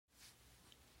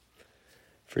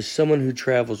For someone who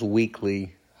travels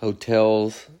weekly,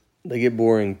 hotels, they get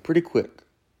boring pretty quick.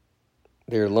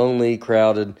 They're lonely,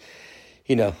 crowded.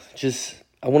 I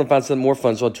want to find something more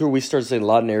fun. So on tour, we started staying a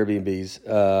lot in Airbnbs.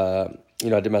 I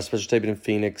did my special taping in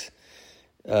Phoenix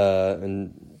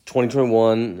in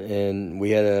 2021, and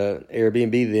we had an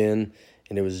Airbnb then,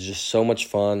 and it was just so much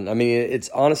fun. I mean, it's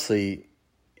honestly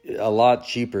a lot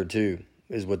cheaper, too,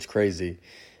 is what's crazy.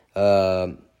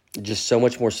 Just so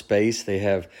much more space. They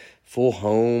have full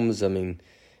homes. I mean,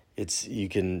 easy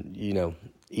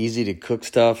to cook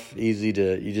stuff,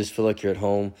 you just feel like you're at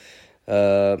home.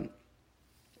 Did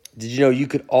you know you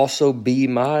could also be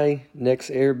my next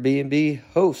Airbnb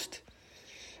host?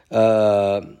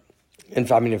 In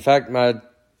fact, my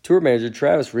tour manager,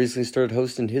 Travis, recently started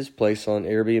hosting his place on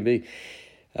Airbnb. He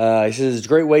says it's a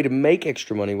great way to make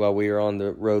extra money while we are on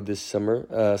the road this summer,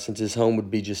 since his home would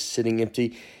be just sitting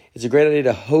empty. It's a great idea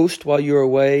to host while you're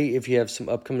away if you have some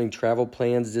upcoming travel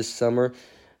plans this summer.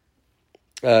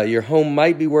 Your home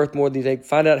might be worth more than you think.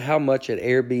 Find out how much at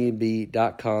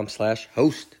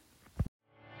airbnb.com/host.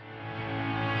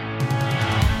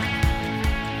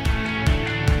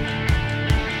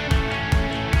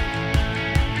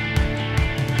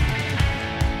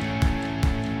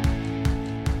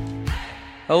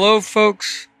 Hello,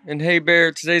 folks, and hey,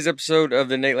 Bear. Today's episode of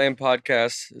the Nate Land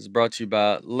Podcast is brought to you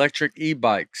by Electric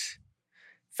E-Bikes,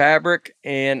 Fabric,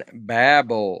 and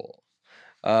Babel.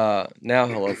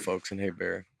 Hello, folks, and hey,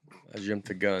 Bear. I jumped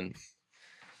the gun.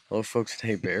 Hello, folks, and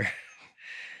hey, Bear.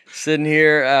 Sitting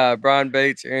here, Brian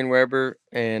Bates, Aaron Weber,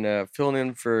 and filling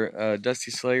in for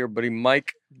Dusty Slayer, buddy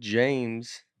Mike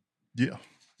James. Yeah.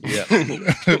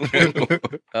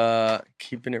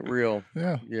 Keeping it real.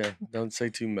 Yeah. Don't say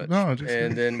too much. No,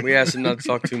 then we ask him not to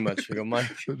talk too much. We go, Mike.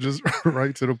 Just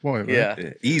right to the point. Right?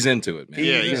 Yeah. Ease into it, man.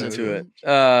 Ease into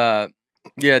it.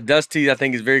 Dusty, I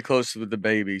think, is very close with the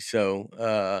baby.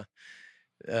 So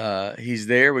he's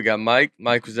there. We got Mike.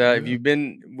 Mike was out. Have you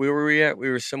been? Where were we at?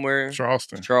 We were somewhere.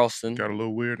 Charleston. Got a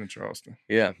little weird in Charleston.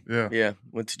 Yeah.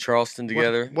 Went to Charleston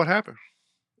together. What happened?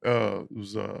 It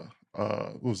was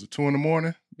 2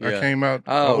 a.m. Yeah. I came out.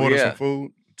 I ordered some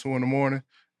food. 2 a.m.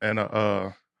 and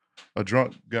a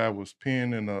drunk guy was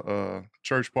peeing in a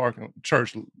church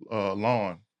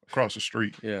lawn across the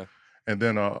street. Yeah. And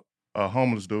then a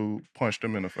homeless dude punched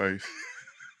him in the face.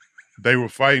 They were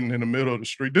fighting in the middle of the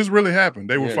street. This really happened.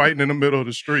 They were fighting in the middle of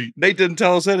the street. They didn't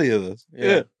tell us any of this.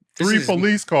 Yeah. Three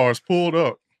police cars pulled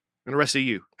up. And arrested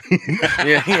you.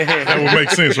 Yeah. That would make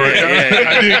sense, right?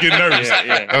 I did get nervous.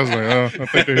 Yeah. I was like, I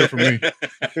think they're here for me.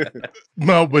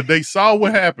 No, but they saw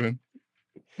what happened,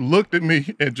 looked at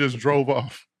me, and just drove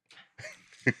off.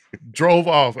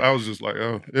 I was just like,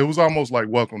 it was almost like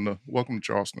welcome to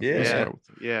Charleston. Yeah.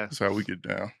 That's how we get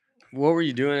down. What were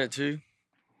you doing at 2?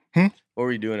 What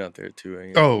were you doing out there at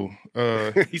 2 a.m.?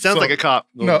 He sounds like a cop.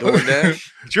 No. DoorDash?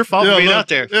 It's your fault for being out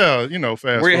there. Yeah, fast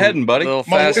food. Where you heading, buddy? Little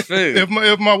fast food.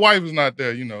 If my wife is not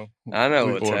there, I know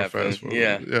what's happening.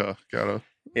 Yeah. Gotta.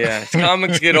 Yeah, as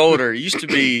comics get older, it used to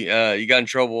be you got in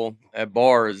trouble at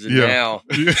bars, and now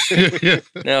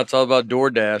it's all about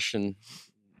DoorDash, and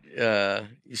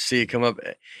you see it come up.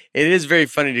 It is very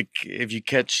funny if you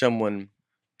catch someone,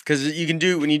 because you can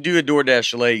when you do a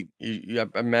DoorDash late, I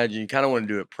imagine you kind of want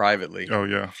to do it privately. Oh,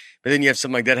 yeah. But then you have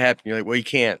something like that happen, you're like, well, you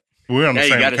can't. We're on the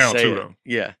same gotta account, too, it. though.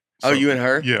 Yeah. So, you and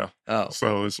her? Yeah. Oh.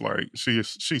 So it's like she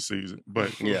sees it,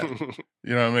 but yeah,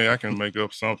 you know what I mean? I can make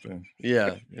up something.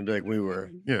 Yeah. It'd be like we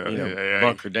were yeah.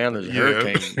 bunkered down, there's a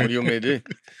hurricane. What do you want me to do?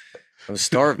 I was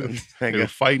starving. They were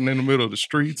fighting in the middle of the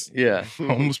streets. Yeah.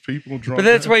 Homeless people, drunk. But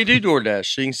that's why you do DoorDash,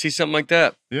 so you can see something like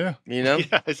that. Yeah. Yeah,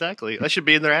 exactly. That should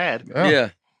be in their ad. Yeah.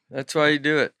 That's why you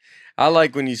do it. I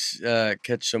like when you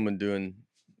catch someone doing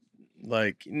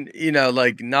it's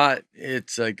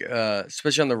like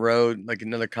especially on the road, like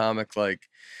another comic, like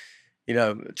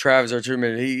Travis, our tour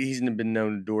manager, he's been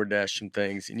known to DoorDash some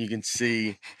things, and you can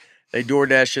see they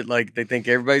DoorDash it like they think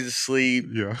everybody's asleep.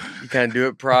 Yeah, you kind of do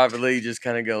it privately. You just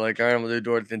kind of go like, all right, I'm gonna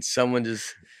do DoorDash. Then someone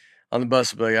just on the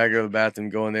bus will be like, I go to the bathroom,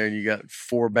 go in there, and you got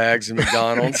 4 bags of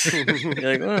McDonald's. You're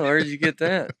like, well, where did you get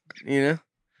that?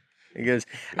 Because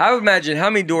I would imagine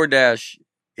how many DoorDash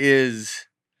is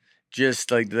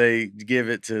just like they give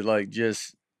it to like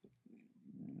just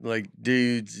like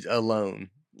dudes alone,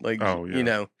 like I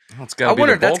wonder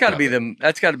if that's got to be the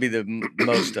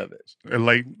most of it.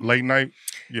 Late night,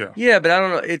 yeah. Yeah, but I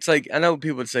don't know. It's like I know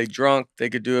people would say drunk they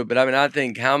could do it, but I mean I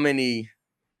think how many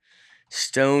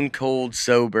stone cold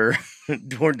sober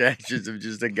DoorDashes of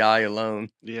just a guy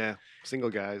alone? Yeah, single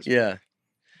guys. Yeah.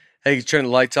 Hey, you turn the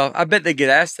lights off. I bet they get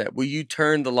asked that. Will you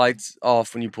turn the lights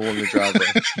off when you pull in the driveway?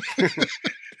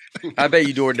 I bet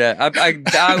you DoorDash.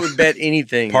 I would bet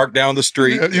anything. Park down the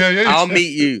street. Yeah. I'll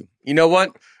meet you. You know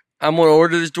what? I'm going to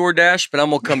order this DoorDash, but I'm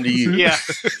going to come to you. Yeah,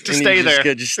 just stay there.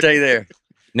 Just stay there.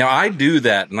 Now, I do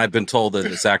that, and I've been told that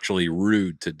it's actually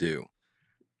rude to do.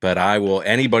 But I will,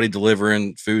 anybody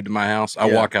delivering food to my house, I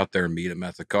walk out there and meet them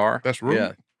at the car. That's rude.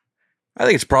 Yeah. I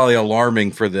think it's probably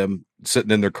alarming for them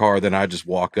sitting in their car. Then I just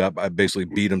walk up. I basically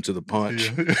beat them to the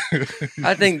punch. Yeah.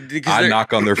 I think because I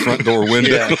knock on their front door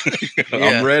window.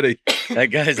 I'm ready. That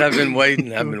guys, I've been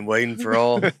waiting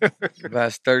for the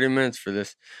past 30 minutes for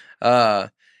this. I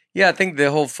think the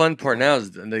whole fun part now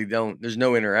is there's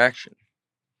no interaction.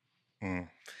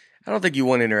 I don't think you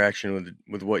want interaction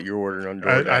with what you're ordering on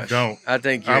DoorDash. I don't. I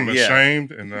think I'm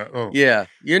ashamed and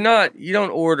you don't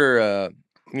order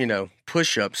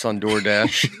push-ups on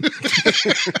DoorDash.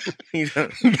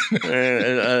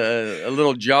 A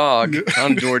little jog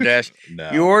on DoorDash.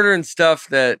 No. You're ordering stuff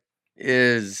that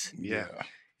is Yeah.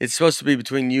 It's supposed to be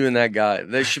between you and that guy.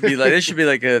 They should be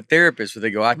like a therapist where they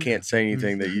go, I can't say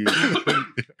anything that you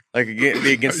like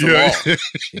be against the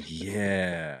wall.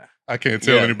 Yeah. I can't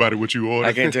tell anybody what you order.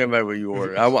 I can't tell anybody what you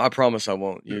order. I promise I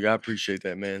won't. I appreciate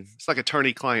that, man. It's like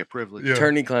attorney-client privilege. Yeah.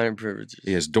 Attorney-client privileges.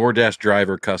 Yes, DoorDash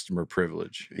driver customer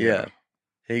privilege. Yeah.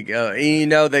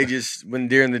 And they just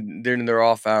during their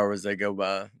off hours they go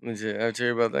by. I tell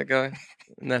you about that guy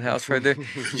in that house right there.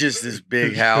 Just this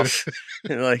big house,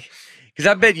 because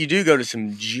I bet you do go to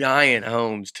some giant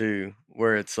homes too,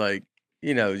 where it's like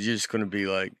you're just going to be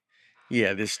like,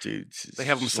 yeah, this dude's. They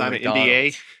have them sign an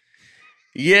NDA.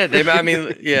 Yeah,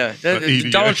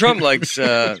 Donald Trump likes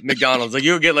McDonald's. Like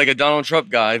you'll get like a Donald Trump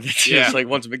guy that just like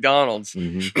wants McDonald's.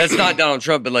 Mm-hmm. That's not Donald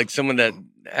Trump, but like someone that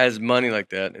has money like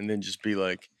that, and then just be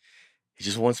like, he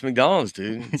just wants McDonald's,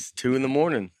 dude. It's 2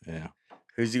 a.m. Yeah,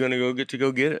 who's he gonna go get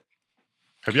it?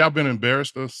 Have y'all been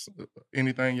embarrassed of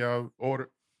anything y'all ordered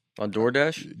On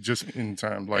DoorDash? just in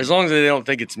time? As long as they don't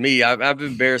think it's me. I've been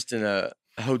embarrassed in a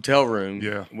hotel room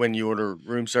when you order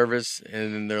room service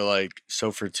and then they're like,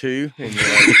 so for 2, and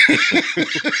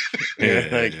you're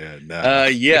like,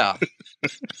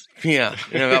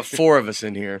 and about 4 of us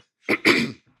in here.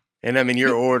 And I mean,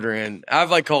 you're ordering.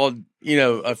 I've like called,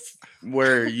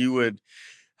 where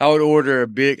I would order a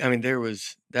big. I mean,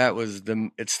 it's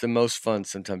the most fun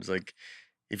sometimes. Like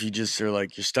if you just are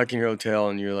like you're stuck in your hotel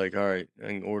and you're like, all right, you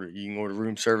can order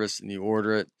room service and you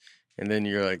order it, and then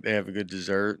you're like, they have a good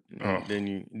dessert.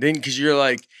 Then because you're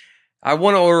like, I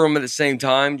want to order them at the same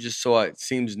time just so it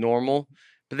seems normal.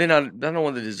 But then I don't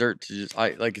want the dessert to just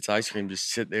like it's ice cream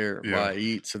just sit there while I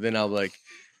eat. So then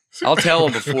I'll tell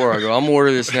them before I go, I'm gonna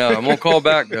order this now. I'm gonna call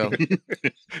back though,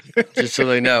 just so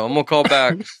they know. I'm gonna call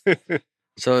back.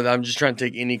 So I'm just trying to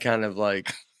take any kind of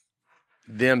like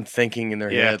them thinking in their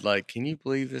head, like, can you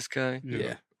believe this guy?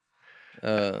 Yeah.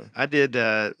 I did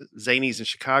Zanies in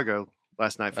Chicago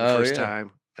last night for the first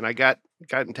time, and I got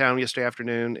in town yesterday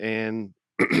afternoon, and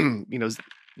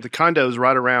the condo's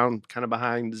right around, kind of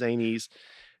behind Zanies,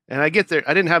 and I get there.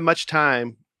 I didn't have much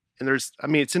time. And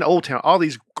it's in Old Town, all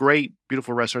these great,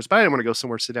 beautiful restaurants, but I didn't want to go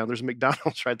somewhere to sit down. There's a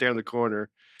McDonald's right there in the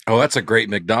corner. Oh, that's a great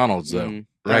McDonald's, though.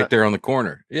 Mm-hmm. Right there on the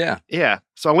corner. Yeah. Yeah.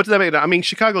 So I went to that McDonald's. I mean,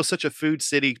 Chicago's such a food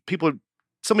city.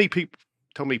 So many people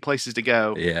told me places to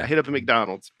go. Yeah. I hit up a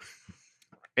McDonald's.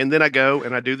 And then I go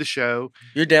and I do the show.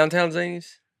 You're downtown,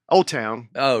 Zanies? Old Town.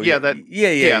 Oh, yeah.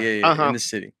 Yeah. Uh-huh. In the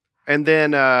city. And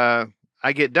then I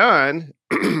get done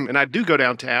and I do go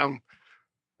downtown,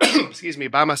 excuse me,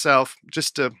 by myself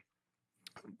just to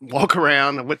walk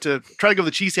around. I went to try to go to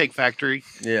the Cheesecake Factory.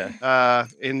 Yeah.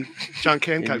 In John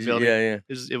Hancock building. Yeah.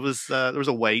 It was there was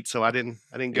a wait, so I didn't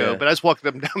go. Yeah. But I just walked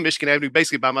up and down Michigan Avenue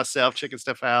basically by myself, checking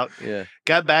stuff out. Yeah.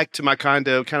 Got back to my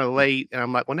condo kind of late, and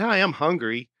I'm like, well, now I am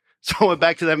hungry. So I went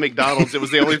back to that McDonald's. It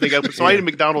was the only thing open. So I ate a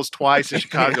McDonald's twice in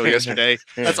Chicago yesterday.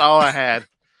 That's all I had.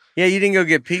 Yeah, you didn't go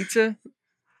get pizza?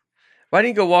 Why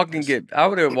didn't you go walk and get? I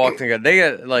would have walked and got. They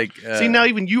got like. See, now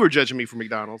even you were judging me for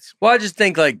McDonald's. Well, I just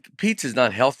think like pizza's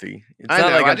not healthy. It's I not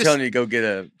know, like I I'm just- telling you to go get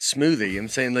a smoothie. I'm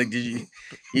saying like, did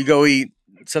you go eat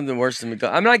something worse than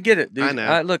McDonald's? I mean, I get it, dude. I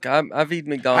know. Look, I've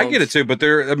eaten McDonald's. I get it too, but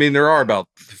there are about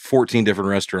 14 different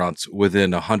restaurants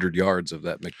within 100 yards of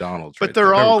that McDonald's. But right they're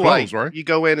there. all closed, like, right? you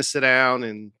go in and sit down,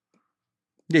 and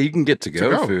Yeah, you can get to go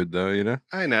To-go. food though,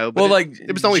 I know. But Well, like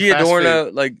it was only fast Giordano,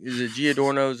 food. like is it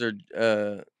Giordano's or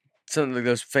something like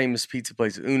those famous pizza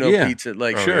places, Uno Yeah. Pizza,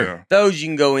 like Oh, Sure. yeah. those you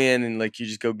can go in and like you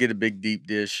just go get a big deep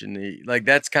dish and eat. Like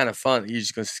that's kind of fun. You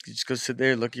just go sit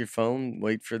there, look at your phone,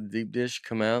 wait for the deep dish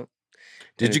come out.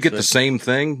 Did And you it's get the like- same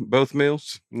thing both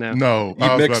meals? No. No, You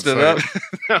I was mixed about it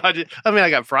to up. say, I mean, I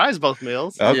got fries both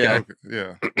meals. Okay. Yeah.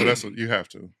 Yeah, well, that's what you have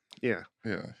to. Yeah.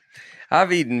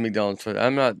 I've eaten McDonald's food.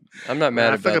 I'm not mad about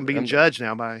it. I feel like I'm being judged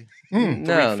now by three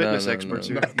fitness experts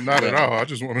here. Not at all. I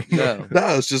just want to know.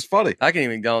 No, it's just funny. I can eat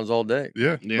McDonald's all day.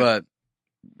 Yeah. But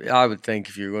I would think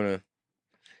if you're going to,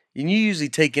 and you usually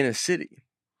take in a city.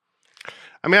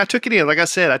 I mean, I took it in. Like I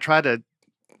said, I tried to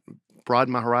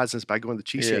broaden my horizons by going to the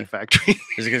Cheesesteak Factory.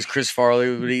 Is it because Chris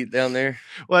Farley would eat down there?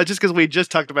 Well, just because we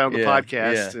just talked about it on the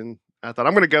podcast, and I thought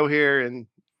I'm going to go here,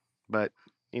 but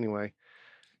anyway.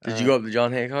 Did you go up to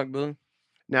John Hancock building?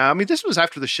 No, I mean this was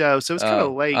after the show, so it's kind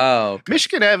of late. Oh, okay.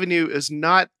 Michigan Avenue is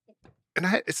not, and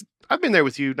I've been there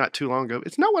with you not too long ago.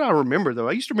 It's not what I remember though.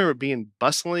 I used to remember it being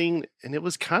bustling, and it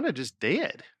was kind of just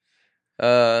dead.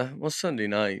 Well, Sunday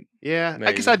night. Yeah, maybe.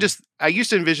 I guess I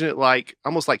used to envision it like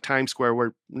almost like Times Square,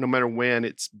 where no matter when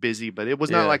it's busy, but it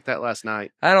was not like that last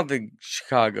night. I don't think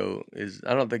Chicago is.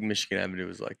 I don't think Michigan Avenue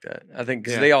is like that. I think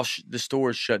because they all the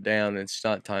stores shut down, and it's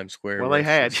not Times Square. Well, they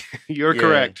had. You're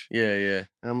correct. Yeah.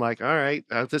 I'm like, all right,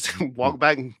 I'll just walk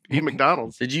back and eat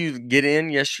McDonald's. Did you get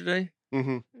in yesterday?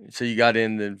 Mm-hmm. So you got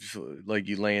in, then like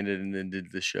you landed, and then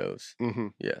did the shows. Mm-hmm.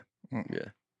 Yeah.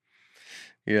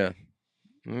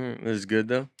 It was good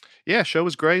though. Yeah, show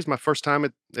was great. It's my first time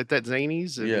at that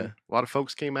Zanies. And a lot of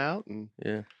folks came out. And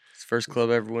it's the first club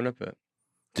I ever went up at.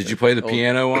 Did you play the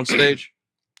piano on stage?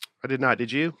 I did not.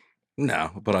 Did you?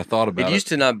 No, but I thought about it. It used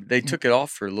to not. They took it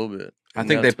off for a little bit. I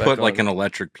think they put like an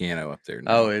electric piano up there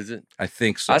now. Oh, is it? I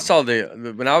think so. I saw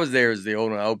when I was there, it was the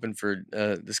old one. I opened for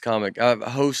this comic. I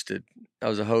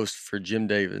was a host for Jim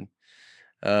David,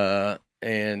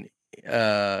 and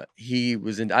he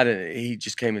was in. He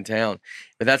just came in town,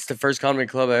 but that's the first comedy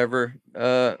club I ever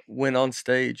went on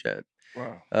stage at.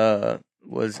 Wow.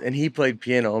 And he played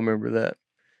piano. I remember that.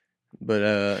 But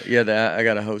I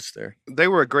got a host there. They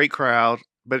were a great crowd,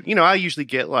 but I usually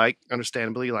get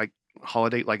understandably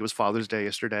holiday, like it was Father's Day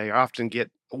yesterday. I often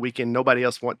get a weekend nobody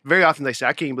else very often they say,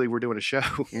 I can't even believe we're doing a show.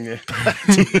 Yeah.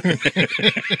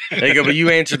 There you go, but you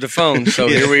answered the phone, so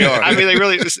here we are. I mean, they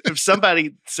really, if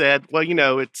somebody said, well,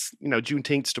 it's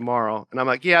Juneteenth's tomorrow, and I'm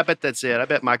like, yeah, I bet that's it. I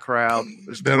bet my crowd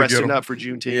is resting up for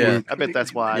Juneteenth. Yeah. I bet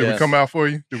that's why. Did we come out for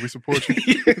you? Did we support you?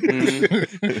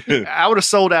 I would have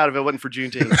sold out if it wasn't for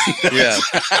Juneteenth. Yeah.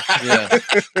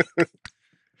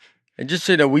 And just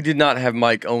so you know, we did not have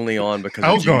Mike only on because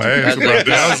I was going to ask about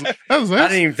that. I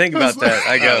didn't even think about that.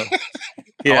 I go,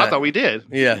 I thought we did.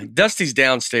 Yeah, Dusty's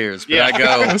downstairs, but I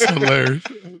go, that's hilarious.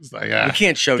 It's like, we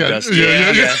can't show Dusty.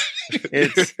 Yeah.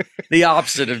 It's the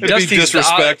opposite of Dusty's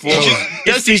disrespectful.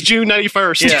 Dusty's June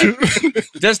 91st. Yeah.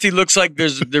 Dusty looks like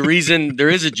there's the reason there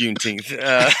is a Juneteenth.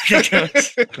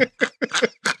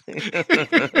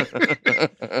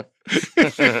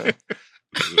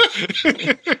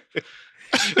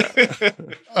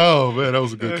 Oh man, that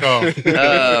was a good call.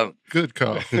 Good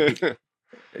call.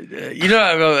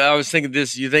 I was thinking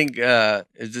this. You think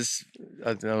is this?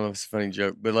 I don't know if it's a funny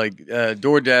joke, but like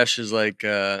DoorDash is like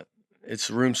it's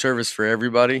room service for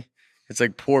everybody. It's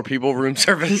like poor people room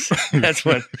service. That's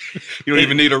what you don't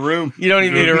even need a room. You don't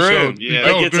even need a room.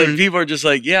 Yeah. Like it's like people are just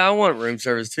like, yeah, I want room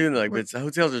service too. And they're like, but the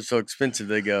hotels are so expensive.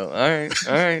 They go, all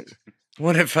right.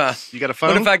 What if you got a phone?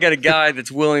 What if I got a guy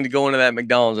that's willing to go into that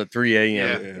McDonald's at 3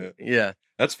 a.m.? Yeah.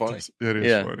 That's funny. It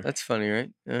is funny. That's funny, right?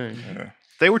 All right. Yeah.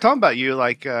 They were talking about you,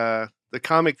 like the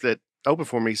comic that opened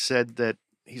for me said that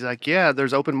he's like, yeah,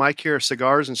 there's open mic here,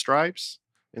 Cigars and Stripes,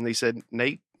 and they said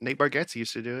Nate Bargatze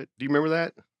used to do it. Do you remember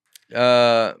that?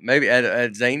 Maybe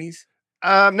at Zany's.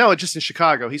 No, it's just in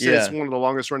Chicago. He said it's one of the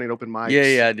longest running open mics.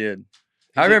 Yeah, I did.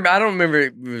 I don't remember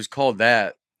it was called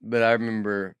that, but I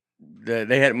remember that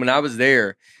they had when I was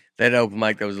there. They had an open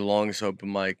mic that was the longest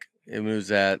open mic. It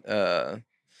was at I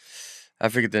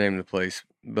forget the name of the place,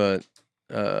 but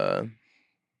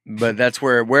that's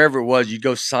wherever it was, you'd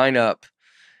go sign up,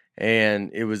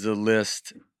 and it was a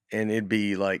list, and it'd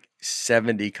be like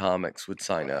 70 comics would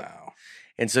sign up,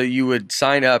 and so you would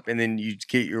sign up, and then you'd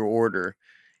get your order,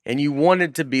 and you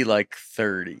wanted to be like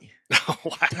 30,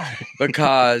 wow,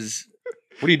 because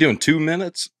what are you doing? 2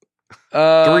 minutes?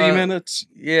 3 minutes?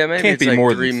 Yeah, maybe Can't it's be like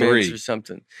more 3 than minutes 3 or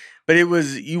something. But it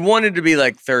was you wanted to be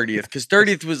like 30th because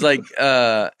 30th was like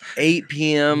 8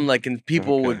 p.m. Like and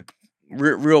people would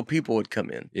real people would come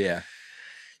in. Yeah.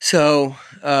 So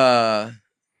like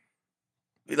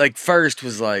first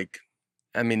was like,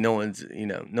 I mean, no one's in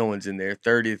there.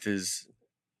 30th is,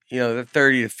 the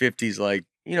 30 to 50 is like,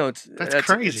 that's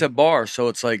crazy. It's a bar, so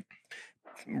it's like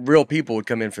real people would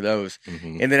come in for those,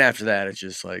 and then after that, it's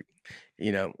just like.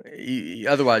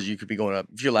 Otherwise you could be going up.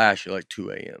 If you're last, you're like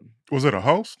 2 a.m. Was it a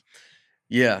host?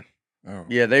 Yeah. Oh.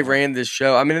 Yeah, they ran this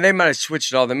show. I mean, they might have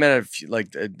switched it all. They might have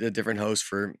like a different host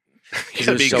for. You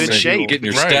gotta be in good shape. Getting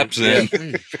your steps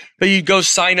in. But you go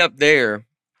sign up there,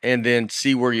 and then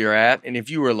see where you're at. And if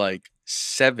you were like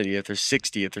 70th or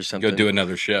 60th or something, Go do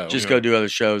another show. Just go do other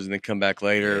shows and then come back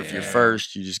later. If you're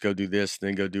first, you just go do this,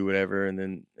 then go do whatever. And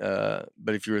then,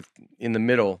 but if you were in the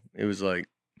middle, it was like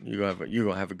you're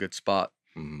gonna have a good spot.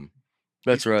 Mm-hmm.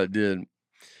 That's what I did.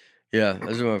 Yeah,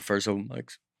 those were my first open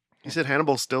mics. You said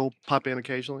Hannibal still pop in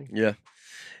occasionally? Yeah.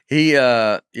 We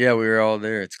were all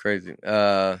there. It's crazy. We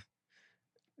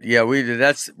did.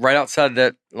 That's right outside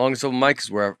that longest open mic is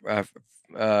where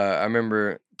I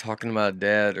remember talking to my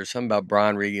dad or something about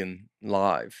Brian Regan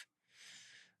live.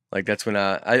 Like that's when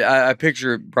I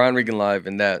picture Brian Regan live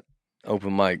in that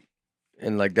open mic,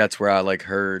 and like that's where I like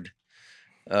heard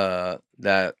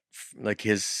that like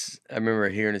his. I remember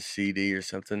hearing a CD or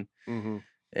something. Mm-hmm.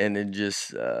 And it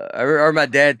just, or my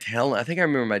dad telling, I think I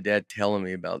remember my dad telling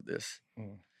me about this.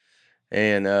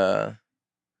 And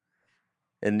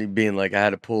being like, I had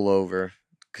to pull over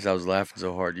because I was laughing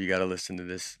so hard. You got to listen to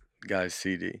this guy's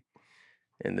CD.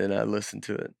 And then I listened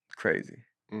to it. Crazy.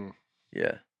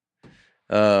 Yeah.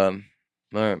 All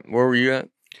right. Where were you at?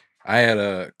 I had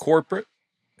a corporate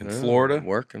in Florida.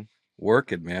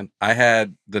 Working, man. I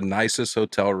had the nicest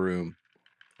hotel room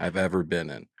I've ever been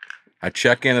in. I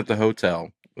check in at the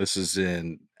hotel. This is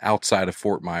outside of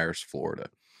Fort Myers, Florida.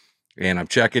 And I'm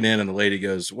checking in, and the lady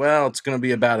goes, well, it's going to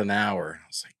be about an hour. I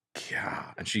was like,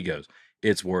 God. And she goes,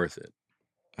 it's worth it.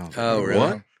 I was like,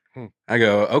 really? What? I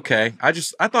go, okay. I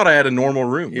thought I had a normal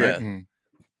room, yeah. Right?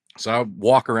 So I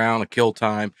walk around, I kill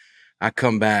time. I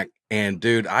come back, and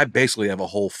dude, I basically have a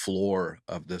whole floor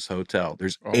of this hotel.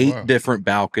 There's 8 different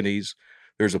balconies.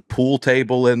 There's a pool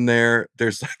table in there.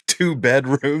 There's like 2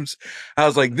 bedrooms. I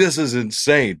was like, this is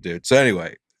insane, dude. So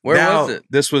anyway. Where was it?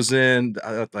 This was in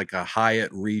like a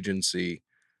Hyatt Regency.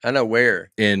 I know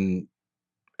where.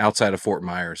 Outside of Fort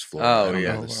Myers, Florida. Oh, I don't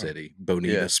know the city.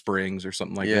 Bonita Springs or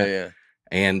something like that. Yeah.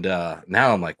 And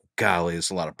now I'm like, golly,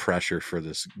 it's a lot of pressure for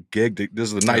this gig.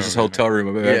 This is the nicest hotel room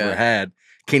I've ever had.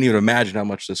 Can't even imagine how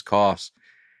much this costs.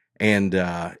 And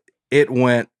it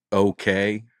went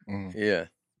okay. Yeah.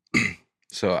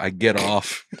 So I get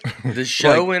off. The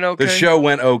show went okay? The show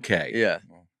went okay. Yeah.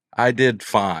 I did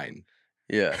fine.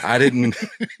 Yeah. I didn't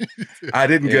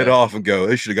get off and go,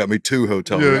 they should have got me 2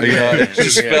 hotel rooms. You know, it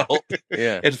just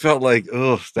it felt like,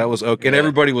 oh, that was okay. And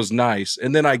everybody was nice.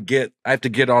 And then I have to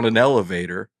get on an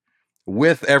elevator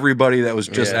with everybody that was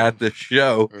just at the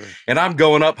show. And I'm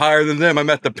going up higher than them. I'm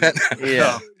at the penthouse.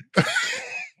 Yeah.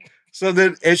 So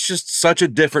then it's just such a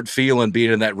different feeling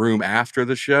being in that room after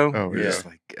the show. Oh, yeah. Just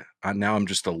like, now I'm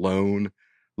just alone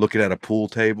looking at a pool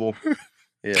table.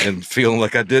 Yeah. And feeling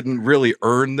like I didn't really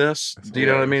earn this. Do you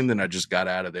know what I mean? Then I just got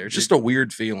out of there. It's just a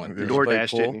weird feeling.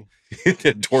 DoorDash didn't.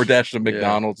 DoorDash to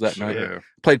McDonald's that night. Yeah.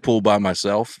 Played pool by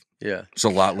myself. Yeah. It's a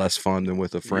lot less fun than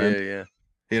with a friend. Yeah.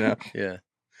 You know? Yeah.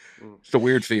 It's a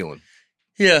weird feeling.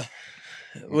 Yeah.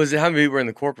 Was it how many people were in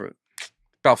the corporate?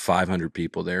 About 500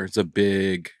 people there. It's a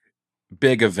big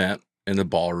event in the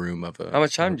ballroom of a. How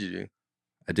much time did you do?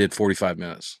 I did 45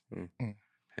 minutes.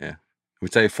 Yeah. We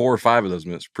tell you 4 or 5 of those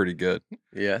minutes were pretty good.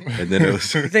 Yeah. And then it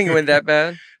was. You think it went that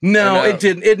bad? No, it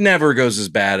didn't. It never goes as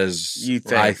bad as you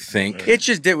think. I think. It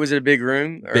just did. Was it a big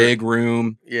room? Or? Big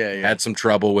room. Yeah. Had some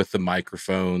trouble with the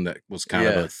microphone. That was kind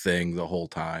of a thing the whole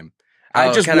time.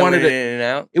 I just wanted it in and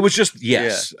out. It was just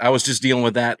I was just dealing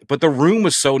with that. But the room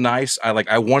was so nice.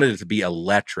 I wanted it to be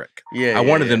electric. Yeah. I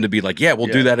wanted them to be like, we'll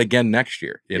do that again next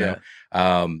year. You know.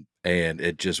 And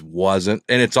it just wasn't.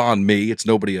 And it's on me. It's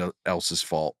nobody else's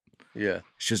fault. Yeah.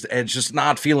 It's just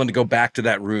not feeling to go back to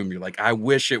that room. You're like, I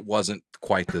wish it wasn't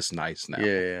quite this nice now.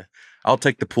 Yeah. I'll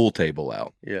take the pool table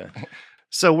out. Yeah.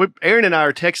 So Aaron and I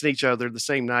are texting each other the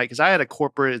same night because I had a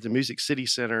corporate at the Music City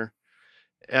Center,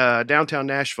 downtown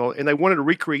Nashville, and they wanted to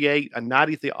recreate a night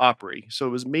at the Opry. So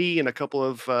it was me and a couple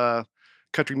of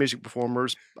country music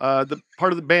performers, the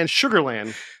part of the band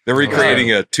Sugarland. They're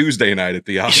recreating a Tuesday night at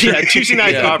the Opry. Yeah, Tuesday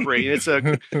night at the Opry.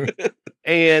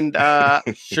 And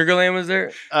Sugarland was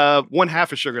there? One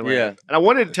half of Sugarland. Yeah. And I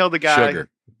wanted to tell the guy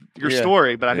your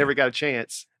story, but I never got a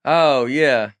chance. Oh,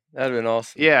 yeah. That'd have been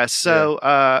awesome. Yeah. So,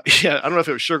 I don't know if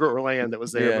it was Sugar or Land that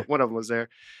was there, but one of them was there.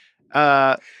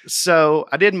 So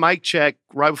I did mic check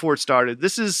right before it started.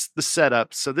 This is the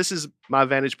setup. So this is my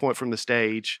vantage point from the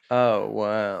stage. Oh,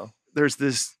 wow. There's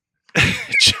this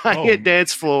giant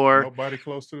dance floor. Nobody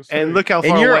close to the stage. And look how far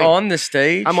away. And you're away. on the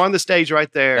stage? I'm on the stage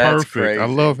right there. That's perfect. crazy. I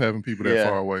love having people that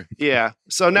far away. Yeah.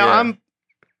 So now I'm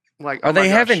like, are they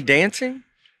having dancing?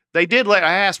 They did. I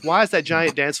asked, why is that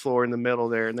giant dance floor in the middle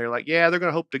there? And they're like, they're going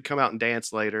to hope to come out and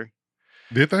dance later.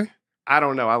 Did they? I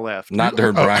don't know. I left. Not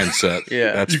during Brian's set.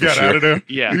 Yeah. That's you got sure. out of there?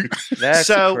 Yeah. That's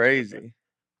crazy.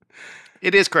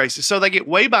 It is crazy. So they get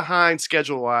way behind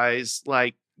schedule-wise,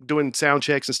 like doing sound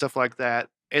checks and stuff like that.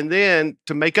 And then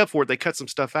to make up for it, they cut some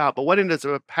stuff out. But what ended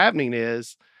up happening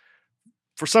is,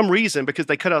 for some reason, because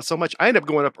they cut out so much, I ended up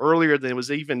going up earlier than it was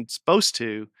even supposed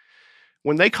to.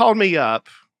 When they called me up,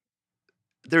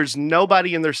 there's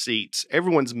nobody in their seats.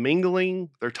 Everyone's mingling,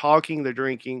 they're talking, they're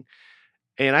drinking.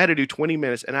 And I had to do 20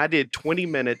 minutes, and I did 20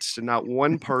 minutes to not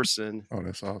one person. Oh,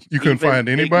 that's awesome. You couldn't find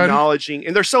anybody? Acknowledging,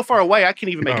 and they're so far away, I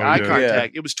can't even make eye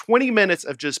contact. It was 20 minutes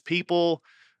of just people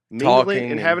mingling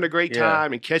talking and having a great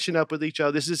time and catching up with each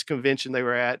other. This is a convention they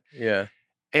were at. Yeah.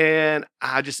 And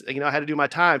I just, I had to do my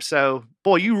time. So,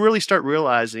 boy, you really start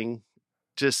realizing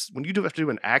just when you do have to do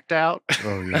an act out.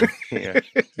 Oh, yeah.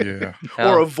 Yeah.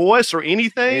 Or a voice or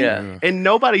anything. Yeah. And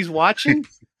nobody's watching.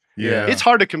 Yeah. It's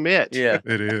hard to commit. Yeah.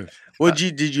 It is. Well,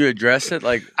 did you address it?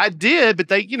 Like I did, but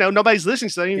they, nobody's listening,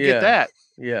 so they didn't get that.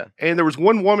 Yeah. And there was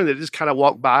one woman that just kind of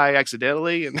walked by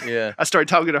accidentally, and I started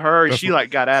talking to her, and she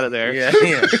got out of there. Yeah.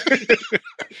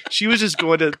 She was just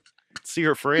going to see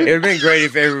her friend. It would have been great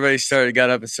if everybody got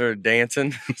up and started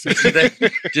dancing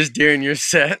just during your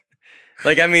set.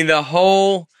 Like, I mean, the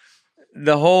whole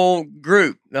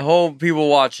group, the whole people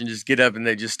watching just get up and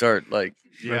they just start like.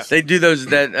 Yeah. They do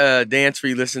that dance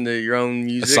where you listen to your own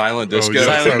music. A silent disco.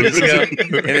 Silent disco.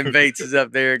 And then Bates is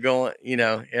up there going,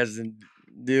 as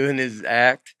doing his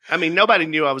act. I mean, nobody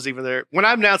knew I was even there. When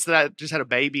I announced that I just had a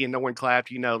baby and no one clapped,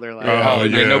 they're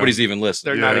like, nobody's even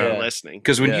listening. They're not even listening.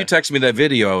 Because when you texted me that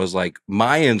video, I was like,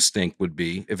 my instinct would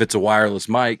be, if it's a wireless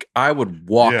mic, I would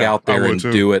walk out there and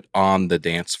do it on the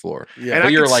dance floor. Yeah. And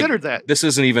I considered that. This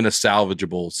isn't even a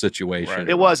salvageable situation. Right.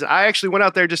 It wasn't. I actually went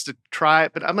out there just to try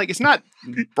it, but I'm like, it's not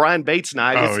Brian Bates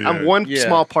night. I'm one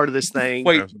small part of this thing.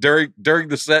 Wait, during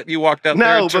the set, you walked out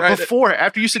there? No, but before,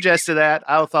 after you suggested that,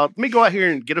 I thought, let me go out here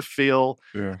and get a feel.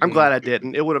 Yeah. I'm glad I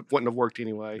didn't. It wouldn't have worked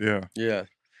anyway. Yeah. Yeah.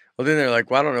 Well, then they're like,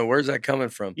 well, I don't know. Where's that coming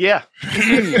from? Yeah.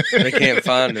 They can't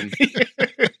find him.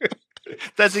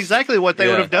 That's exactly what they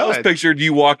would have done. I was pictured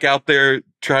you walk out there,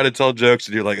 try to tell jokes,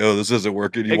 and you're like, oh, this isn't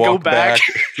working. You walk go back.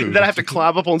 Then I have to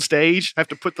climb up on stage. I have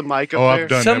to put the mic up there. I've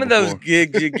done Some of those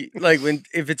gigs,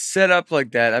 if it's set up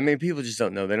like that, I mean, people just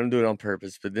don't know. They don't do it on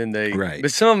purpose, but then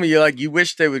but some of you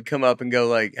wish they would come up and go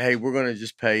like, hey, we're going to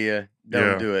just pay you.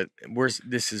 Don't do it.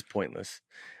 This is pointless.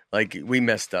 Like, we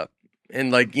messed up.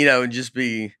 And and just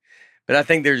be, but I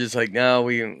think they're just like, no,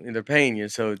 they're paying you.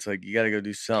 So it's like, you got to go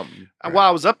do something. Right? While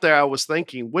I was up there, I was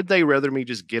thinking, would they rather me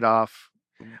just get off?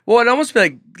 Well, it'd almost be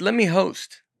like, let me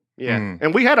host. Yeah.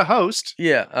 And we had a host.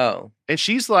 Yeah. Oh. And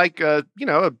she's like, a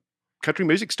country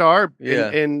music star.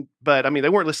 Yeah. But I mean, they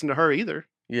weren't listening to her either.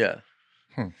 Yeah.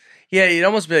 Yeah, you'd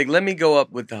almost be like, let me go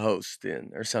up with the host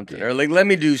then or something. Yeah. Or like, let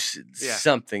me do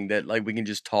something that like we can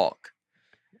just talk.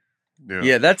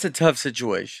 Yeah, that's a tough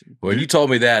situation. Well, you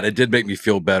told me that. It did make me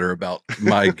feel better about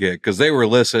my gig because they were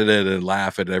listening and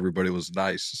laughing. Everybody was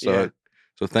nice. So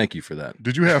thank you for that.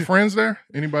 Did you have friends there?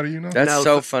 Anybody you know? That's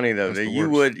so funny, though,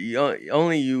 that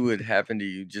only you would happen to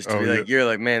you just to be like, you're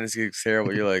like, man, this gig's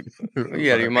terrible. You're like,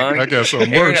 you out of your mind? I got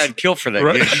something worse. I'd kill for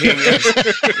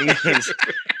that gig.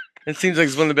 It seems like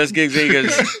it's one of the best gigs. He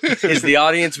goes, is the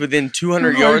audience within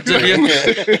 200 yards of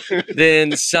you?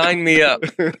 Then sign me up.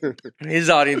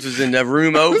 His audience was in a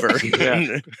room over.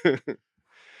 Yeah.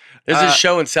 There's a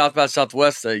show in South by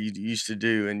Southwest that you used to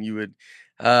do, and you would.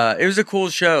 It was a cool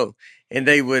show, and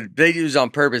they do it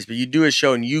on purpose. But you do a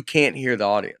show, and you can't hear the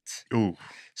audience. Ooh.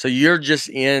 So you're just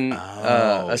in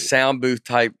a sound booth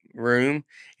type room,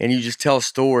 and you just tell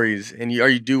stories, and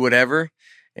you do whatever.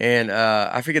 And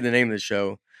I forget the name of the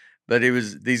show. But it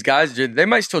was these guys they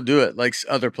might still do it like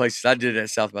other places. I did it at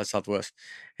South by Southwest,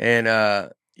 and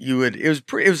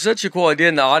it was such a cool idea.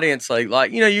 In the audience,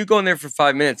 like you go in there for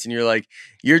 5 minutes and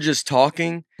you're just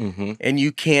talking, and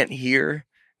you can't hear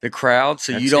the crowd,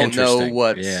 so you don't know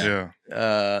what's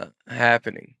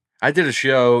happening. I did a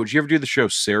show. Did you ever do the show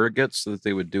Surrogates that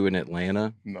they would do in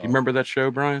Atlanta? No. Do you remember that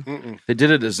show, Brian? Mm-mm. They did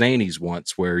it at Zany's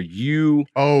once, where you're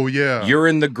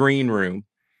in the green room.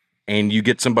 And you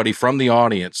get somebody from the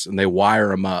audience, and they wire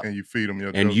them up, and you feed them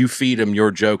your jokes. You feed them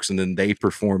your jokes, and then they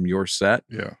perform your set.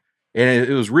 Yeah, and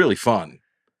it was really fun.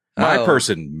 My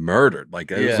person murdered.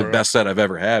 Like it was the best set I've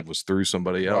ever had. Was through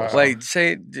somebody else. Wow. Like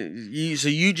so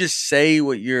you just say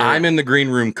what you're. I'm in the green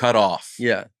room, cut off.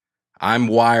 Yeah, I'm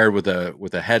wired with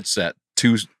a headset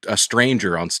to a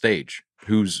stranger on stage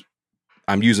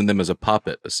I'm using them as a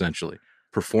puppet, essentially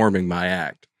performing my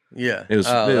act. Yeah, it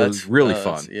was really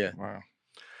fun. Yeah, wow.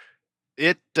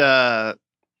 It hurt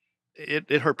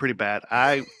pretty bad.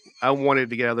 I wanted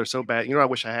to get out of there so bad. I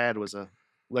wish I had was a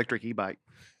electric e-bike.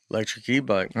 Electric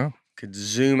e-bike. Oh. Could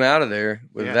zoom out of there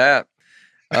with that.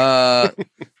 I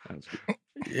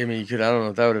mean, you could. I don't know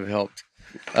if that would have helped.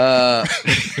 Drive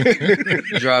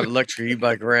electric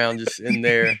e-bike around just in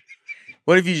there.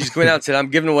 What if you just went out and said, I'm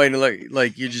giving away,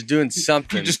 like you're just doing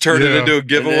something. You just turned it into a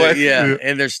giveaway?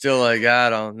 And they're still like,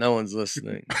 no one's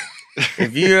listening.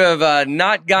 If you have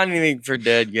not gotten anything for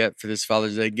Dad yet for this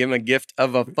Father's Day, give him a gift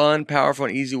of a fun, powerful,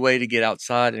 and easy way to get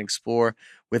outside and explore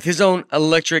with his own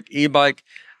electric e-bike.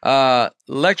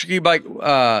 Electric e-bike,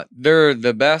 they're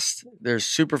the best. They're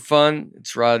super fun.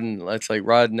 It's like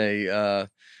riding a,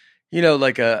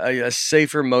 like a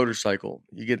safer motorcycle.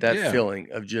 You get that feeling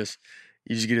of you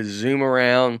just get to zoom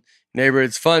around neighborhood.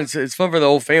 It's fun. It's fun for the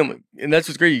whole family, and that's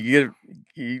what's great. You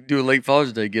do a late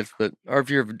Father's Day gift, or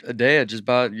if you're a dad, just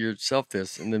buy yourself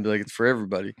this, and then be like, it's for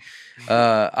everybody.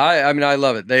 I mean, I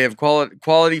love it. They have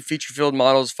quality feature-filled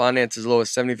models, finance as low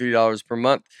as $73 per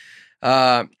month.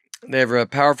 They have a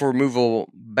powerful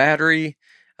removable battery.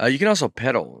 You can also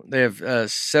pedal. They have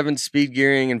 7-speed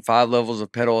gearing and 5 levels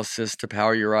of pedal assist to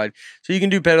power your ride. So you can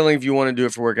do pedaling if you want to do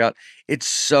it for workout. It's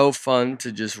so fun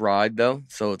to just ride, though.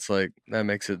 So it's like, that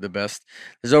makes it the best.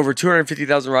 There's over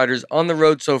 250,000 riders on the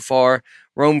road so far,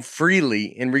 roam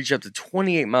freely, and reach up to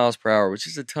 28 miles per hour, which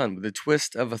is a ton, with a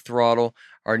twist of a throttle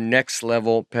or next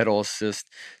level pedal assist.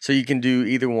 So you can do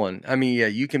either one. I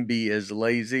mean, you can be as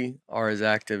lazy or as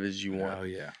active as you want. Oh,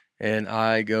 yeah. And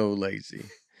I go lazy.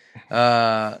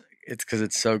 It's because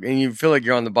it's so, and you feel like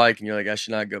you're on the bike and you're like, I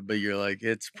should not go, but you're like,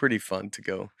 it's pretty fun to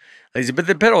go lazy. But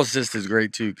the pedal assist is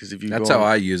great too, because if you that's how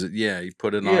I use it. Yeah, you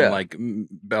put it on like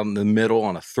about in the middle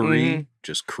on a 3,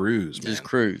 just cruise, man. Just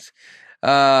cruise.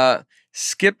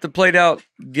 Skip the played out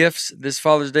gifts this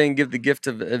Father's Day and give the gift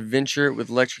of adventure with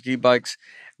electric e-bikes.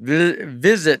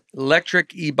 Visit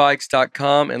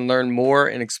electricebikes.com and learn more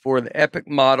and explore the epic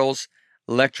models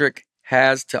electric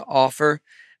has to offer.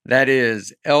 That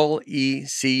is LECTRIC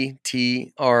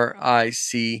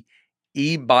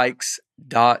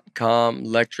ebikes.com,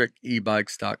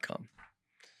 electricebikes.com.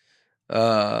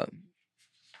 All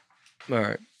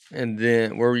right. And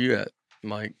then where were you at,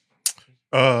 Mike?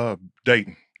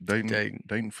 Dayton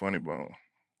Funny Bone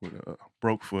with a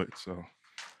broke foot. So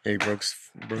yeah, he broke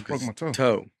my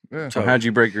toe. Yeah. So how'd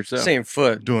you break yourself? Same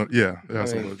foot.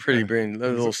 Pretty brain. A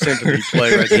little sympathy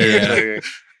play right there.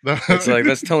 It's like,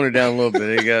 let's tone it down a little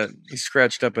bit. He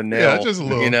scratched up a nail. Yeah, just a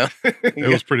little. It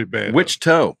was pretty bad. Which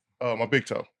toe? My big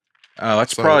toe. Oh,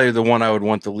 that's probably the one I would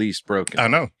want the least broken. I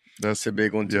know. That's a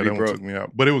big one to be broke. One took me out.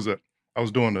 But I was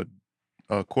doing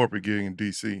a corporate gig in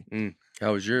DC.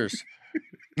 How was yours?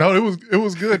 No, it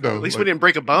was good though. At least we didn't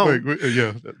break a bone.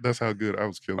 That's how good I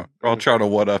was killing. I'll try to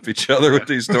one up each other with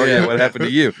these stories. What happened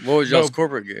to you? What was y'all's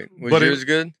corporate gig? Was yours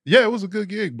good? Yeah, it was a good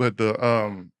gig, but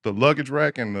the luggage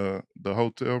rack in the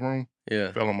hotel room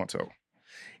fell on my toe.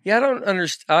 Yeah, I don't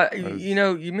understand.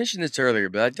 You mentioned this earlier,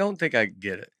 but I don't think I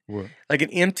get it. What? Like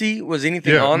an empty? Was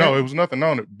anything on it? No, it was nothing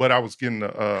on it. But I was getting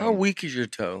the. How weak is your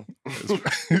toe?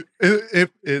 it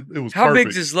was. How perfect. big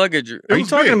is this luggage? Are you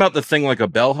talking about the thing like a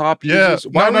bellhop? Yeah.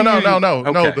 No.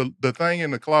 Okay. No, the thing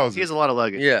in the closet. He has a lot of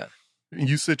luggage. Yeah.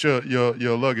 You sit your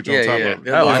luggage on top of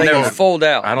it. I never fold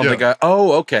out. I don't think I.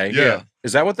 Oh, okay. Yeah.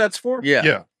 Is that what that's for? Yeah.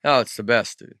 Yeah. Oh, it's the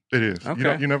best, dude. It is.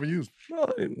 Okay. You never used it.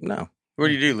 Well, no. What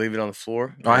do you do? Leave it on the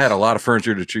floor? I had a lot of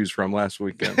furniture to choose from last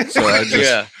weekend, so I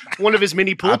just one of his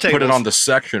mini pool tables. Put it on the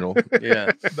sectional.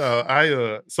 Yeah.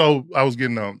 So I was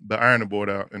getting the ironing board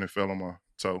out and it fell on my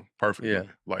toe perfectly. Yeah.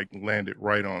 Like landed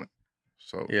right on it.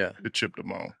 So it chipped the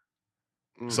bone.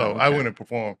 So I went and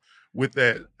performed with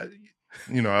that.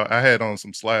 I had on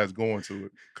some slides going to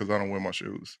it because I don't wear my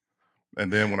shoes.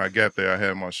 And then when I got there, I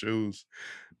had my shoes.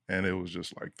 And it was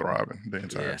just like thriving the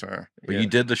entire time. But you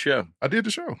did the show. I did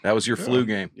the show. That was your flu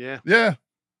game. Yeah. Yeah.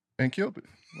 And killed it.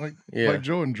 Like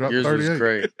Jordan dropped Yours 38. was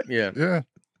great. Yeah. Yeah.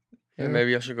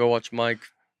 Maybe I should go watch Mike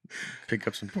pick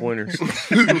up some pointers.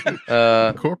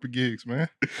 Corporate gigs, man.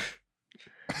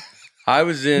 I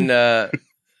was in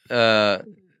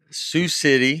Sioux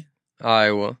City,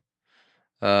 Iowa.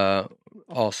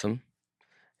 Awesome.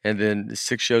 And then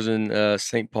 6 shows in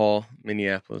St. Paul,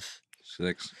 Minneapolis.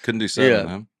 6. Couldn't do 7,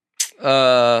 huh?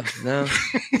 No.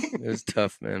 It was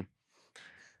tough, man.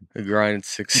 We grinded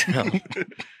 6 out.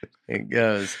 It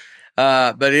goes.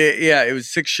 But it was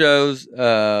 6 shows.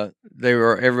 It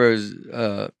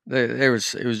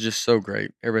was just so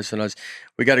great. Everybody's so nice.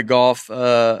 We got to golf.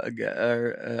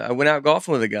 I went out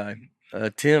golfing with a guy,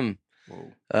 Tim.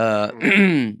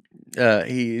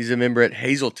 He's a member at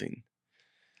Hazeltine.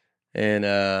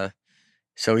 And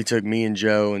so he took me and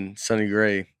Joe and Sonny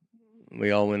Gray.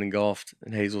 We all went and golfed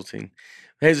in Hazeltine.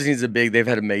 Hazeltine's they've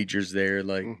had a majors there.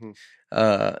 Like,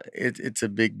 it's a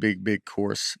big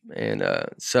course. And,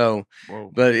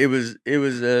 but it was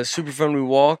super fun. We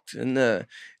walked and,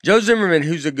 Joe Zimmerman,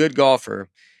 who's a good golfer,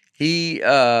 He,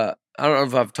 I don't know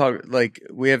if I've talked, like,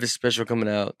 we have a special coming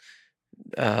out.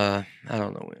 I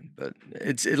don't know when, but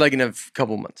it's like in a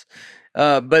couple months.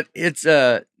 But it's,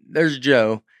 there's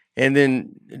Joe, and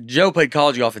then Joe played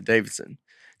college golf at Davidson.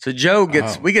 So Joe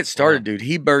we get started, dude.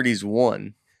 He birdies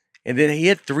 1. And then he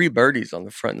had 3 birdies on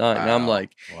the front 9. Wow. And I'm like,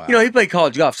 he played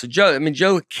college golf. So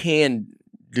Joe can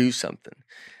do something.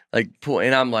 Like pull,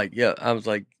 and I'm like, I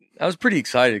was pretty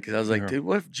excited because I was like, dude,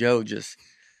 what if Joe just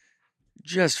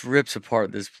rips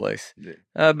apart this place?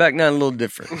 Back 9 a little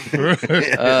different.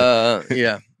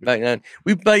 Back 9.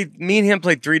 Me and him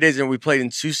played 3 days and we played in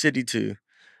Sioux City too.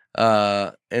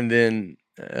 And then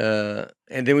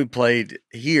we played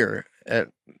here at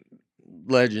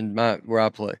Legend, where I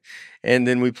play. And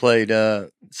then we played, so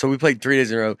we played 3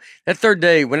 days in a row. That third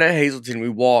day, when at Hazleton, we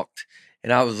walked,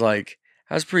 and I was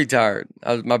pretty tired.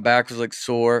 My back was like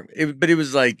sore. But it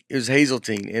was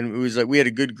Hazleton, and it was like we had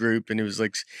a good group, and it was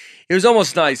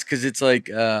almost nice because it's like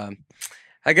I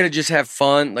gotta just have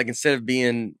fun. Like instead of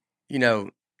being,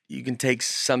 you can take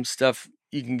some stuff,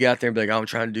 you can get out there and be like, I'm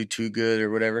trying to do too good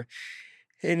or whatever.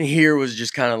 And here was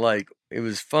just kind of like, it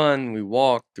was fun. We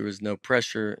walked. There was no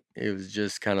pressure. It was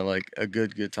just kind of like a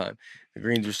good time. The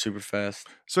greens were super fast.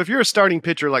 So if you're a starting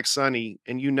pitcher like Sonny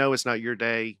and it's not your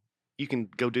day, you can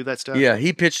go do that stuff? Yeah,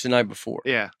 he pitched the night before.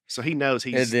 Yeah, so he knows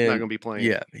he's not going to be playing.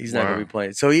 Yeah, he's not going to be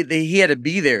playing. So he had to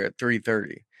be there at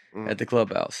 3:30 at the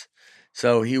clubhouse.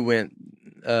 So he went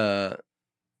we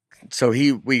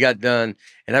got done,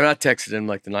 and I texted him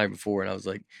like the night before, and I was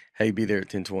like, hey, be there at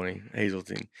 10:20,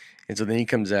 Hazleton. And so then he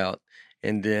comes out,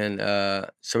 and then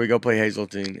so we go play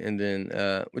Hazleton, and then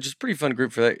which is a pretty fun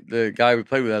group for the guy we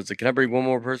played with. I was like, can I bring one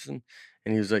more person?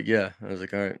 And he was like, yeah. I was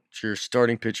like, all right, it's your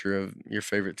starting pitcher of your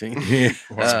favorite team.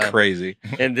 That's crazy.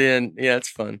 And then, it's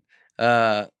fun.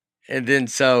 And then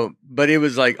but it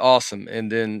was like awesome.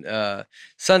 And then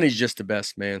Sonny's just the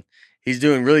best, man. He's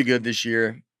doing really good this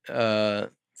year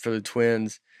for the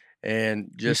Twins.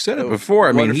 And just you said it before.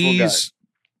 I mean, he's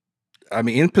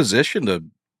in position to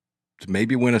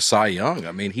maybe win a Cy Young.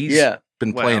 I mean, he's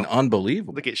been playing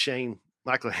unbelievable. Look at Shane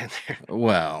Michaelhan there.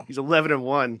 Well, he's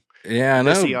 11-1. Yeah, I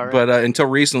know. But until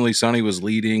recently, Sonny was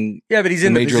leading. Yeah, but he's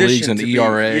in the major leagues in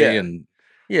ERA and.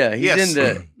 Yeah, he's in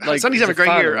the. Sonny's having a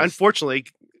great year. Unfortunately,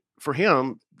 for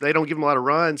him, they don't give him a lot of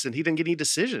runs, and he didn't get any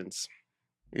decisions.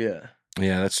 Yeah.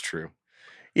 Yeah, that's true.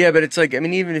 Yeah, but it's like,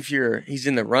 even if he's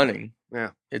in the running.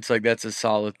 Yeah. It's like that's a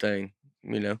solid thing,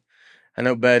 I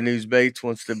know Bad News Bates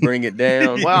wants to bring it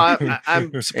down. Well,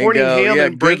 I'm supporting him. Yeah,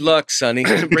 good luck, Sonny.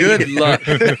 Good luck.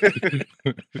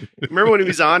 Remember when he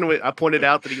was on? I pointed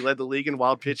out that he led the league in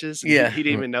wild pitches. Yeah, he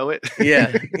didn't even know it. Yeah.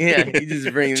 He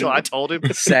just brings. So I told him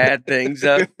sad things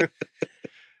up.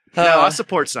 No, I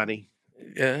support Sonny.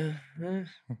 Yeah,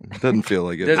 doesn't feel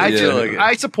like it.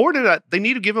 I supported it. They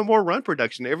need to give him more run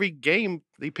production. Every game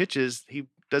he pitches, he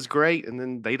does great, and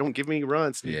then they don't give me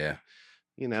runs. Yeah.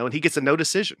 And he gets a no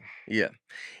decision. Yeah.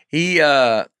 He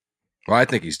well, I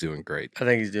think he's doing great. I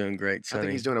think he's doing great, Sonny. I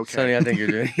think he's doing okay. Sonny, I think you're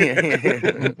doing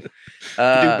do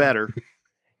better.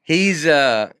 He's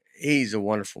a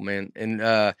wonderful man. And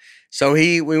so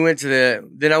I went to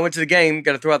the game,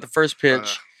 got to throw out the first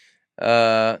pitch.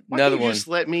 Another one. Just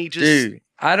let me dude,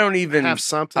 I don't even have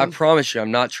something. I promise you,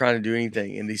 I'm not trying to do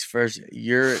anything. And these first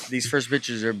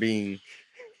pitches are being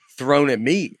thrown at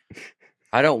me.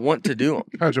 I don't want to do them.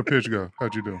 How'd your pitch go?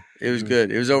 How'd you do? It was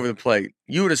good. It was over the plate.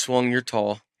 You would have swung. You're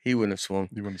tall. He wouldn't have swung.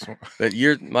 You wouldn't have swung. But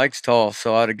Mike's tall,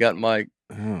 so I'd have got Mike.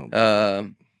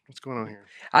 What's going on here?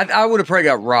 I would have probably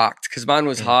got rocked because mine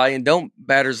was high, and don't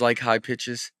batters like high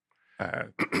pitches? I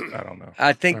don't know.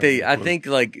 I think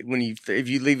like if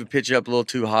you leave a pitch up a little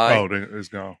too high, then it's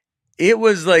gone. It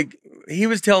was like he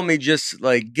was telling me just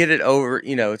like get it over.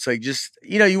 It's like just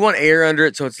you want air under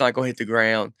it so it's not going to hit the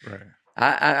ground. Right.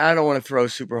 I don't want to throw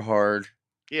super hard.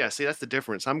 Yeah, see, that's the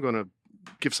difference. I'm going to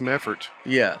give some effort.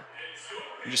 Yeah.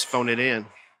 You just phone it in.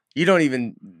 You don't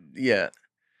even, yeah.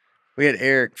 We had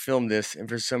Eric film this, and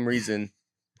for some reason,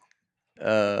 he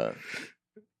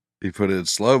put it in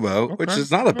slow-mo, which is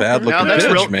not a bad looking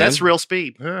pitch, man. That's real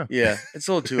speed. Yeah, it's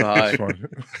a little too high.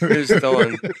 Just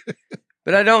throwing.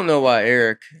 But I don't know why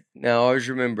Eric. Now, I always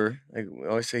remember, I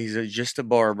always say he's just a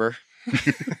barber.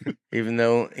 Even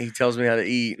though he tells me how to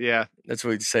eat. Yeah. That's what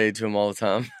we say to him all the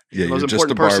time. Yeah, you're just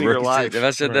a barber. In your life. Have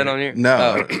I said that on here?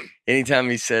 No. Anytime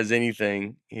he says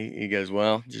anything, he goes,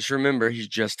 well, just remember, he's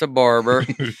just a barber.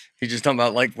 He's just talking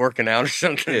about like working out or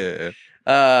something.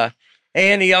 Yeah.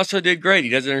 And he also did great. He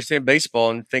doesn't understand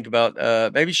baseball and think about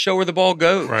maybe show where the ball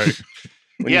goes. Right.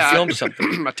 When you film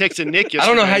something. I texted Nick yesterday. I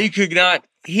don't know how you could not.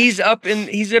 He's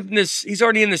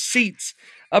already in the seats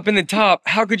up in the top.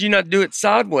 How could you not do it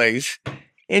sideways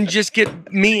and just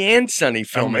get me and Sonny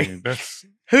filming. I mean, that's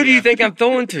who do you think I'm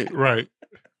throwing to? Right.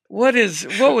 What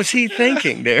was he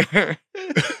thinking there?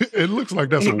 It looks like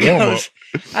that's a warm up.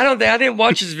 I didn't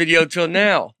watch his video till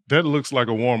now. That looks like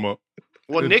a warm up.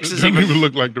 Well, Nick's doesn't even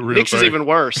look like the real Nick's thing. is even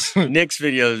worse. Nick's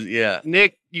videos, yeah.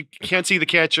 Nick, you can't see the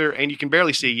catcher and you can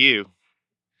barely see you.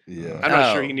 Yeah. I'm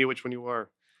not sure he knew which one you were.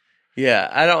 Yeah,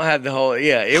 I don't have the whole.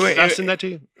 Yeah, Did I send that to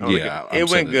you? Yeah, it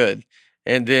went good.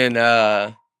 And then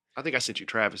I think I sent you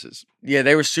Travis's. Yeah,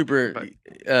 they were super.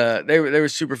 They were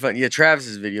super fun. Yeah,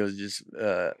 Travis's videos just.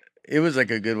 It was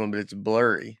like a good one, but it's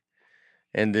blurry,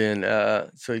 and then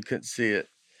so you couldn't see it.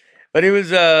 But it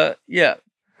was yeah,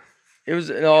 it was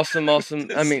an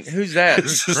awesome. I mean, who's that?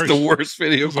 This is the worst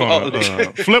video quality.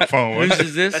 Flip phone. Whose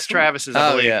is this? That's Travis's.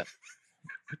 I believe. Yeah.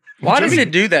 Why does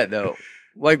it do that though?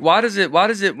 Like, why does it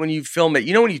when you film it?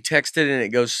 You know when you text it and it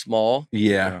goes small.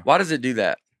 Yeah. Why does it do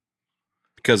that?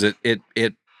 Because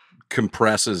it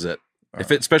compresses it.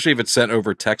 Especially if it's sent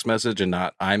over text message and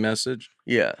not iMessage.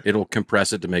 Yeah. It'll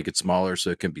compress it to make it smaller so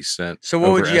it can be sent. So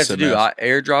what would you have to do?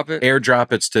 AirDrop it?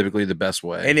 AirDrop it's typically the best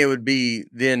way. And it'd be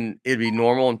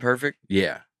normal and perfect?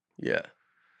 Yeah. Yeah.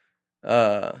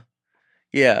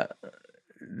 Yeah.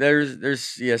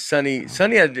 There's Sonny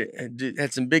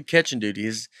had some big catching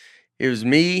duties. It was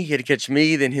me, he had to catch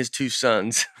me, then his two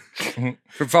sons.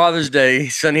 For Father's Day,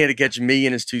 Sonny had to catch me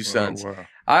and his two sons. Wow.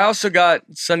 I also got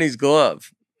Sonny's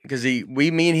glove because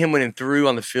me and him went and threw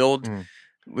on the field,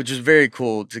 which was very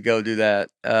cool to go do that.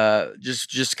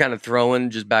 Just kind of throwing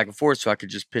just back and forth so I could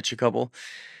just pitch a couple.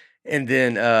 And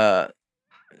then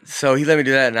so he let me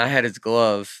do that, and I had his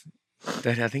glove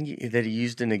that I think that he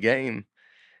used in the game.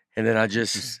 And then I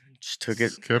just took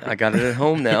it. I got it at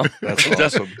home now. That's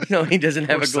awesome. No, he doesn't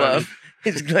have a glove.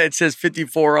 It says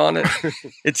 54 on it.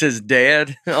 It says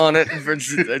Dad on it for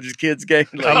his kid's game.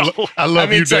 Like, I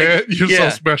love you, Dad. Like, You're so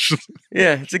special.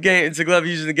 Yeah, it's a game. It's a glove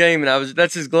used in the game, and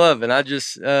that's his glove. And I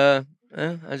just You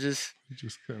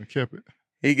just kind of kept it.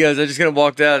 He goes, I just kind of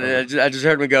walked out, and I just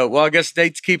heard him go, well, I guess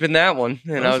State's keeping that one.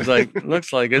 And I was like,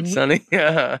 looks like it, Sonny.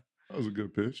 Yeah. That was a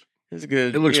good pitch. It's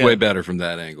good. It looks way better from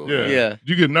that angle. Yeah. Yeah. Did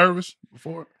you get nervous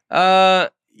before? I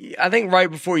think right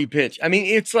before you pitch. I mean,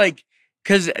 it's like,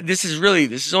 because this is only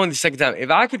the second time. If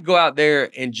I could go out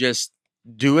there and just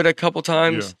do it a couple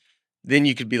times, then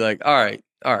you could be like, all right.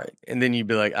 And then you'd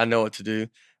be like, I know what to do.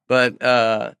 But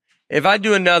if I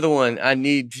do another one, I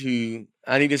need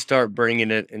to start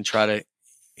bringing it and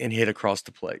and hit across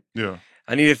the plate. Yeah.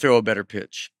 I need to throw a better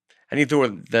pitch. I need to throw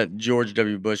that George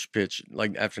W. Bush pitch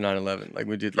like after 9/11, like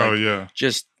we did. Like,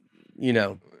 just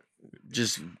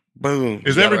just boom.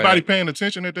 Is everybody paying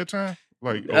attention at that time?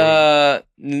 Like,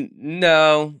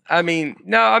 no. I mean,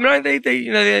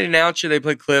 they announce you. They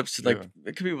play clips. Like,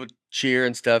 people cheer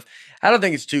and stuff. I don't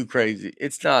think it's too crazy.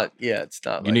 It's not. Yeah, it's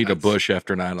not. You need a Bush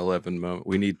after 9/11 moment.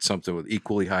 We need something with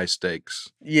equally high stakes.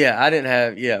 Yeah, I didn't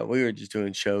have. Yeah, we were just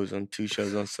doing two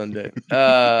shows on Sunday.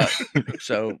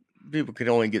 So people could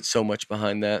only get so much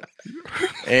behind that.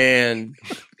 And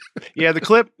yeah, the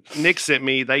clip Nick sent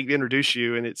me, they introduced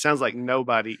you, and it sounds like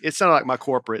nobody. It sounded like my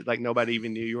corporate, like nobody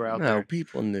even knew you were out there. No,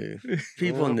 people knew.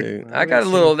 People knew. I got a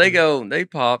little. They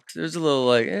popped. There's a little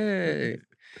like, hey,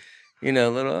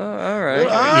 little. Oh, all right.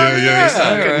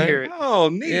 I couldn't hear it. Oh,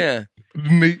 neat. Yeah.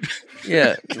 Neat.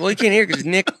 Yeah. Well, you can't hear because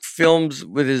Nick films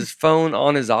with his phone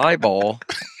on his eyeball,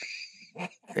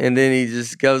 and then he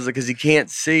just goes because he can't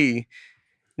see.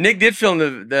 Nick did film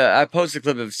I posted a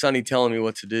clip of Sonny telling me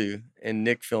what to do, and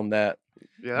Nick filmed that.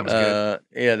 Yeah, that was good.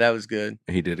 Yeah, that was good.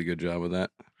 He did a good job with that.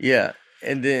 Yeah.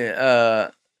 And then,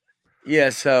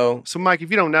 so Mike, if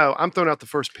you don't know, I'm throwing out the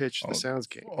first pitch of the Sounds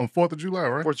game. On 4th of July,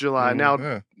 right? 4th of July.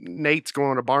 Now, Nate's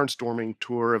going on a barnstorming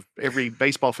tour of every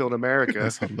baseball field in America.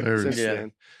 That's hilarious.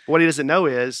 Then. What he doesn't know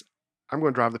is I'm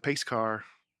going to drive the pace car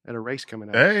at a race coming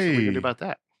up. Hey. So what are you going to do about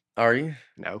that? Are you?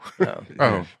 No.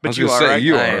 Oh. But you are, right?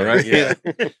 You are, right? Yeah.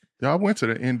 Yeah, I went to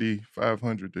the Indy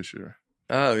 500 this year.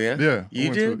 Oh, yeah? Yeah.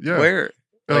 You did? Yeah. Where?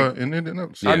 In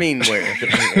Indianapolis. I mean, where?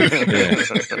 Yeah.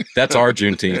 That's our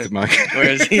Juneteenth, Mike. Where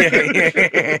is he?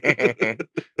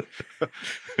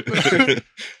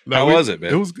 How was it,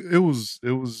 man?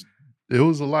 It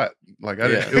was a lot. Like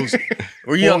it was.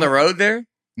 Were you on the road there?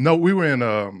 No, we were in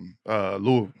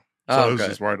Louisville. So it was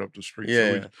just right up the street.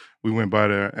 Yeah. So we went by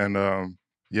there, and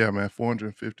man,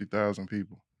 450,000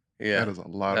 people. Yeah, that is a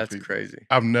lot of people. That's crazy.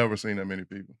 I've never seen that many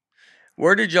people.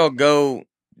 Where did y'all go?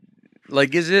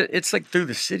 Like, it's like through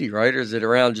the city, right? Or is it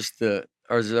around the track?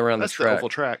 That's the oval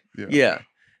track. Yeah.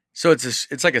 So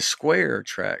it's like a square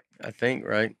track, I think,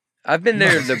 right? I've been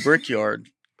there in the Brickyard.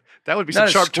 That would be not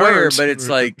some sharp a square, turns. but it's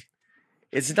like,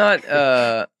 it's not, it's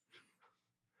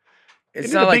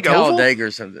Isn't not it a like big oval? Talladega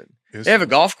or something. They have a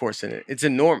golf course in it. It's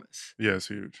enormous. Yeah, it's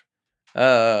huge.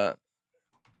 I'm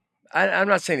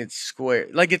not saying it's square.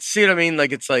 Like it's, see what I mean?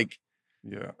 Like it's like.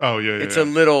 Yeah. Oh yeah. It's a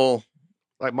little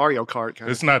like Mario Kart kind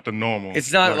of. It's not the normal.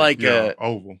 It's not like a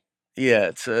oval. Yeah,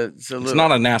 it's a little. It's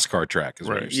not a NASCAR track, is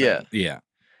what you're saying. Yeah.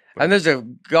 And there's a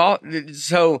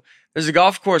there's a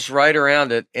golf course right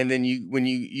around it, and then when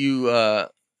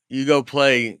you go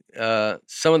play,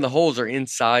 some of the holes are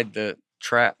inside the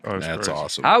trap. Oh, that's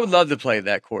awesome. I would love to play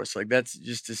that course. Like that's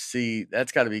just to see.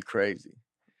 That's got to be crazy.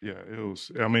 Yeah, it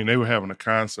was. I mean, they were having a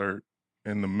concert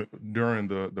during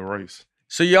the race.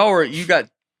 So you got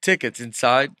tickets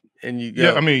inside, and you go.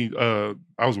 Yeah, I mean,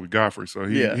 I was with Godfrey, so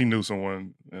he knew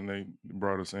someone, and they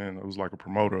brought us in. It was like a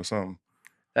promoter or something.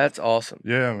 That's awesome.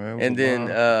 Yeah, man. And then,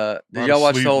 did y'all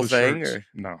watch the whole thing? Or?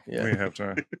 No, we didn't have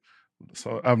time.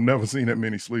 So I've never seen that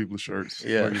many sleeveless shirts.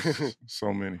 Yeah, like,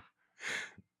 so many.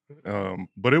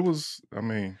 But it was. I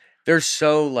mean, they're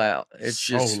so loud. It's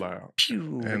so just loud.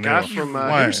 Pew. The guy from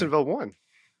Hendersonville won.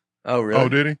 Oh, really? Oh,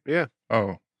 did he? Yeah.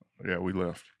 Oh, yeah. We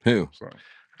left. Who? Sorry.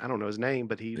 I don't know his name,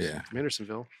 but he's from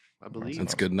Hendersonville, I believe.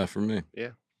 That's good enough for me. Yeah.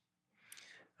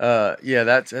 Yeah,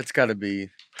 that's got to be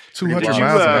 200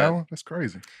 miles an hour. That's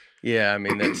crazy. Yeah, I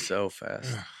mean that's so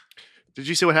fast. Did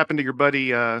you see what happened to your buddy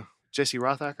Jesse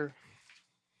Rothacker?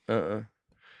 You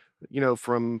know,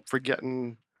 from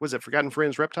Forgotten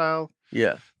Friends Reptile?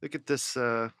 Yeah. Look at this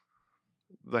the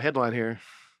headline here.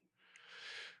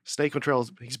 Snake on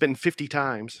trails, he's bitten 50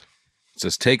 times. It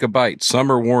says, take a bite.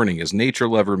 Summer warning as nature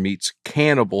lover meets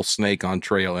cannibal snake on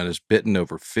trail and is bitten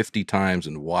over 50 times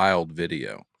in wild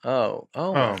video. Oh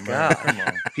my God. Come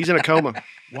on. He's in a coma.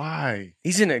 Why?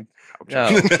 He's in a...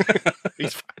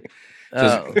 He's fine.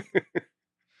 Oh.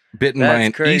 Bitten by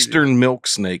an eastern milk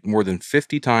snake more than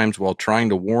 50 times while trying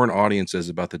to warn audiences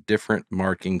about the different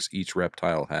markings each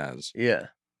reptile has. Yeah.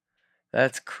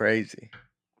 That's crazy.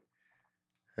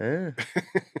 Huh.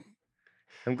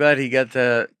 I'm glad he got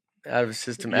that out of his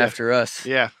system after us.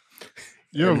 Yeah.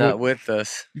 You're not with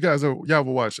us. You guys y'all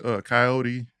ever watch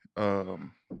Coyote?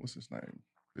 What's his name?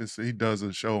 He does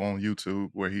a show on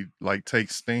YouTube where he like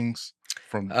takes stings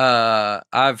from. I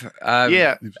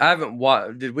haven't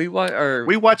watched. Did we watch? Or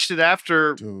we watched it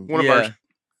after one of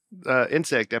our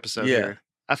insect episodes. Here.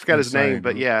 I forgot his name,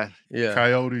 but yeah.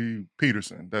 Coyote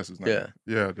Peterson. That's his name.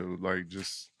 Yeah, dude. Like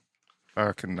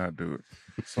I could not do it.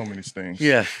 So many stings.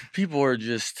 Yeah, people are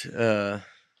just. Yeah.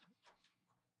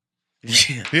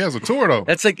 He has a tour though.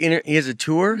 That's like he has a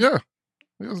tour. Yeah.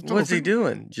 What's he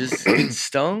doing? Just getting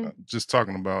stung? Just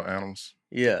talking about animals.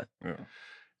 Yeah.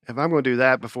 If I'm going to do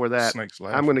that before that,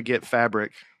 I'm going to get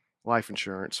Fabric life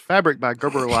insurance. Fabric by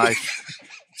Gerber Life.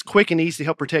 It's quick and easy to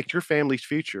help protect your family's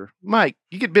future. Mike,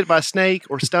 you get bit by a snake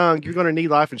or stung, you're going to need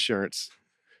life insurance.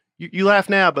 You laugh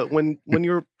now, but when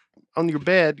you're on your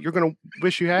bed, you're going to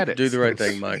wish you had it. Do the right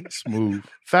thing, Mike. Smooth.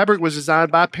 Fabric was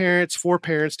designed by parents for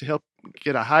parents to help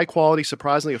get a high quality,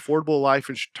 surprisingly affordable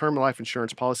term life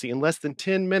insurance policy in less than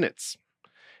 10 minutes.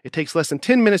 It takes less than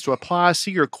 10 minutes to apply, see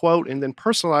your quote, and then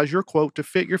personalize your quote to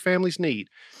fit your family's need.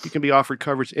 You can be offered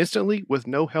coverage instantly with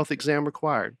no health exam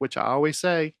required, which I always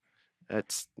say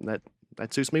that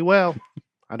suits me well.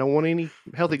 I don't want any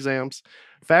health exams.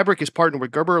 Fabric is partnered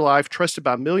with Gerber Life, trusted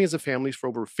by millions of families for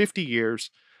over 50 years.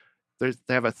 They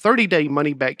have a 30-day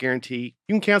money-back guarantee.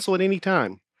 You can cancel at any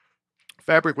time.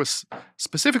 Fabric was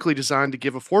specifically designed to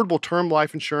give affordable term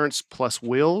life insurance plus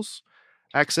wills,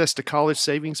 access to college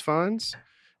savings funds,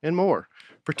 and more.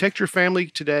 Protect your family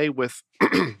today with...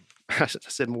 I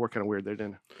said more kind of weird there,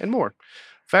 didn't I? And more.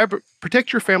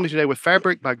 Protect your family today with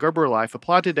Fabric by Gerber Life.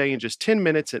 Apply today in just 10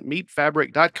 minutes at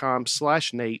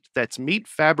meetfabric.com/Nate. That's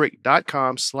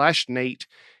meetfabric.com/Nate.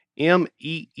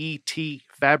 MEET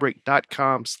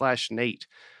fabric.com/Nate.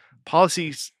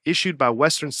 Policies issued by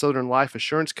Western Southern Life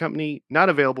Assurance Company, not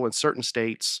available in certain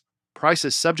states.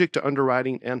 Prices subject to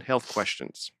underwriting and health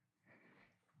questions.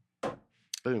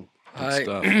 Boom.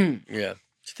 Yeah. Do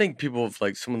you think people, if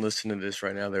like someone listening to this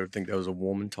right now, they would think that was a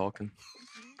woman talking?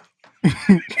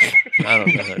 I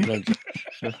don't know.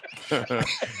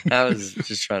 I was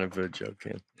just trying to put a joke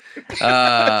in.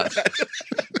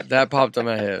 That popped in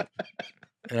my head.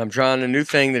 And I'm trying a new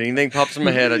thing that anything pops in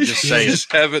my head, I just say it.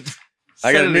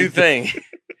 I got a new thing.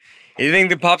 Anything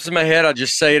that pops in my head, I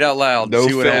just say it out loud. No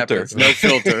see what happens. No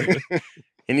filter.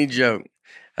 Any joke.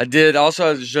 I did also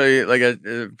have to show you, like,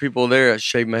 people there, I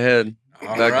shaved my head.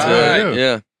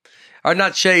 Yeah. Or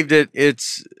not shaved it,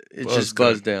 it's just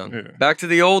buzzed down. Yeah. Back to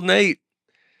the old Nate.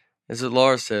 That's what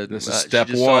Laura said. This is step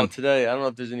one. Saw it today. I don't know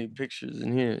if there's any pictures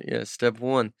in here. Yeah, step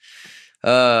one.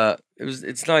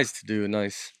 It's nice to do a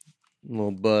nice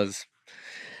little buzz.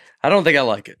 I don't think I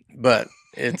like it, but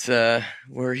it's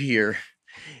we're here.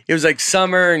 it was like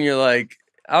summer, and you're like,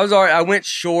 I went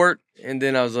short, and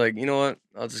then I was like, you know what?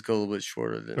 I'll just go a little bit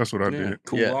shorter. That's what I did.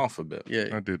 Cool off a bit. Yeah,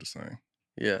 I did the same.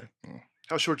 Yeah.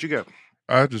 How short you go?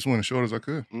 I just went as short as I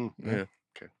could. Yeah.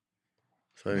 Okay.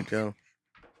 So there you go.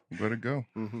 Let it go.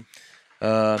 Mm-hmm.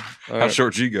 How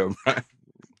short you go, Brian?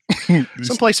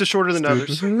 Some places shorter than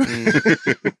others.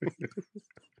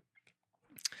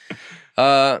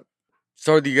 Start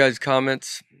with you guys'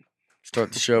 comments.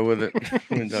 Start the show with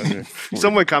it.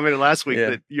 Someone commented last week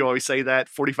that you always say that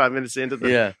 45 minutes into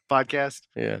the podcast.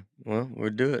 Yeah. Well, we'll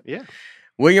do it. Yeah.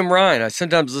 William Ryan. I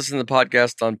sometimes listen to the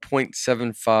podcast on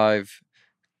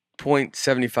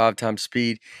 0.75 times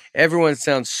speed. Everyone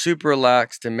sounds super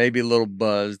relaxed and maybe a little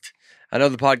buzzed. I know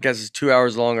the podcast is 2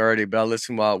 hours long already, but I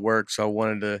listen while at work, so I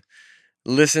wanted to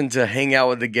listen to hang out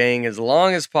with the gang as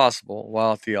long as possible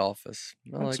while at the office.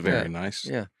 That's very nice.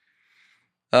 Yeah.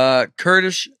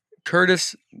 Curtis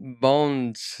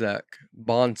Bonsek.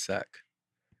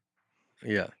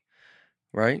 Yeah.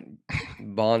 Right?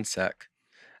 Bonsek.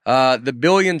 The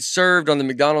billion served on the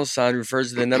McDonald's sign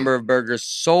refers to the number of burgers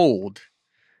sold,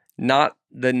 not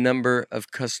the number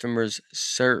of customers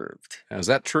served. Now, is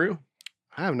that true?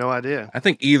 I have no idea. I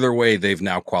think either way, they've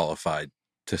now qualified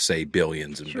to say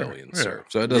billions and billions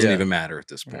served. So it doesn't even matter at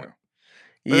this point.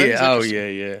 Yeah. Oh,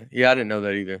 yeah. Yeah, I didn't know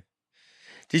that either.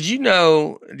 Did you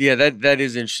know? Yeah, that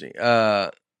is interesting.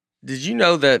 Did you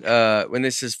know that when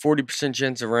it says 40%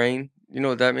 chance of rain, you know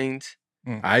what that means?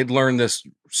 I learned this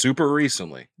super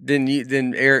recently.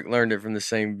 Then Eric learned it from the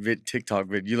same TikTok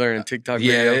vid. You learned a TikTok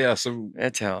video? Yeah. So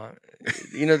that's how,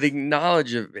 the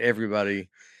knowledge of everybody.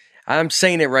 I'm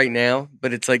saying it right now,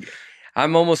 but it's like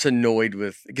I'm almost annoyed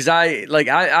with, because I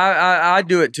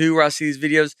do it too where I see these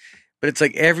videos, but it's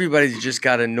like everybody's just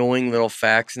got annoying little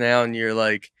facts now, and you're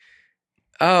like,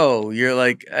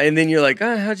 and then you're like,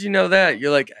 oh, how'd you know that?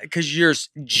 You're like, because you're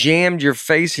jammed your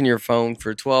face in your phone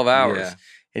for 12 hours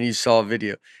and you saw a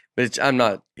video. But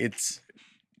it's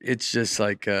just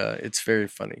like, it's very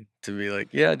funny to be like,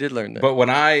 yeah, I did learn that. But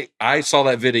when I saw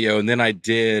that video, and then I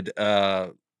did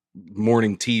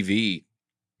morning TV,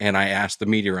 and I asked the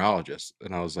meteorologist,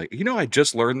 and I was like, I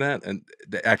just learned that, and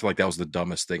they acted like that was the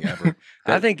dumbest thing ever.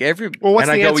 I think what's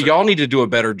the answer? Y'all need to do a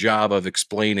better job of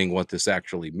explaining what this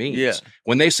actually means. Yeah.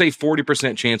 When they say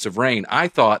 40% chance of rain, I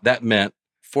thought that meant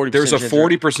there's a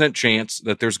 40% chance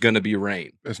that there's going to be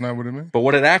rain. That's not what it means. But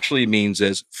what it actually means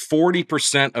is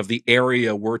 40% of the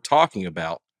area we're talking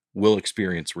about will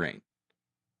experience rain.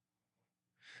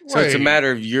 So it's a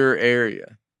matter of your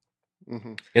area.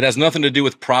 Mm-hmm. It has nothing to do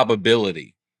with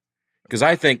probability. Because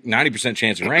I think 90%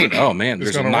 chance of rain. Oh man,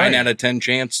 there's a 9 out of 10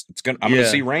 chance I'm going to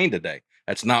see rain today.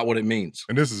 That's not what it means.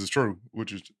 And this is true,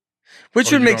 which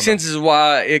would make sense is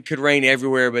why it could rain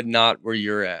everywhere, but not where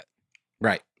you're at.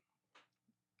 Right.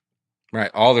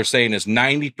 All they're saying is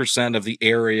 90% of the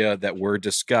area that we're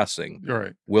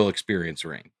discussing will experience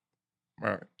rain.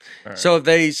 Right. So if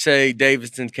they say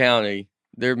Davidson County,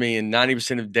 they're meaning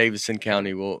 90% of Davidson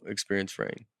County will experience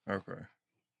rain. Okay.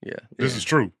 Yeah. This is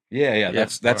true. Yeah.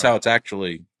 That's how it's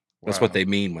actually. That's what they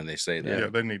mean when they say that. Yeah,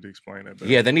 they need to explain that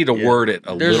better. Yeah, they need to word it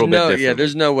a little bit differently. Yeah,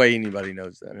 there's no way anybody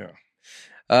knows that.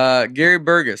 Yeah. Gary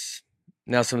Burgess.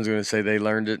 Now someone's going to say they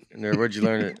learned it. And where'd you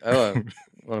learn it? Oh,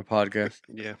 on a podcast.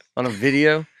 Yeah. On a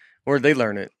video? Where'd they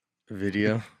learn it? A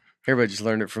video. Everybody just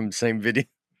learned it from the same video.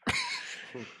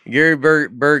 Gary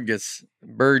Burgess.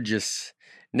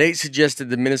 Nate suggested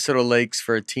the Minnesota Lakes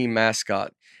for a team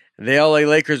mascot. The LA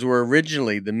Lakers were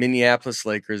originally the Minneapolis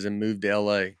Lakers and moved to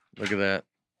LA. Look at that.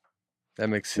 That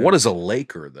makes sense. What is a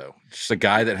Laker, though? Just a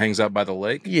guy that hangs out by the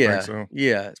lake? Yeah. So.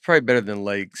 Yeah. It's probably better than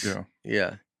Lakes.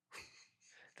 Yeah.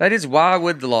 That is why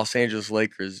would the Los Angeles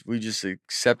Lakers, we just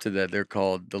accepted that they're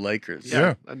called the Lakers.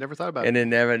 Yeah. I never thought about it.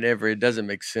 And it it doesn't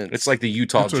make sense. It's like the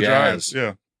Utah Jazz.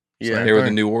 Yeah. Yeah. They were the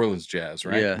New Orleans Jazz,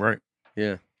 right? Yeah. Right.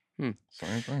 Yeah.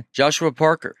 Same thing. Joshua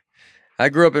Parker. I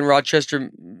grew up in Rochester,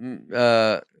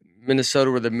 Minnesota,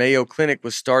 where the Mayo Clinic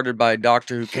was started by a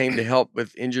doctor who came to help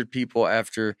with injured people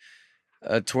after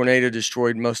a tornado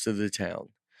destroyed most of the town.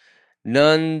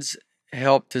 Nuns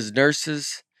helped as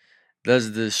nurses. Thus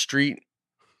the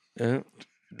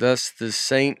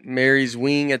St. Mary's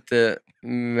Wing at the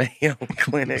Mayo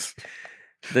Clinic.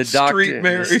 The Street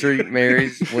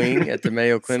Mary's Wing at the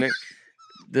Mayo Clinic.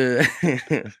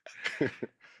 The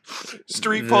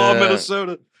Street Paul,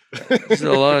 Minnesota. There's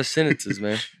a lot of sentences,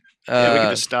 man. We can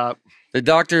just stop. The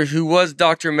doctor who was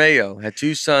Dr. Mayo had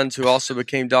two sons who also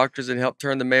became doctors and helped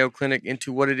turn the Mayo Clinic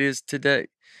into what it is today,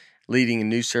 leading in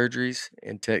new surgeries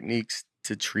and techniques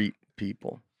to treat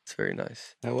people. It's very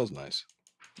nice. That was nice.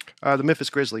 The Memphis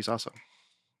Grizzlies also.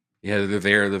 Yeah,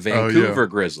 they're the Vancouver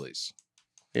Grizzlies.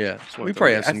 Yeah, we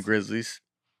probably have some Grizzlies.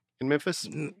 in Memphis?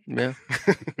 Yeah.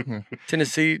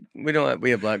 Tennessee, we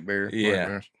have black bear.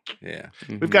 Yeah.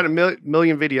 We've got a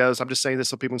million videos. I'm just saying this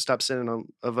so people can stop sending them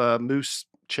of a moose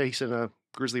chasing a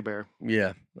grizzly bear.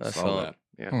 Yeah, I saw that.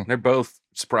 Yeah, they're both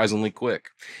surprisingly quick.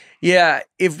 Yeah,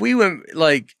 if we went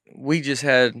we just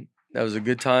had that was a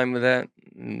good time with that.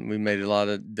 And we made a lot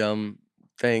of dumb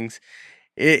things.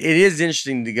 It is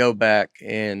interesting to go back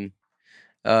and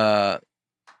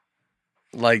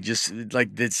just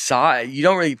the size. You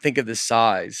don't really think of the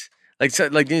size.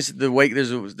 The weight.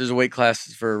 There's a weight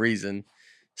class for a reason.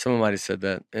 Someone might have said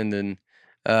that, and then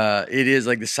it is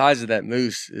the size of that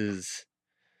moose is.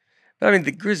 But I mean,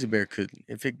 the grizzly bear could,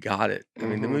 if it got it. I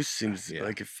mean, the moose seems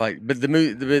like a fight, but the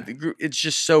moose, it's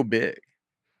just so big.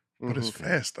 But it's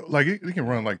fast though. Like it can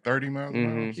run 30 miles an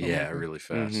hour. Yeah, really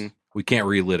fast. We can't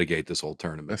relitigate this whole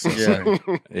tournament. That's insane.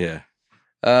 Yeah.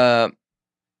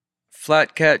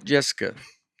 Flat Cat Jessica.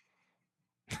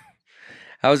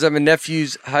 I was at my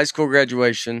nephew's high school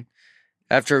graduation.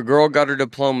 After a girl got her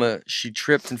diploma, she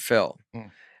tripped and fell.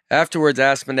 Afterwards, I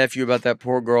asked my nephew about that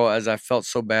poor girl as I felt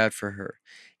so bad for her.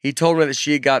 He told me that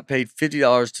she had got paid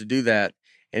 $50 to do that.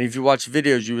 And if you watch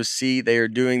videos, you will see they are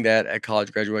doing that at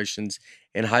college graduations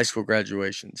and high school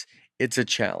graduations. It's a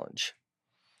challenge.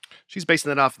 She's basing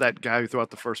that off of that guy who threw out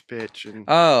the first pitch and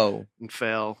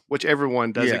fell, which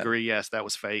everyone does agree, yes, that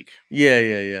was fake.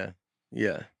 Yeah.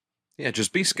 Yeah,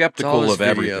 just be skeptical of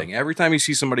everything. Every time you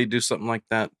see somebody do something like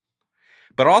that.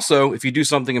 But also, if you do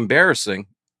something embarrassing,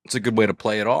 it's a good way to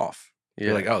play it off. Yeah.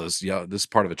 You're like, oh, this is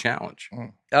part of a challenge.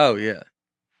 Oh, yeah.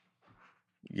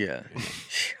 Yeah.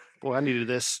 Boy, I needed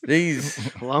this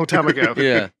a long time ago.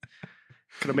 Yeah.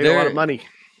 Could have made a lot of money.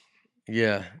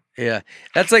 Yeah.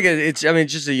 That's it's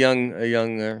just a young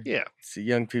it's a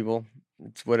young people.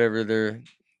 It's whatever their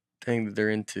thing that they're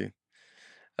into.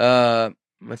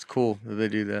 That's cool that they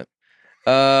do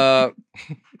that.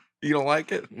 You don't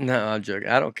like it? No, I'm joking.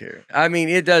 I don't care. I mean,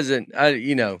 it doesn't.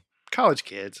 College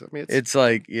kids. I mean, it's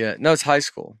it's high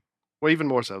school. Well, even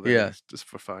more so. It's just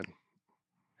for fun.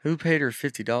 Who paid her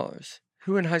 $50?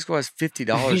 Who in high school has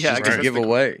 $50 just to give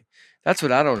away? That's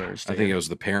what I don't understand. I think it was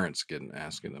the parents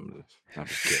asking them to. I'm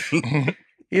just kidding.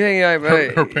 You think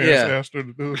her parents asked her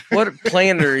to do it? What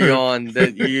planet are you on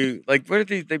that you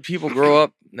what if the people grow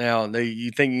up now and you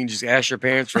think you can just ask your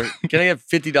parents for? Can I have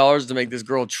 $50 to make this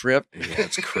girl trip? Yeah,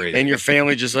 it's crazy. And your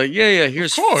family just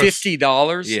here's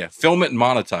 $50. Yeah, film it and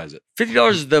monetize it.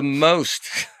 $50 is the most.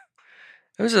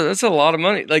 That's a lot of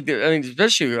money.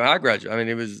 Especially when I graduated. I mean,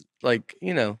 it was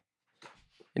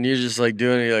and you're just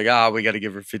doing it. You're we got to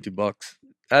give her $50.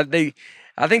 I think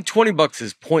 $20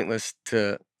 is pointless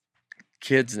to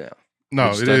kids now.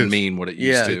 No, it doesn't mean what it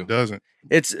used to. It doesn't.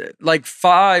 It's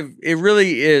 $5. It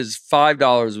really is.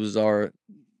 $5 was our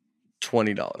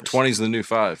 $20. 20's the new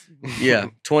 $5. Yeah,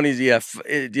 20's. Yeah,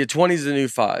 20's the new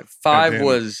 $5.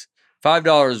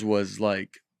 $5 was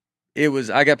it was.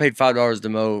 I got paid $5 to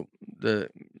mow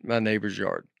my neighbor's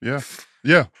yard. Yeah.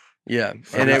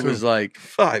 And it was $5.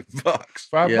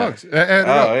 $5.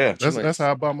 Yeah. That's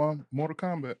how I bought my Mortal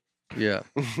Kombat. Yeah.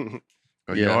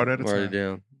 A yard at a time. Write it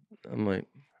down. I'm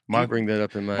bring that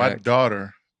up in my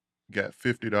daughter got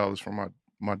 $50 from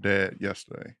my dad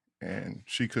yesterday, and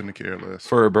she couldn't care less.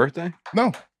 For her birthday?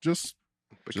 No, just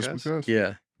because.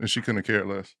 Yeah. And she couldn't care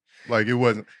less. It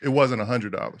wasn't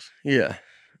 $100. Yeah.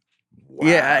 Wow.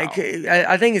 Yeah,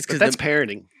 I think it's because that's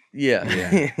parenting. Yeah.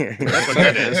 That's what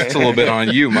that is. It's a little bit on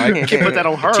you, Mike. You can't put that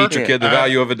on her. Teach your kid the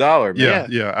value of $1. Man.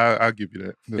 Yeah. I'll give you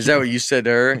that. Is that what you said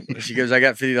to her? She goes, I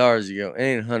got $50. You go, it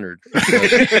ain't 100.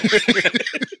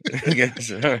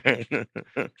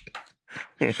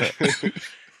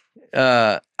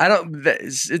 I don't.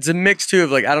 It's a mix too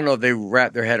of I don't know if they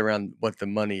wrap their head around what the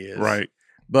money is, right?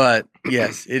 But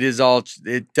yes, it is all.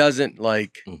 It doesn't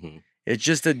It's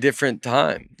just a different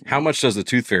time. How much does the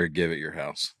tooth fairy give at your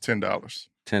house? $10.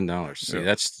 $10. See,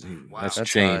 that's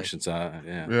changed high. since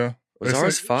Yeah. Was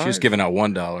ours $5? She was giving out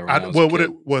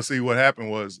 $1. What happened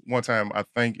was one time I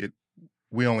think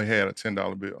we only had a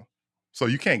 $10 bill, so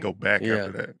you can't go back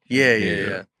after that.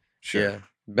 Yeah. Sure. Yeah.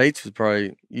 Bates was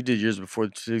probably you did yours before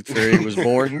the tooth fairy was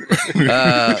born.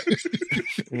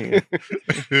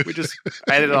 We just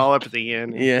added it all up at the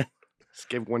end. Yeah. Just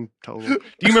gave one total. Do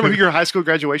you remember who your high school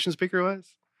graduation speaker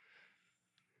was?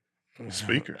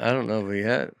 Speaker. I don't know if we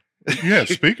had. You had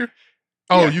a speaker?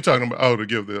 Oh, you talking about to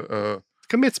give the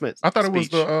commencement? I thought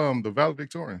speech. It was the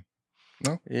valedictorian.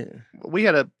 No? Yeah. We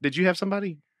had did you have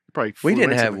somebody? Probably we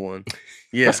didn't have one.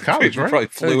 Yeah. That's college, right? Probably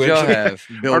flew y'all have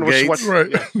Bill Gates.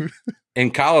 Right. In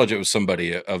college, it was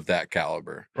somebody of that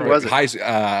caliber. Who was it?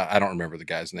 I don't remember the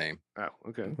guy's name. Oh,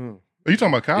 okay. Are you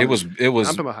talking about college? It was.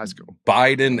 I'm talking about high school.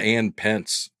 Biden and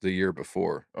Pence the year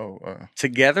before. Oh,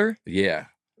 together? Yeah.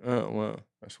 Oh, wow.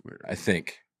 That's weird. I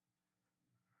think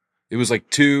it was like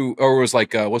two, or it was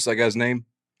like what's that guy's name?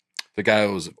 The guy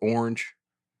who was orange.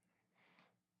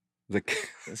 It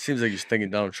seems like you're thinking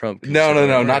Donald Trump.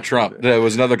 No, not Trump. There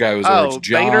was another guy who was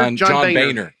orange. John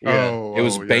Boehner. Yeah. It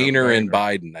was Boehner and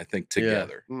Biden, I think,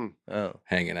 together,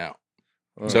 hanging out.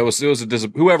 So it was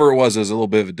whoever it was a little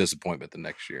bit of a disappointment the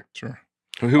next year. Sure.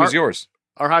 Who was yours?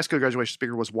 Our high school graduation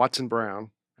speaker was Watson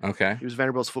Brown. Okay. He was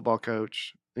Vanderbilt's football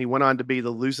coach. And he went on to be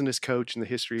the losingest coach in the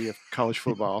history of college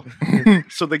football.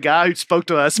 So the guy who spoke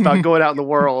to us about going out in the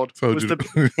world was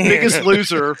the biggest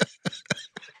loser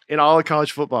in all of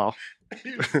college football.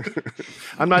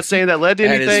 I'm not saying that led to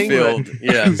anything.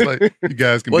 Yeah. It's like, you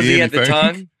guys can was be he anything. at the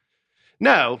time?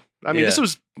 No. I mean, this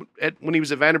was when he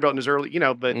was at Vanderbilt in his early,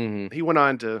 but he went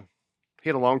on to, he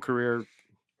had a long career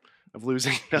of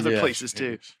losing other places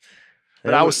too.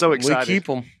 But I was so excited. We keep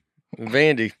him.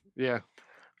 Vandy. Yeah.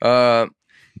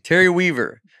 Terry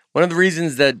Weaver. One of the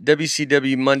reasons that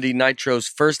WCW Monday Nitro's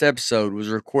first episode was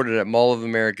recorded at Mall of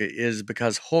America is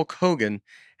because Hulk Hogan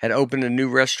had opened a new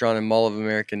restaurant in Mall of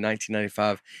America in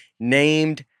 1995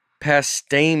 named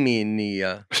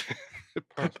Pastamania.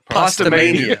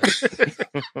 Pastamania.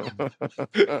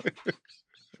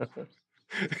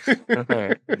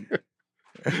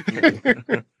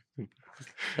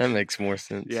 That makes more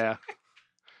sense. Yeah.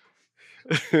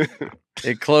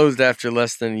 It closed after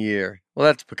less than a year. Well,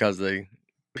 that's because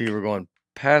people were going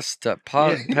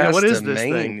Pastamania. What is this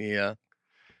thing? Yeah.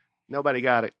 Nobody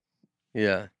got it.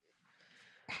 Yeah.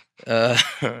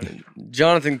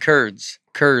 Jonathan Kurz.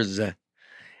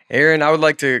 Aaron, I would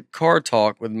like to car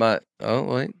talk with my... Oh,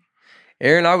 wait.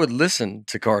 Aaron, I would listen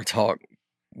to car talk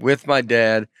with my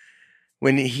dad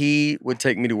when he would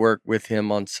take me to work with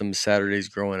him on some Saturdays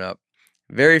growing up.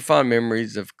 Very fond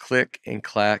memories of click and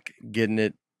clack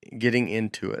getting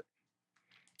into it.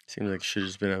 Seems like it should have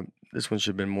just been this one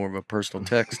should have been more of a personal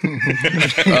text.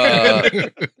 I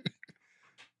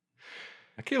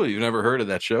can't believe you've never heard of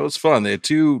that show. It's fun. They had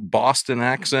two Boston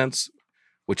accents,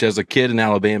 which as a kid in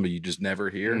Alabama, you just never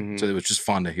hear. Mm-hmm. So it was just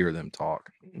fun to hear them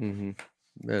talk. Mm-hmm.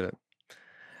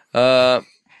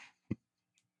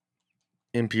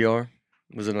 NPR?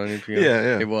 Was it on NPR?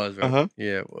 Yeah. It was, right? Uh-huh.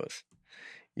 Yeah,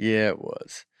 it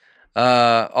was.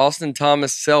 Austin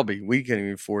Thomas Selby. We can't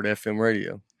even afford FM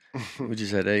radio. We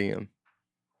just had AM.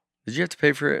 Did you have to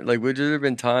pay for it? Like, would there have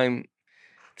been time?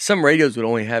 Some radios would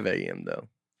only have AM, though.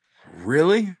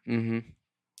 Really? Mm-hmm.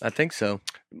 I think so.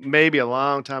 Maybe a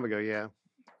long time ago, yeah.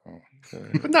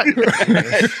 But not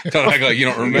don't act like you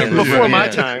don't remember. Before my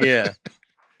time. Yeah.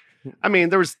 I mean,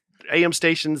 there was AM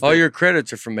stations. All your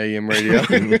credits are from AM radio.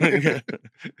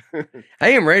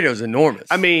 AM radio is enormous.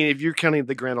 I mean, if you're counting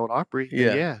the Grand Ole Opry,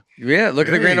 yeah. Look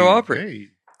at the Grand Ole Opry. Hey.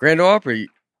 Grand Ole Opry.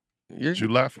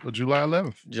 July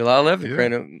 11th. July 11th. Yeah.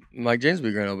 Grand Ole, Mike James will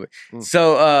be Grand Ole.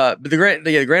 So, but the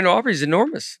Grand Ole Opry is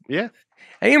enormous. Yeah.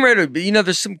 AM radio, but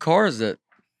there's some cars that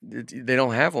they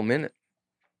don't have them in it.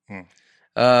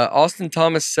 Austin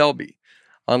Thomas Selby.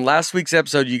 On last week's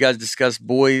episode, you guys discussed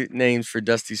boy names for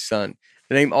Dusty's son.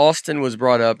 The name Austin was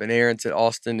brought up, and Aaron said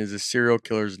Austin is a serial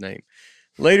killer's name.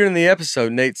 Later in the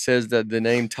episode, Nate says that the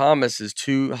name Thomas is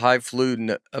too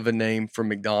highfalutin of a name for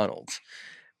McDonald's.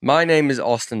 My name is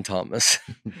Austin Thomas.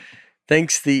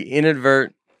 Thanks the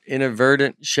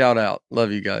inadvertent shout out.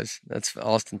 Love you guys. That's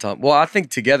Austin Thomas. Well, I think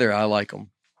together I like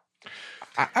them.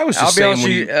 I was just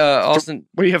saying, Austin.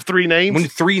 When you have three names, when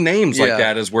three names like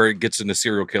that is where it gets into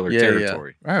serial killer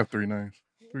territory. I have three names,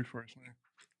 three first names.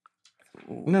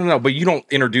 No, but you don't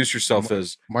introduce yourself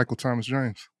as Michael Thomas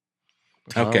James.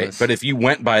 Okay, but if you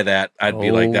went by that, I'd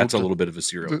be like, that's a little bit of a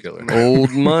serial killer.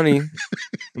 Old money.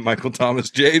 Michael Thomas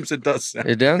James, it does sound.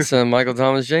 It does sound. Michael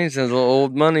Thomas James sounds a little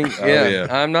old money. Yeah.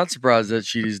 I'm not surprised that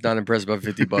she's not impressed by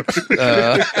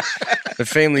 $50. The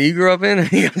family you grew up in,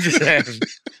 you just have the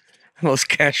most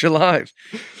cash alive.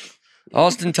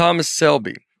 Austin Thomas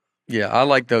Selby. Yeah, I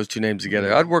like those two names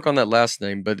together. I'd work on that last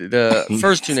name, but the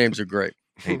first two names are great.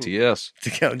 ATS.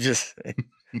 Just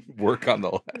work on the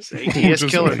last. ATS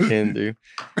killer. Can do.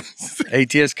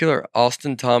 ATS killer.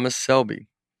 Austin Thomas Selby.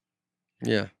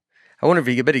 Yeah. I wonder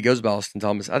if I bet he goes by Austin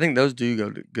Thomas. I think those do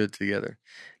go good together.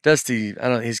 Dusty, I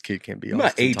don't. His kid can't be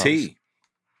Austin Thomas.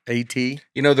 AT.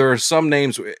 There are some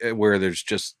names where there's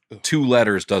just two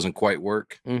letters doesn't quite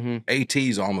work. Mm-hmm.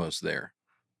 AT's almost there.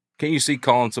 Can you see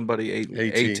calling somebody AT?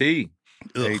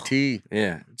 AT.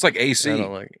 Yeah, it's like AC. I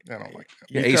don't like that.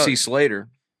 Yeah, AC Slater,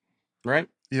 right?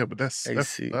 Yeah, but that's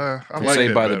AC. I like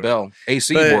Saved by the Bell.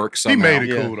 AC works somehow. He made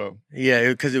it cool though. Yeah,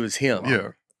 because it was him. Yeah.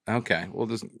 Okay. Well,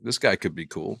 this guy could be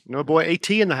cool. No boy, AT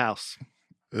in the house.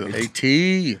 AT.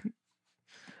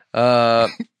 All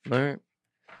right.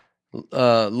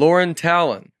 Lauren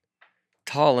Talon.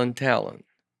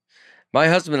 My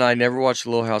husband and I never watched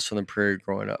Little House on the Prairie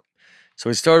growing up, so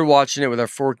we started watching it with our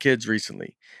 4 kids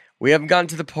recently. We haven't gotten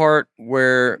to the part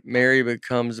where Mary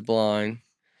becomes blind.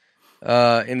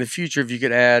 In the future, if you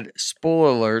could add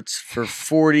spoiler alerts for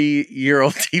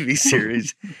 40-year-old TV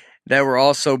series that were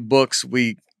also books,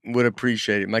 we would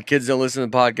appreciate it. My kids don't listen to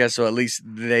the podcast, so at least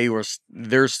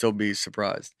they'll still be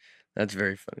surprised. That's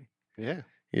very funny. Yeah.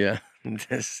 Yeah.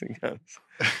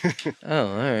 Oh,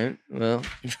 all right. Well,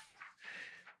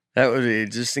 that would be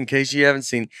just in case you haven't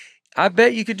seen. I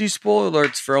bet you could do spoiler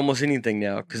alerts for almost anything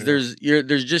now because there's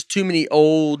just too many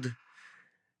old.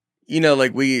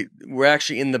 Like we're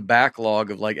actually in the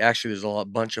backlog of there's a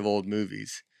bunch of old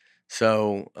movies,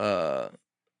 so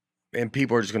and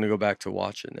people are just going to go back to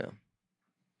watch it now.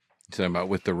 Talking about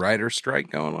with the writer's strike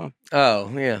going on?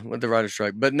 Oh yeah, with the writer's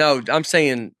strike. But no, I'm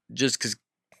saying just because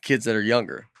kids that are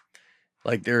younger,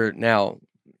 like they're now,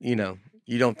 you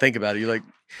don't think about it. You're like,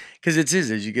 because it's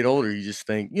as you get older, you just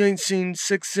think you ain't seen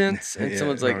Sixth Sense, and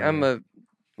someone's like, I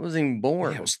wasn't even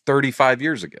born. Yeah, it was 35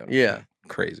 years ago. Yeah.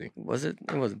 Crazy. Was it?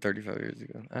 It wasn't 35 years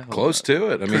ago. Close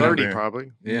to it. I mean, 30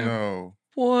 probably. Yeah. No.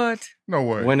 What? No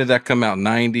way. When did that come out?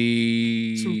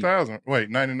 90? 2000. Wait,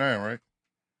 99, right?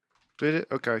 Did it?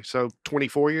 Okay, so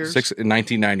 24 years?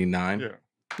 1999. Yeah.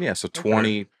 Yeah, so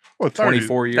 20, well,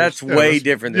 24 years. That's way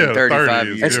different than 35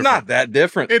 years. It's not that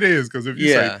different. It is, because if you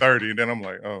say 30, then I'm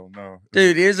like, oh, no.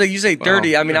 Dude, it's like you say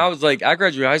 30. I mean, I was like, I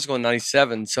graduated high school in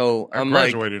 97, so I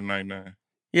graduated in 99.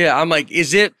 Yeah, I'm like,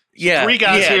 is it? Yeah. 3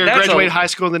 guys here graduated high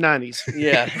school in the 90s.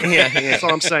 Yeah. That's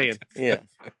all I'm saying. Yeah.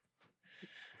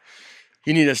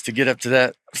 You need us to get up to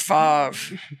that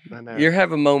 5. I know. You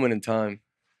have a moment in time.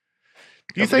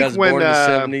 Do you think when born in the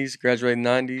 70s, graduated in the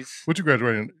 90s? What you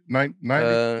graduated in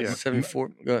 90?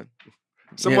 74. Go ahead.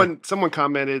 Someone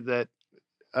commented that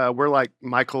we're like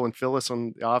Michael and Phyllis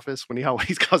on The Office when he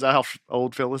always calls out how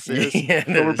old Phyllis is. Yeah,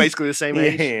 but we're basically the same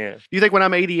age. Yeah. Do you think when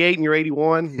I'm 88 and you're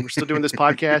 81 and we're still doing this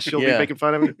podcast, you'll be making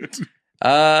fun of me?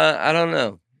 I don't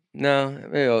know. No,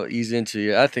 maybe I'll ease into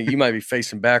you. I think you might be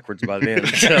facing backwards by then.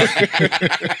 So.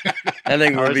 I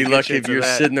think we'll be lucky if you're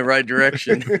sitting the right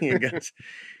direction.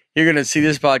 You're going to see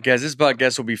this podcast. This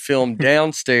podcast will be filmed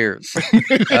downstairs.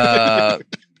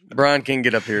 Brian can't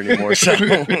get up here anymore. So.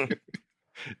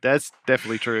 That's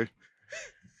definitely true.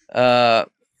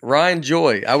 Ryan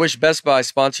Joy. I wish Best Buy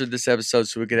sponsored this episode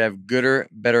so we could have Gooder,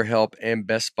 Better Help, and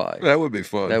Best Buy. That would be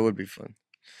fun. That would be fun.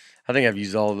 I think I've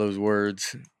used all of those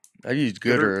words. I've used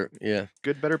Gooder. Yeah.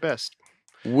 Good, better, best.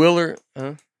 Willer. I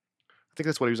think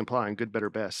that's what he was implying. Good,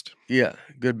 better, best. Yeah.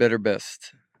 Good, better,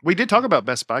 best. We did talk about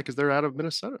Best Buy because they're out of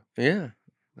Minnesota. Yeah.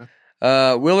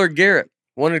 Willer Garrett.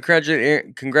 Wanted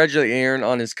to congratulate Aaron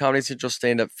on his Comedy Central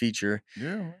stand-up feature.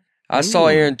 Yeah. I saw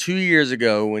Aaron 2 years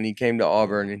ago when he came to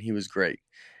Auburn, and he was great.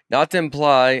 Not to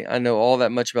imply I know all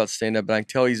that much about stand-up, but I can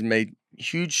tell he's made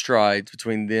huge strides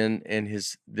between then and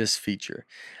this feature.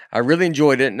 I really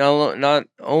enjoyed it. Not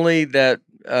only that,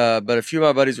 but a few of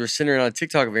my buddies were centering on a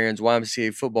TikTok of Aaron's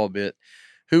YMCA football bit,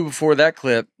 who before that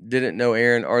clip didn't know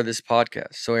Aaron or this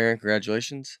podcast. So, Aaron,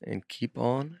 congratulations, and keep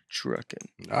on trucking.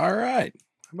 All right.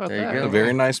 How about there that? You go. A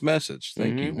very nice message.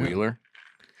 Thank you, Wheeler.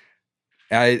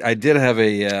 I did have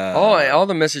a... all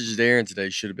the messages to Aaron today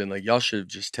should have been like, y'all should have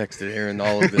just texted Aaron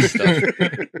all of this stuff.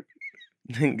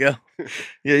 Then go.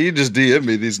 Yeah, you just DM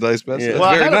me these nice messages. Yeah.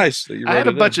 Well, very nice. I had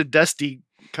a bunch of Dusty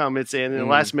comments in the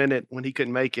last minute when he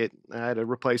couldn't make it. I had to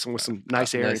replace them with some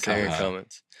nice Aaron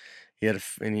comments.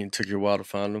 And he took you a while to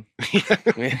find them.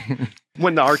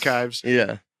 Went in the archives.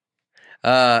 Yeah.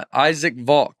 Isaac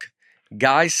Volk.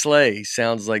 Guy Slay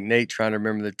sounds like Nate trying to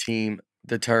remember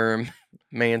the term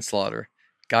manslaughter.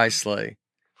 Guy Slay.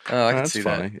 Oh, I can see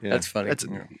funny. that. Yeah. That's funny. That's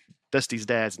Dusty's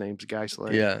dad's name's Guy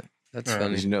Slay. Yeah, that's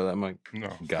funny. Did you know that, Mike?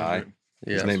 No. Guy?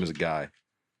 Yeah. His name is a Guy.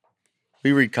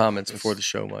 We read comments before the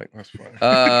show, Mike. That's funny.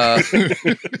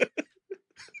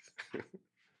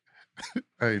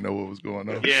 I didn't know what was going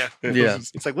on. Yeah. Yeah.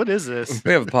 It's like, what is this?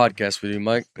 We have a podcast with you,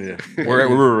 Mike. Yeah.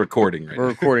 We're recording right now. We're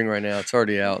recording right now. It's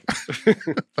already out.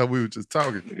 Thought we were just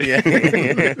talking. Yeah.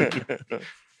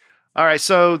 All right.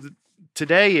 So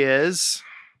today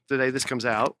this comes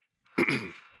out,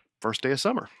 first day of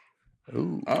summer.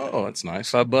 Ooh. Oh, that's nice.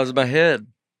 So I buzzed my head.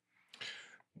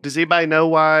 Does anybody know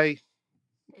why?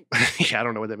 Yeah, I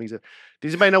don't know what that means. Does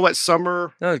anybody know what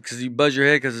summer? No, because you buzz your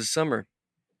head because it's summer.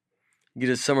 You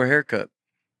get a summer haircut.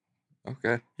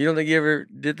 Okay. You don't think you ever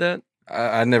did that?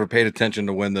 I never paid attention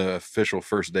to when the official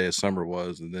first day of summer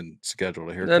was, and then scheduled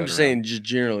a haircut. I'm just saying, just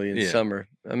generally in summer.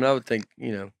 I mean, I would think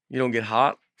you don't get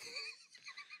hot.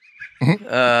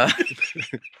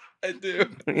 I do.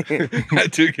 I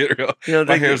do get real.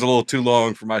 My hair's a little too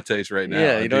long for my taste right now.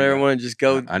 Yeah, you don't ever want to just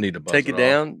go. I need to buzz take it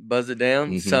down, buzz it down.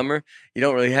 Mm-hmm. Summer, you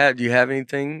don't really have. Do you have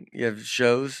anything? You have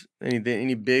shows? Any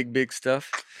big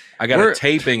stuff? I got a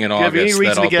taping in August. Do you have any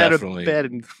reason to get out of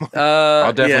bed?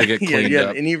 I'll definitely get cleaned you up.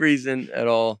 Have any reason at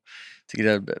all to get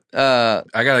out of bed?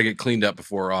 I gotta get cleaned up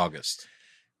before August.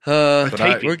 We'll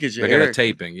get you. I got a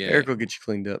taping. Yeah, Eric will get you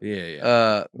cleaned up.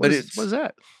 Yeah. What is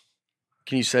that?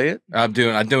 Can you say it? I'm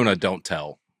doing a don't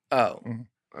tell. Oh,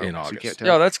 in August. So you can't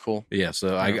tell. Oh, that's cool. Yeah,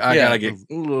 so I gotta get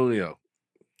a little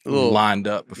lined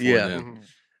up before then.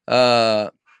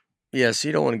 Yeah, so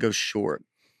you don't want to go short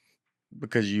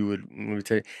because you would. Let me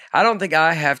tell you, I don't think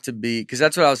I have to be because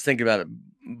that's what I was thinking about. It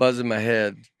buzzing my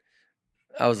head.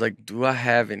 I was like, do I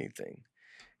have anything?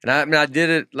 And I did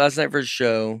it last night for a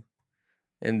show,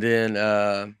 and then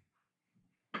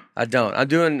I don't.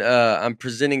 I'm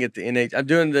presenting at the NH. I'm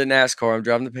doing the NASCAR. I'm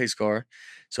driving the pace car.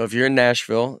 So if you're in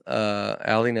Nashville,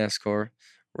 Alley NASCAR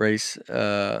race,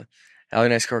 Alley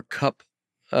NASCAR Cup,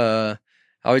 I'll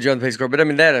be driving the pace car. But I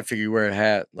mean, that I figure you wear a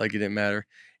hat, like it didn't matter.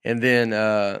 And then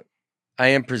I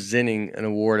am presenting an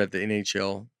award at the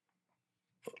NHL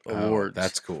awards.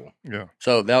 That's cool. Yeah.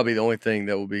 So that'll be the only thing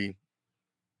that will be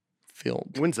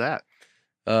filmed. When's that?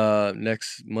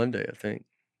 Next Monday, I think.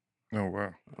 Oh,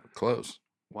 wow. Close.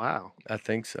 Wow. I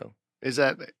think so. Is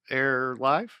that air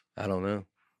live? I don't know.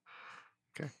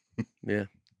 Okay. Yeah.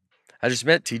 I just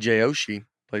met TJ Oshie,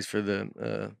 plays for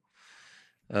the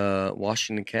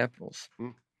Washington Capitals.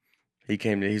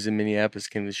 He's in Minneapolis,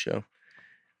 came to the show.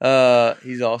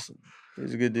 He's awesome.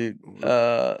 He's a good dude.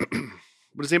 But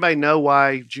does anybody know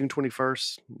why June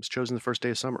 21st was chosen the first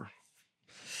day of summer?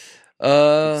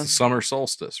 It's the summer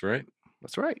solstice, right?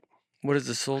 That's right. What is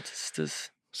the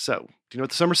solstice? So, do you know what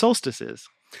the summer solstice is?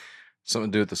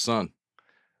 Something to do with the sun.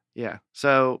 Yeah.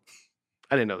 So,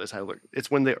 I didn't know this.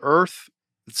 It's when the Earth.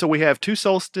 So we have 2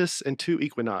 solstice and 2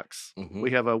 equinox. Mm-hmm.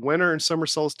 We have a winter and summer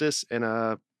solstice and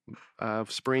a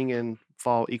spring and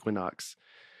fall equinox,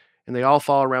 and they all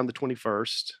fall around the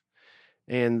 21st.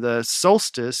 And the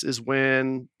solstice is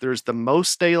when there's the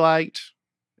most daylight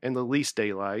and the least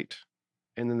daylight,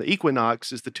 and then the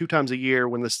equinox is the 2 times a year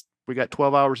when we got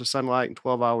 12 hours of sunlight and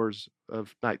 12 hours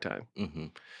of nighttime. Mm-hmm.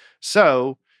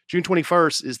 So June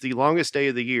 21st is the longest day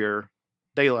of the year.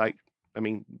 Daylight. I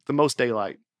mean, the most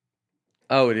daylight.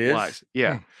 Oh, it is? Wise.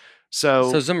 Yeah.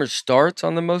 So summer starts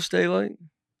on the most daylight?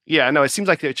 Yeah, I know. It seems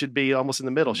like it should be almost in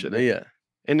the middle, shouldn't it? Yeah.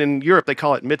 And in Europe, they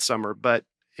call it midsummer, but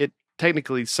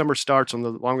technically summer starts on the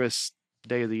longest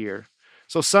day of the year.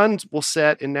 So sun will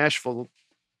set in Nashville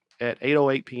at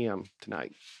 8:08 p.m.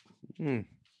 tonight.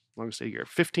 Longest day of the year.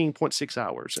 15.6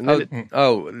 hours. And then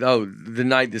the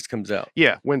night this comes out.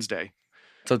 Yeah, Wednesday.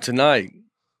 So tonight,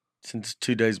 since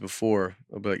 2 days before,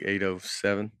 it'll be like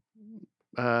 8:07.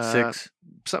 6,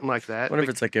 something like that. I wonder if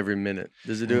it's like every minute.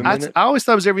 Does it do a minute? I always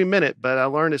thought it was every minute, but I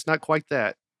learned it's not quite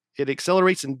that. It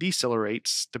accelerates and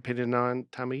decelerates depending on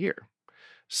time of year.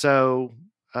 So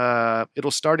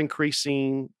it'll start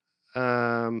increasing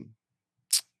about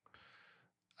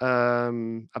a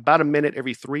minute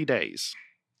every 3 days.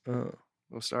 It'll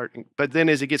start, but then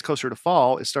as it gets closer to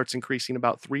fall, it starts increasing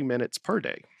about 3 minutes per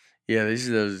day. Yeah, these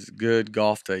are those good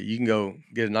golf days. You can go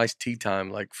get a nice tee time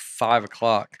like 5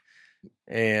 o'clock.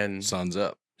 And sun's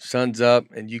up,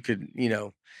 and you could,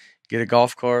 get a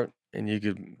golf cart and you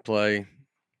could play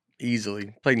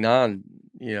easily. Play 9,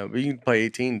 but you can play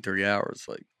 18 in 3 hours.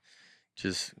 Like,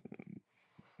 just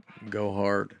go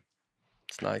hard.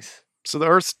 It's nice. So the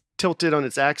Earth's tilted on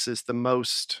its axis the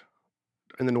most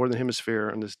in the northern hemisphere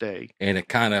on this day, and it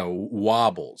kind of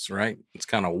wobbles, right? It's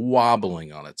kind of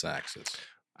wobbling on its axis.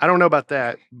 I don't know about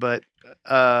that, but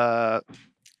at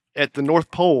the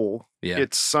North Pole,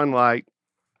 it's sunlight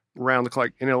round the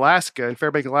clock. In Alaska, in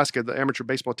Fairbanks, Alaska, the amateur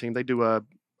baseball team, they do a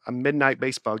midnight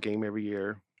baseball game every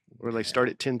year where they start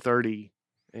at 10:30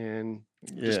 and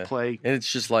just play. And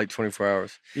it's just like 24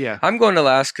 hours. Yeah. I'm going to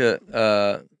Alaska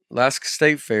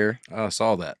State Fair. I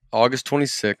saw that. August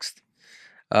 26th.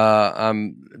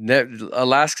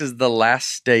 Alaska's the last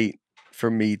state for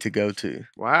me to go to.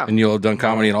 Wow. And you'll have done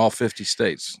comedy in all 50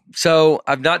 states. So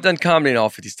I've not done comedy in all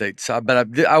 50 states, but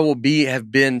I will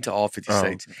have been to all 50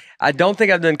 states. I don't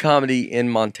think I've done comedy in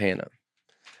Montana,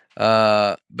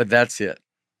 but that's it.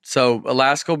 So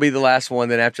Alaska will be the last one.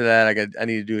 Then after that, I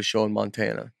need to do a show in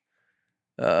Montana.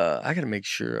 I got to make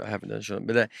sure I haven't done a show,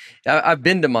 but I've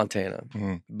been to Montana,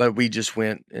 but we just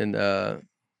went and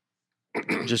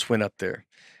just went up there.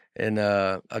 And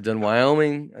I've done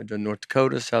Wyoming, I've done North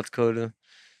Dakota, South Dakota,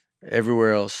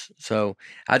 everywhere else. So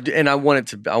I want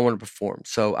to perform.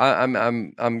 So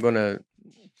I'm gonna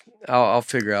I'll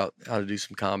figure out how to do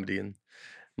some comedy in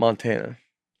Montana.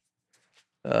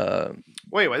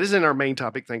 Wait, this isn't our main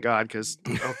topic, thank God, because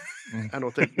I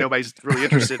don't think nobody's really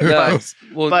interested. No,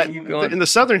 but in the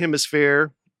southern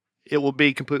hemisphere, it will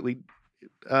be completely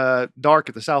dark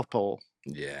at the South Pole.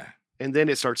 Yeah, and then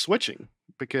it starts switching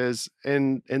because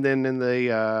and then in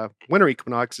the winter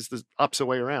equinox, it's the opposite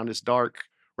way around. It's dark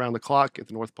around the clock at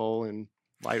the North Pole and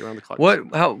light around the clock.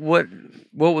 What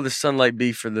will the sunlight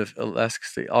be for the Alaska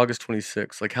State August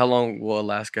 26th? Like how long will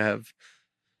Alaska have?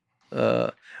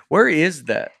 Where is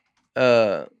that?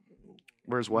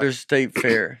 Where's what? There's State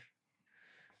Fair.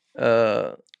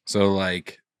 So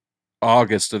like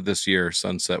August of this year,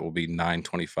 sunset will be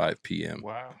 9:25 p.m.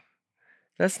 Wow,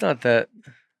 that's not that.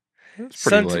 That's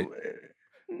pretty late.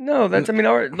 No, that's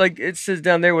like it says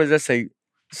down there. What does that say?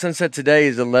 Sunset today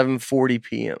is 11:40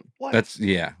 p.m. What?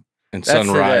 And that's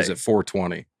sunrise today. at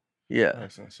 4:20. Yeah,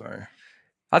 that's insane.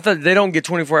 I thought they don't get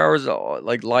 24 hours,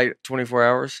 like light 24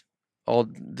 hours all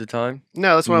the time.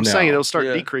 No, that's what I'm saying. It'll start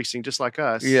decreasing just like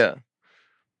us. Yeah.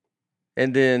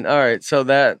 And then, all right, so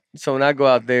when I go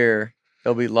out there,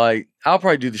 it'll be light. I'll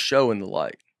probably do the show in the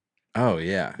light. Oh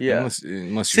yeah, yeah.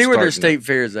 Unless see where their state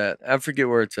fair is at. I forget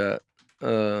where it's at.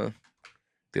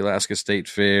 The Alaska State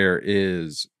Fair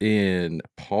is in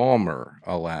Palmer,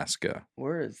 Alaska.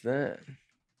 Where is that?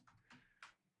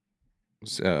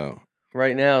 So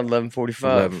right now,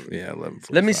 11:45.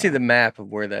 11:45. Let me see the map of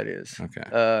where that is. Okay.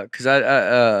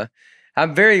 Because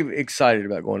I'm very excited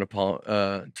about going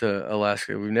to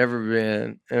Alaska. We've never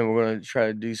been, and we're going to try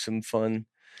to do some fun.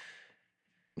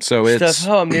 So stuff. it's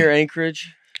I'm near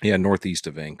Anchorage. Yeah, northeast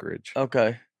of Anchorage.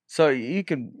 Okay, so you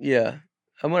could,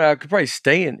 I could probably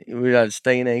stay in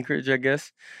Anchorage, I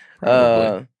guess.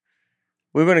 Probably.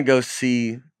 We're gonna go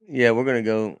see. Yeah, we're gonna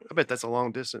go. I bet that's a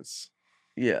long distance.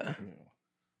 Yeah.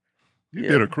 You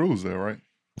did a cruise there, right?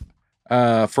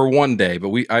 For one day, but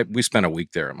we spent a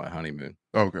week there on my honeymoon.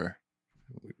 Okay.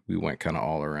 We went kind of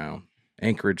all around.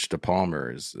 Anchorage to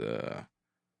Palmer is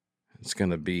it's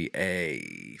going to be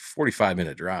a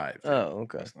 45-minute drive. Oh,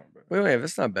 okay. Wait,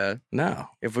 that's not bad. No.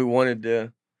 If we wanted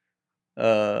to,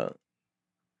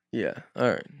 yeah, all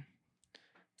right.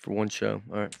 For one show,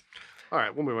 all right. All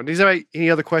right, we'll move on. Does anybody any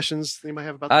other questions anybody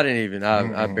have about that? I didn't even.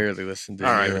 I barely listened to it.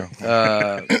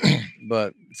 All right.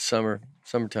 But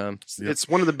summertime. It's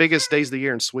one of the biggest days of the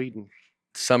year in Sweden.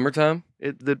 Summertime?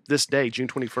 This day, June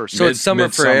 21st. So it's summer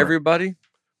for everybody,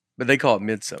 but they call it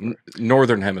midsummer.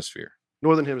 Northern Hemisphere.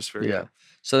 Northern Hemisphere. Yeah.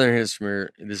 Southern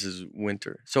Hemisphere. This is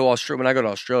winter. So when I go to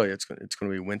Australia, it's going to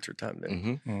be winter time there.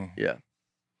 Mm-hmm. Yeah.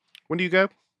 When do you go?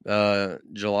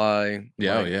 July.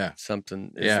 Yeah. Yeah.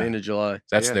 Something. It's the end of July.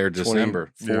 That's their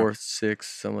December 4th, 6th,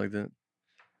 something like that.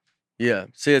 Yeah.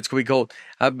 See, it's gonna be cold.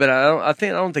 But I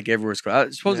don't think everywhere's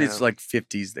cold. Supposedly it's like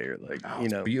 50s there. Like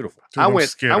it's beautiful. I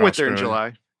went there in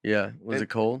July. Yeah. Was it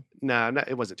cold? No,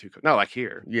 it wasn't too cold. Not like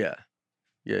here. Yeah.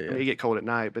 Yeah. I mean, you get cold at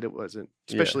night, but it wasn't.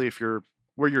 Especially if you're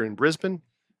in Brisbane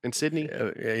and Sydney.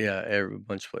 Yeah. A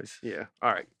bunch of places. Yeah.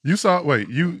 All right.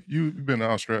 You've been to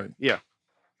Australia? Yeah.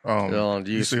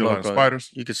 You see a lot of spiders?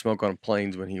 You could smoke on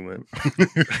planes when he went.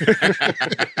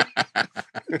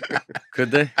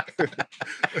 Could they?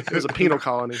 It was a penal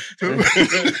colony.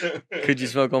 Could you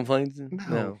smoke on planes?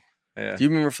 No. Yeah. Do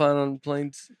you remember flying on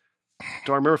planes?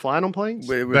 Do I remember flying on planes?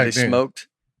 Where they smoked?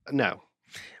 No.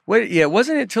 Wait, yeah,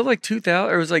 wasn't it till like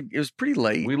 2000? Or it was pretty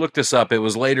late. We looked this up. It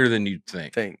was later than you'd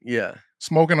think. Yeah.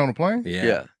 Smoking on a plane?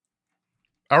 Yeah.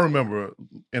 I remember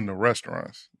in the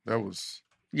restaurants. That was.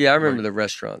 Yeah, I remember the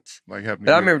restaurants. Like having.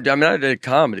 But I did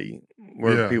comedy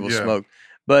where people smoke.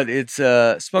 But it's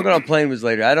smoking on a plane was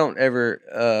later. I don't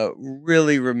ever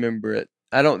really remember it.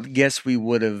 I don't guess we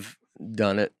would have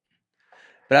done it.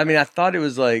 But I mean, I thought it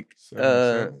was like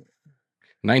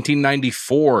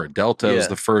 1994. Delta was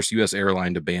the first U.S.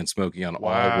 airline to ban smoking on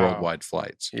all worldwide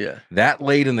flights. Yeah, that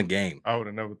late in the game. I would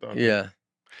have never thought. Yeah,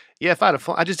 yeah. If I'd have,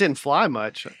 I just didn't fly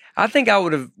much. I think I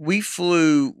would have. We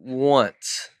flew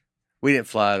once. We didn't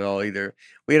fly at all either.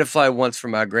 We had to fly once for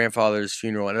my grandfather's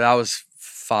funeral, and I was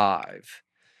 5.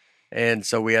 And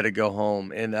so we had to go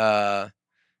home. And I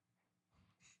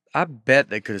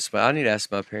bet they could have smoked. I need to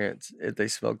ask my parents if they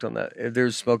smoked on that, if they were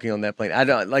smoking on that plane. I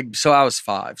don't so I was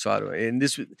 5. So I don't, and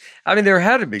there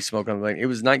had to be smoke on the plane. It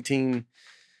was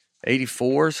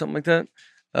 1984 or something like that.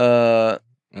 And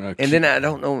then I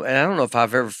don't know if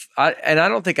I've ever, and I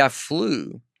don't think I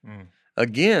flew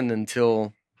again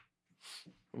until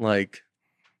like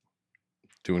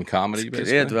doing comedy.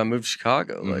 Yeah, I moved to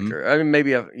Chicago. Mm-hmm.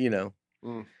 Maybe man,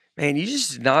 man, you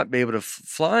just not be able to.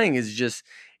 Flying is just,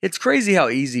 it's crazy how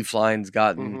easy flying's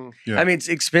gotten. Mhm. Yeah. I mean, it's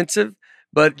expensive,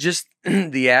 but just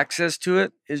the access to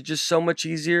it is just so much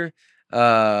easier.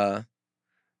 And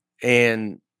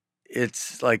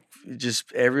it's like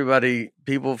just everybody,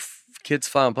 kids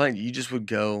fly on planes. You just would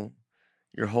go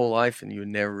your whole life and you would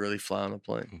never really fly on a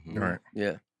plane. Mm-hmm. Right.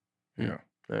 Yeah. Yeah.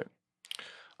 Right.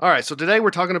 All right. So today we're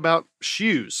talking about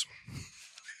shoes.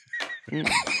 Is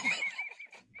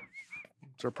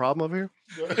there a problem over here?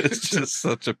 It's just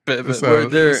such a pivot. It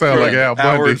sounds like Al Bundy.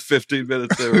 Hour and 15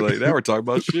 minutes. They were like, now we're talking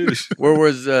about shoes. Where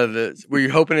was were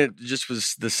you hoping it just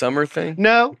was the summer thing?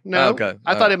 No. Okay.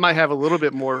 I thought it might have a little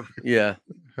bit more. Yeah.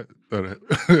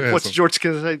 What's George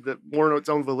going to say? That more on its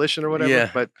own volition or whatever. Yeah.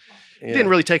 But it didn't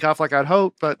really take off like I'd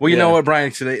hoped. But well, you know what,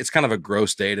 Brian? Today it's kind of a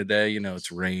gross day today. You know,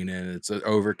 it's raining. It's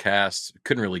overcast.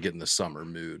 Couldn't really get in the summer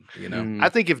mood. You know, I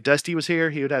think if Dusty was here,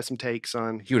 he would have some takes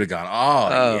on. He would have gone,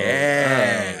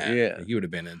 yeah. He would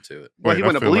have been into it. Well, he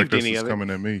wouldn't have believed like any of it. Coming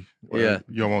at me. Yeah.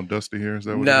 You don't want Dusty here? Is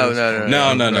that what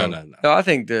No. No. I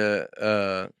think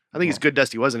I think it's good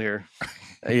Dusty wasn't here.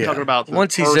 Yeah. Talking about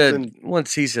once he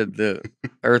said the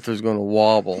Earth was going to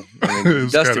wobble, I mean,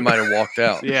 Dusty might have walked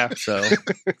out. Yeah. So,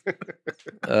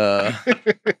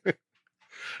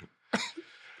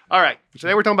 all right.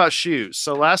 Today we're talking about shoes.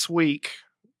 So last week,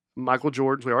 Michael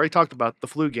Jordan, we already talked about the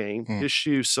flu game. His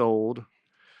shoe sold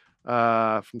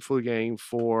from flu game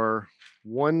for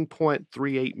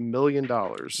 $1.38 million.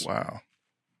 Wow.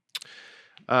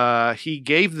 He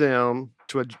gave them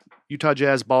to a Utah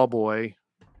Jazz ball boy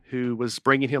who was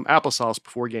bringing him applesauce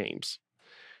before games.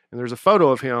 And there's a photo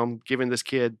of him giving this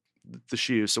kid the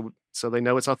shoes, so they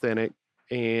know it's authentic.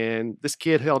 And this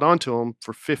kid held on to them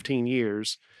for 15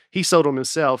 years. He sold them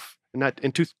himself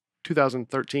in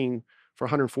 2013 for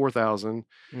 $104,000.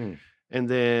 And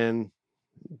then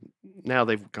now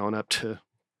they've gone up to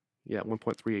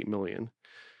 $1.38 million.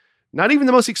 Not even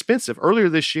the most expensive. Earlier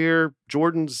this year,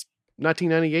 Jordan's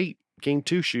 1998 Game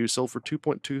 2 shoes sold for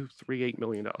 $2.238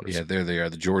 million. Yeah, there they are,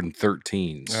 the Jordan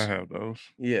 13s. I have those.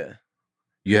 yeah.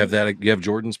 You have that? You have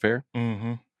Jordan's pair?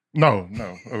 Mm-hmm. No.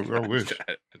 I wish.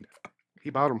 He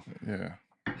bought them. Yeah.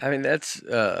 I mean, that's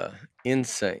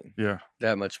insane. Yeah.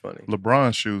 That much money.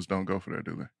 LeBron's shoes don't go for that,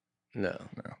 do they? No.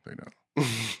 No, they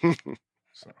don't.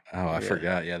 I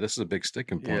forgot. Yeah, this is a big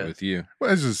sticking point with you.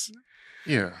 Well, it's just,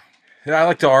 I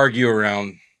like to argue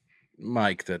around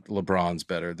Mike that LeBron's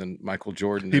better than Michael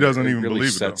Jordan. He doesn't even really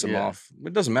believe sets it. Him off.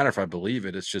 It doesn't matter if I believe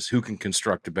it. It's just who can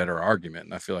construct a better argument.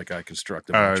 And I feel like I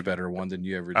construct a much better one than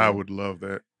you ever did. I would love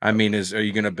that. I mean, are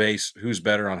you going to base who's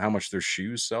better on how much their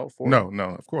shoes sell for? No,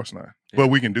 of course not. Yeah. But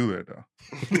we can do that though.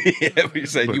 You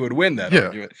said you would win that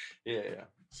argument. Yeah.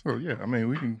 So I mean,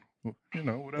 we can,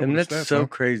 whatever. And that's so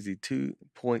crazy.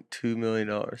 $2.2 million.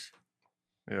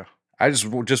 Yeah. I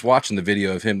just watching the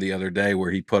video of him the other day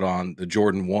where he put on the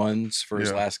Jordan 1s for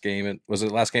his last game. Was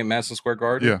it last game at Madison Square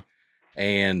Garden? Yeah.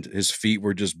 And his feet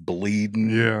were just bleeding.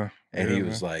 Yeah. And he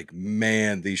was like,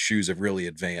 man, these shoes have really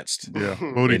advanced. Yeah.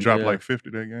 Well, he dropped like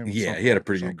 50 that game. Yeah, he had a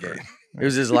pretty good game. It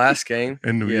was his last game?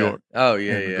 In New York. Oh,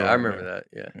 yeah. I remember that.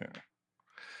 Yeah.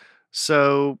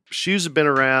 So shoes have been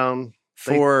around.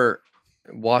 For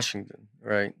Washington,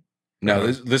 right? No,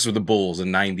 this was the Bulls in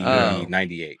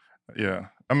 98. Yeah.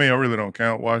 I mean, I really don't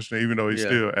count Washington, even though he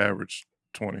still averaged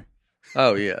 20.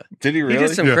 Oh, yeah. Did he really? He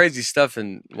did some crazy stuff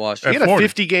in Washington. He had a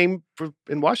 50 game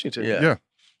in Washington. Yeah.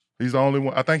 He's the only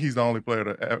one. I think he's the only player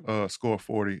to score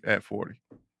 40 at 40.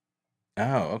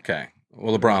 Oh, okay.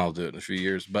 Well, LeBron will do it in a few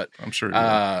years, but I'm sure he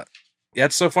will. Yeah,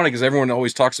 it's so funny because everyone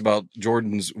always talks about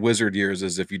Jordan's Wizard years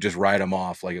as if you just write him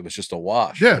off like it was just a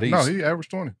wash. Yeah, no, he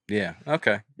averaged 20. Yeah,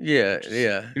 okay. Yeah. He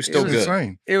was still good.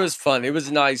 Insane. It was fun. It was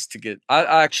nice to get.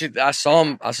 I saw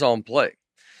him play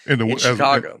in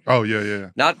Chicago. Yeah.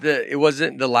 It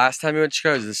wasn't the last time he went to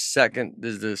Chicago. It was the second.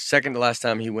 This is the second to last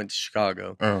time he went to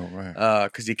Chicago. Oh man.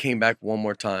 Because he came back one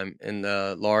more time, and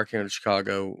Laura came to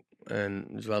Chicago,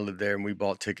 and I lived there, and we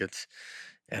bought tickets.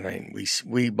 I mean,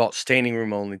 we bought standing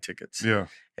room only tickets. Yeah.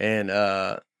 And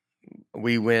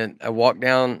we went. I walked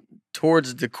down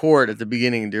towards the court at the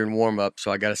beginning during warm up,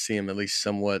 so I got to see him at least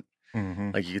somewhat.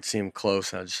 Like you could see him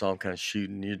close, and I just saw him kind of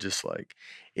shooting. You're just like,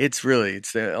 it's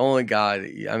the only guy that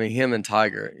him and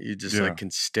Tiger, you just like can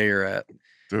stare at,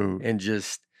 dude, and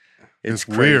just it's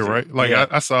weird, right? Like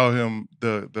I saw him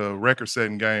the record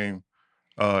setting game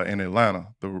in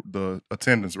Atlanta, the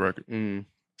attendance record.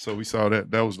 So we saw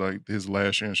that. That was like his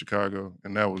last year in Chicago,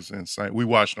 and that was insane. We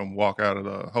watched him walk out of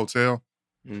the hotel.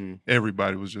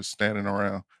 Everybody was just standing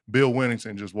around. Bill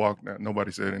Wennington just walked out.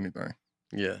 Nobody said anything.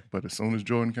 Yeah. But as soon as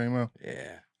Jordan came out,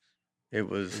 it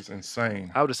was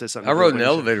insane. I would have said something. I rode an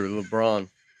elevator with LeBron.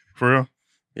 For real?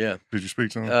 Yeah. Did you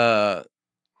speak to him?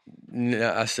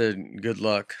 No, I said good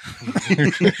luck.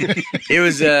 It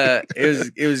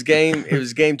was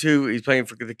game 2. He's playing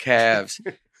for the Cavs.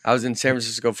 I was in San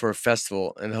Francisco for a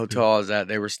festival, and the hotel I was at,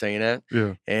 they were staying at.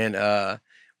 Yeah. And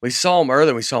we saw him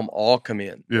earlier. We saw them all come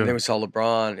in. Yeah. And then we saw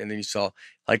LeBron, and then you saw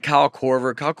like Kyle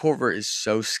Korver. Kyle Korver is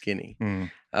so skinny.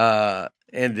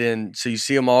 And then so you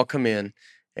see them all come in.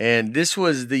 And this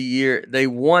was the year they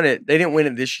won it. They didn't win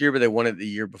it this year, but they won it the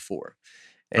year before.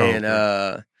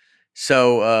 And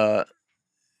so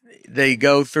they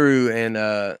go through and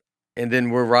then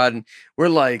we're riding. We're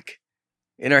like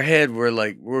in our head, we're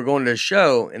like we're going to a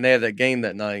show, and they have that game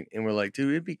that night, and we're like,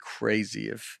 dude, it'd be crazy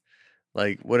if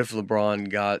like what if LeBron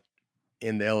got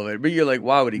in the elevator? But you're like,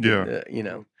 why would he get you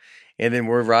know? And then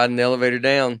we're riding the elevator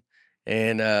down,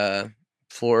 and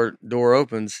floor door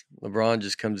opens. LeBron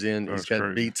just comes in. He's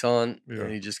got Beats on,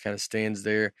 and he just kind of stands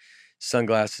there,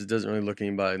 sunglasses, doesn't really look at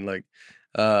anybody, and like,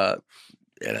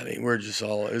 and I mean, we're just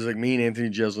all. It was like me and Anthony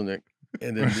Jeselnik,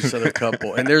 and then this other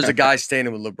couple, and there's a guy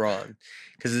standing with LeBron,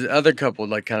 because the other couple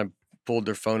like kind of pulled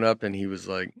their phone up, and he was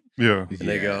like, and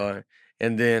they go,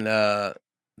 and then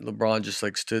LeBron just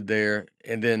like stood there,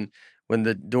 and then when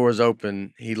the doors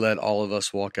open, he let all of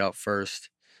us walk out first,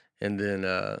 and then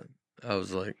I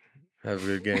was like, have a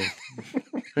good game.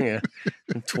 Yeah,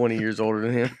 I'm 20 years older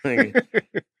than him.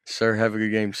 Sir, have a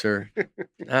good game, sir.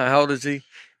 How old is he?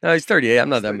 No, he's 38. I'm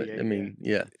not that much. I mean,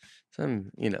 yeah. So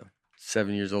I'm,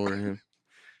 7 years older than him.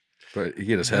 But he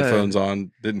had his headphones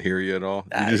on, didn't hear you at all.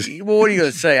 Well, what are you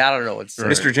going to say? I don't know what to say.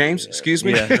 Mr. James, excuse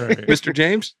me? Yeah. Mr.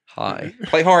 James? Hi.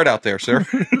 Play hard out there, sir.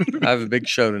 I have a big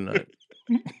show tonight.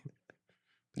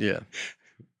 Yeah.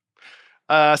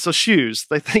 So shoes.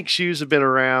 They think shoes have been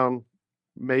around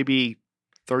maybe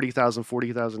 30,000,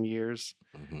 40,000 years.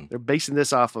 Mm-hmm. They're basing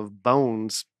this off of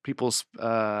bones. People's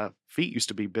feet used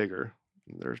to be bigger,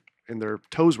 and their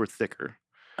toes were thicker.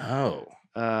 Oh.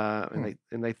 And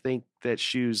they think that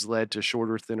shoes led to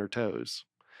shorter, thinner toes.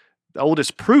 The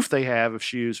oldest proof they have of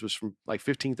shoes was from like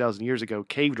 15,000 years ago,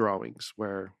 cave drawings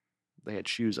where they had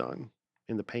shoes on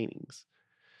in the paintings.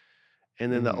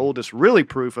 And then the oldest really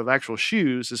proof of actual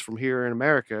shoes is from here in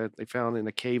America. They found in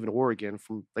a cave in Oregon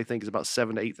from, they think is about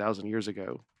 7,000 to 8,000 years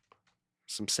ago.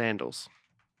 Some sandals.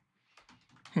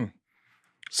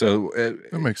 So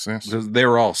that makes sense. They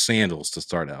were all sandals to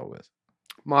start out with.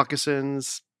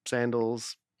 Moccasins,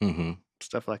 sandals,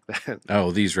 stuff like that.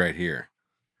 Oh, these right here.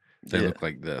 They look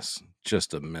like this.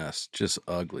 Just a mess. Just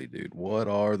ugly, dude. What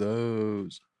are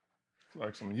those?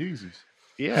 Like some Yeezys.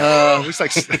 Yeah. It's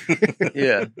like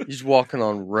yeah. He's walking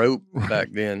on rope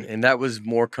back then, and that was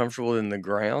more comfortable than the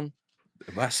ground.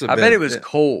 I bet it was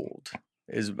cold.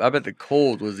 I bet the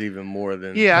cold was even more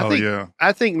than. Yeah,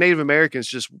 I think Native Americans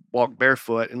just walked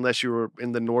barefoot unless you were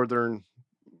in the northern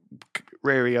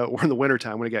area or in the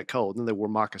wintertime when it got cold. Then they wore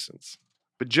moccasins.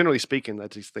 But generally speaking, I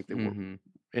just think they were.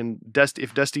 And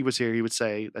if Dusty was here, he would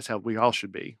say that's how we all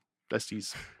should be.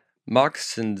 Dusty's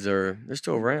moccasins they're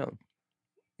still around.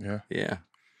 Yeah. Yeah.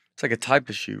 It's like a type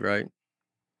of shoe, right?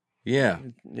 Yeah.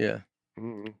 Yeah.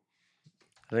 I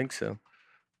think so.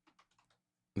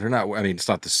 They're not. I mean, it's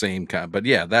not the same kind, but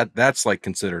yeah, that's like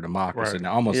considered a moccasin,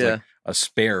 almost like a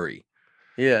Sperry.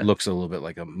 Yeah, looks a little bit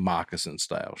like a moccasin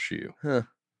style shoe. Huh?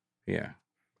 Yeah,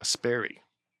 a Sperry.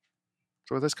 Is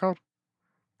that what that's called?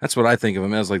 That's what I think of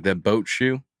them as, like that boat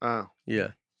shoe. Oh,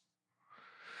 yeah.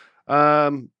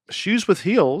 Shoes with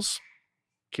heels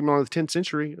came along in the 10th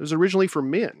century. It was originally for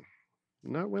men,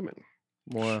 not women.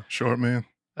 Wow, short man.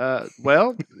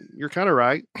 Well, you're kind of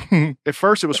right. At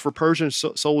first, it was for Persian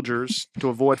soldiers to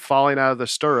avoid falling out of the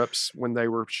stirrups when they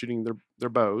were shooting their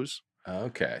bows.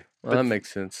 Okay. Well, that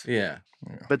makes sense. Yeah.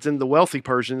 But then the wealthy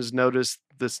Persians noticed,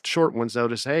 the short ones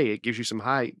noticed, hey, it gives you some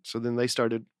height. So then they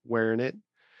started wearing it.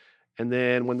 And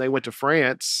then when they went to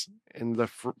France and the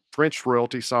French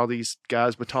royalty saw these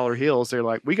guys with taller heels, they're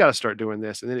like, we got to start doing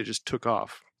this. And then it just took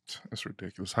off. That's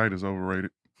ridiculous. Height is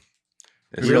overrated.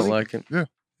 You don't like it? Yeah.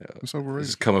 It's overrated. This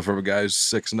is coming from a guy who's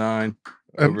 6'9".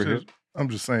 I'm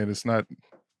just saying it's not.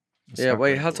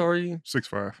 Wait, how tall are you?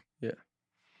 6'5". Yeah.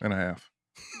 And a half.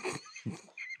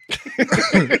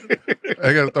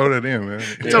 I gotta throw that in, man.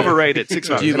 It's overrated.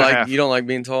 6'5". Do you don't like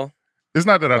being tall? It's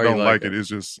not that I don't like it. It's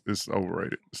just it's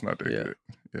overrated. It's not that good.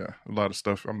 Yeah. A lot of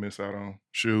stuff I miss out on.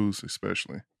 Shoes,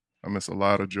 especially. I miss a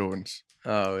lot of Jordans.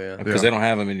 Oh yeah. Because they don't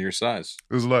have them in your size.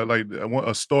 It was like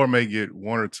a store may get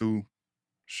one or two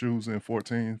shoes in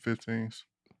 14, 15s,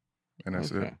 and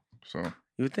that's it. So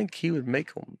you would think he would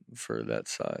make them for that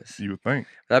size. You would think.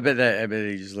 I bet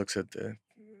he just looks at the.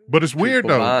 But it's weird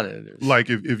though. Like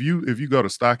if you go to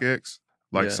StockX,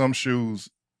 like some shoes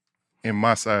in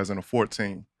my size in a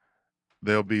 14,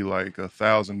 they'll be like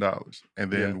 $1,000,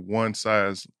 and then one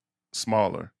size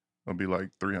smaller will be like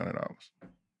 $300.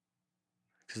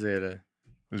 Because they had a.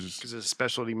 Because it's a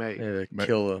specialty made. They had to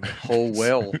kill a whole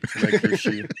whale to make your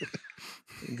shoe.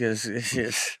 Because it's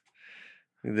just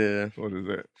what is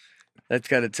that? That's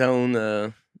got its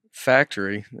own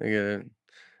factory. They got to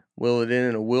wheel it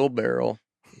in a wheelbarrow.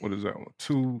 What is that one?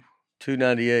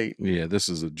 $298. Yeah, this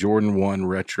is a Jordan 1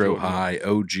 Retro High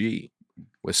OG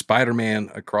with Spider-Man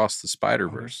Across the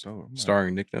Spider-Verse,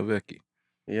 starring Nick Novicki.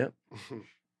 Yep. You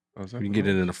can get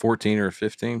it in a 14 or a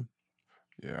 15.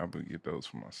 Yeah, I would get those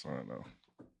for my son though.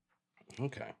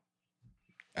 Okay.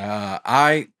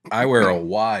 I wear a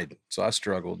wide, so I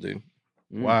struggle, dude.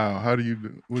 Wow, how do you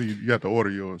do? What do you got to order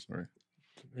yours, right?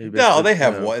 No, they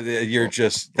have what you're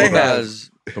just. They have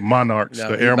the Monarchs,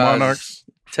 the Air Monarchs.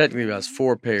 Technically, he buys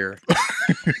 4 pair,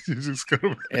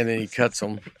 and then he cuts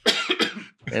them,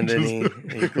 and then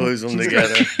he glues them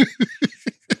together.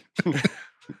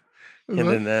 And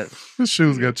then this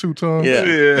shoe's got 2 tongues.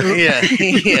 Yeah.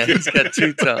 He's got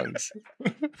 2 tongues.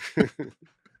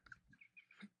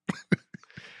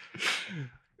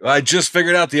 I just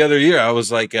figured out the other year. I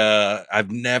was like,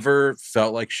 I've never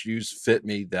felt like shoes fit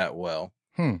me that well.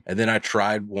 And then I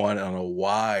tried one on a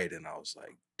wide, and I was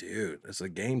like, dude, it's a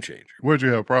game changer. Where'd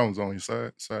you have problems on your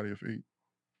side of your feet?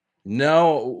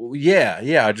 No,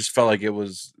 yeah. I just felt like it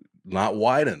was not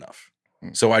wide enough.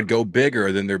 So I'd go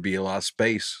bigger, then there'd be a lot of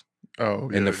space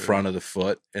in the front of the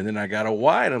foot. And then I got a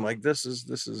wide. I'm like, this is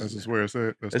where it's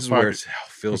at. This is where it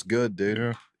feels good, dude.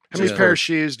 Yeah. How many pair of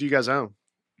shoes do you guys own?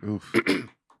 Oof.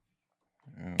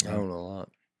 I own a lot.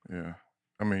 Yeah.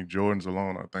 I mean, Jordans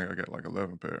alone, I think I got like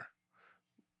 11 pair.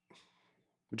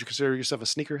 Would you consider yourself a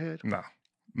sneakerhead? No.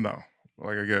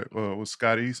 Like I got with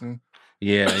Scott Eason.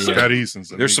 Yeah. Scott Eason's.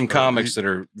 There's some comics that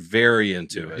are very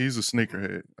into it. He's a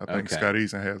sneakerhead. I think Scott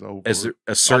Eason has over. Is there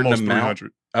a certain amount?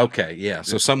 300. Okay, yeah.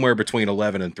 So somewhere between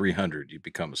 11 and 300, you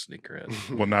become a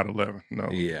sneakerhead. Well, not 11. No.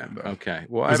 Yeah. No. Okay.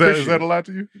 Well, is that a lot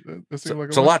to you? That seems like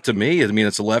it's a lot to me. I mean,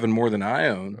 it's 11 more than I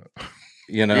own.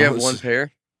 You know, you have 1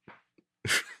 pair.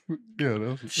 Yeah,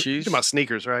 those shoes. You're talking about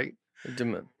sneakers, right?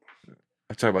 I'm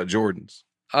talking about Jordans.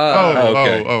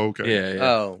 Okay. Yeah.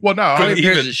 Oh, well, no. How many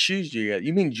pairs of shoes do you got?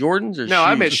 You mean Jordans or shoes? No,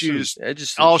 I meant shoes.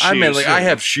 All shoes. I mean, like I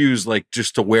have shoes like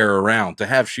just to wear around. To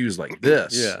have shoes like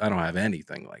this, I don't have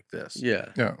anything like this.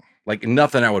 Yeah. Like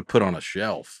nothing I would put on a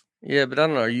shelf. Yeah, but I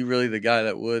don't know. Are you really the guy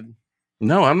that would?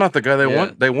 No, I'm not the guy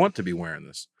they want to be wearing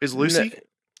this. Is Lucy?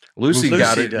 Lucy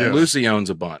got it. Does. Lucy owns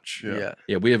a bunch.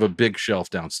 Yeah. We have a big shelf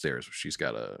downstairs where she's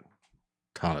got a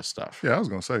ton of stuff. Yeah, I was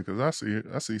gonna say because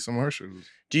I see some of her shoes.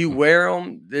 Do you wear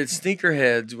them? The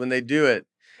sneakerheads when they do it.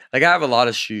 Like I have a lot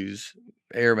of shoes,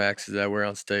 Air Maxes that I wear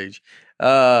on stage,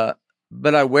 but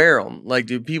I wear them. Like,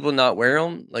 do people not wear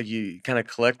them? Like you kind of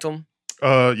collect them?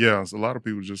 Yeah, a lot of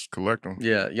people just collect them.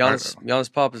 Yeah,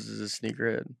 Giannis Papas is a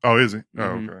sneakerhead. Oh, is he? Oh,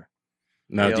 okay.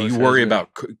 Now, do you worry about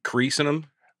creasing them?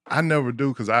 I never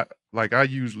do because I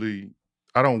usually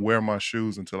don't wear my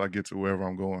shoes until I get to wherever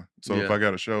I'm going. So if I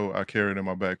got a show, I carry it in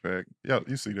my backpack. Yeah,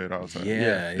 you see that all the time.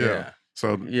 Yeah.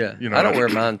 So you know, I don't wear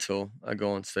mine until I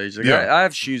go on stage. Like, I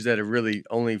have shoes that have really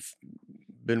only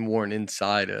been worn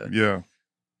inside a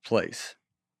place.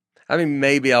 I mean,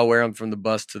 maybe I'll wear them from the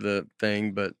bus to the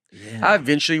thing, but I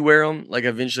eventually wear them. Like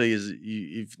eventually,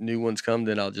 if new ones come,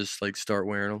 then I'll just like start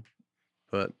wearing them.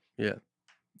 But yeah.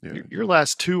 Your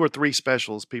last 2 or 3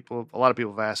 specials, a lot of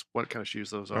people have asked what kind of shoes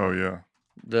those are. Oh yeah.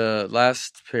 The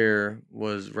last pair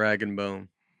was Rag and Bone,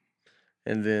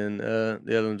 and then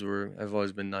the other ones have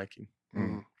always been Nike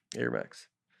Air Max.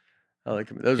 I like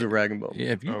them. Those are Rag and Bone.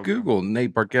 Yeah, if you Google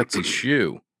Nate Bargatze's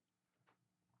shoe,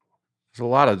 there's a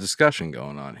lot of discussion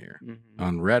going on here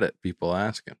on Reddit. People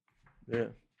asking. Yeah.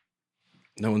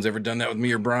 No one's ever done that with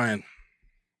me or Brian.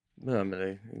 No, I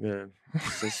mean,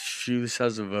 it's a shoe the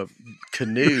size of a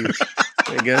canoe,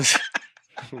 I guess.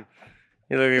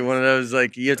 You look at one of those,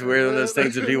 like, you have to wear one of those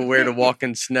things that people wear to walk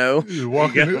in snow. You're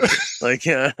walking like,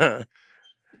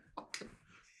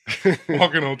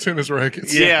 walking on tennis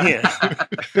rackets. Yeah.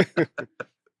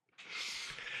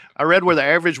 I read where the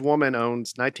average woman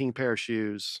owns 19 pair of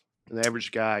shoes and the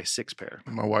average guy 6 pair.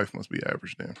 My wife must be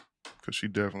average then because she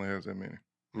definitely has that many.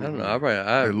 I don't know.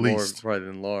 I have more probably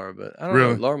than Laura, but I don't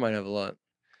know. Laura might have a lot.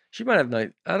 She might have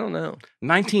I don't know.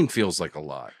 19 feels like a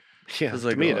lot. Yeah, like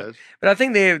to me it does. But I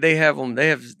think they have them.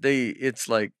 It's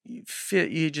like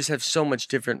you just have so much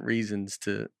different reasons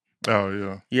to. Oh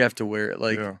yeah. You have to wear it.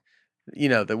 Like, you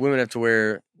know, the women have to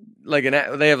wear like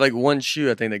they have like one shoe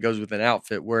I think that goes with an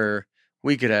outfit where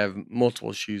we could have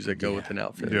multiple shoes that go with an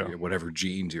outfit. Yeah. Whatever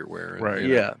jeans you're wearing. Right.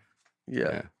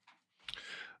 Yeah.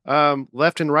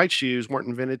 Left and right shoes weren't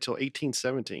invented till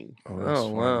 1817. Oh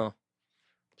wow!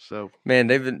 So man,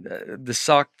 they've been the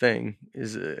sock thing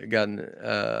is gotten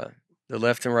the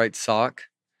left and right sock.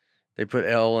 They put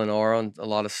L and R on a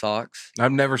lot of socks.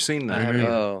 I've never seen that.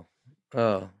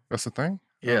 Oh, that's the thing.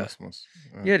 Yeah,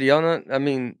 yeah. Do y'all not? I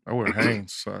mean, I wear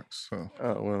Hanes socks. So.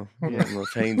 Oh well, yeah,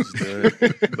 most Hanes do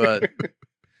it, but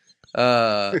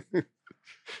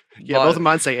yeah, both of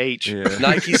mine say H. Yeah.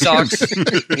 Nike socks.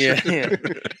 yeah.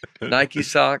 Nike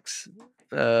socks.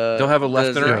 They'll have a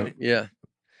left and right. Yeah.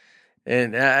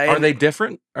 And are they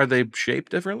different? Are they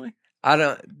shaped differently? I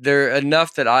don't. They're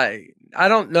enough that I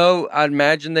don't know. I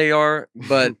imagine they are,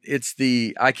 but it's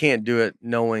I can't do it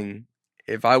knowing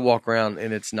if I walk around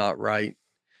and it's not right,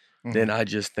 then I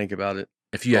just think about it.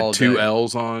 If you had two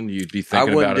L's on, you'd be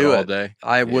thinking about it all day.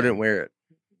 I wouldn't wear it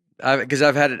because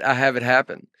I have it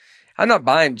happen. I'm not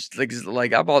buying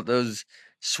like I bought those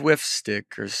Swift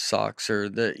stick or socks or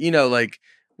the like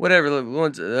whatever the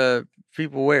ones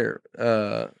people wear.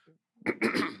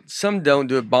 Some don't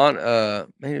do it.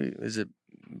 Maybe is it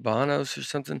Bonos or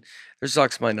something? Their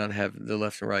socks might not have the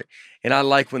left and right, and I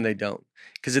like when they don't,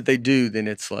 because if they do, then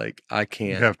it's like I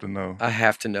can't. You have to know. I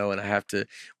have to know, and I have to.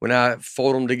 When I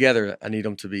fold them together, I need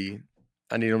them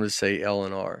to say L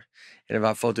and R. And if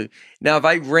I fold it now, if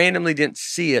I randomly didn't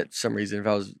see it for some reason, if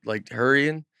I was like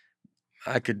hurrying,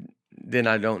 I could. Then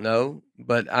I don't know,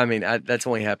 but I mean that's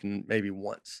only happened maybe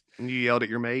once. And you yelled at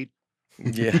your maid.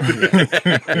 Yeah.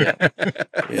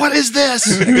 What is this?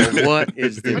 What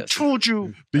is this? I told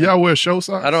you. Do y'all wear show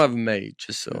socks? I don't have a maid,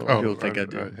 just so people think I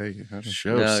do.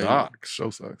 Show socks. Show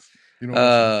socks. You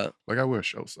know, like I wear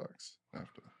show socks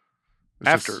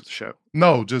after the show.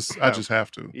 No, I just have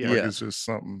to. Yeah, like, it's just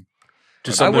something.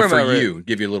 Just something for you.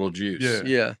 Give you a little juice.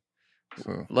 Yeah.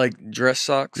 So, like dress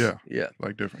socks. Yeah.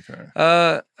 Like different kind.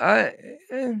 I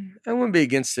wouldn't be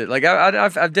against it. Like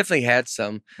I've definitely had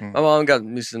some. My mom got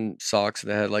me some socks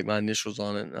that had like my initials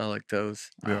on it, and I like those.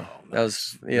 Yeah, that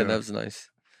was nice.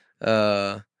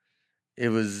 It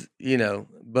was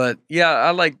but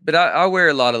I wear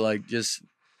a lot of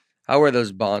I wear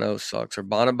those Bono socks or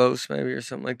Bonobos maybe or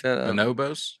something like that.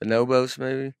 Bonobos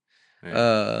maybe.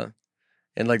 Yeah.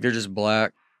 And like they're just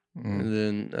black, and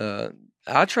then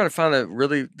I try to find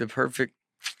the perfect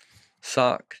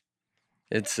sock.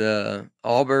 It's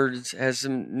Allbirds has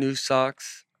some new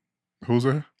socks. Who's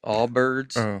that?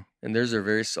 Allbirds, and theirs are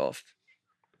very soft.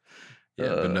 Yeah,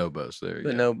 bonobos there.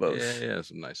 Bonobos. Yeah,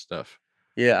 some nice stuff.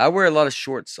 Yeah, I wear a lot of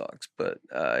short socks, but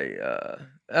I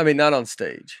mean not on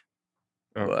stage.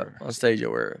 But on stage I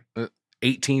wear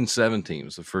 1817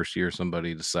 was the first year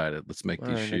somebody decided, let's make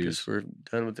these shoes. I guess we're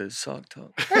done with this sock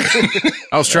talk.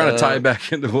 I was trying to tie it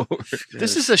back into what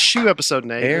this is a shoe episode,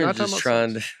 Nate. Aaron's just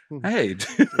trying to. Hey,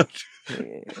 I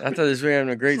thought this was having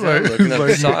a great time looking up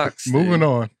socks. Moving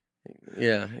on.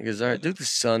 Yeah, he goes, all right, do the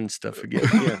sun stuff again.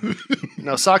 Yeah.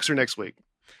 No, socks are next week.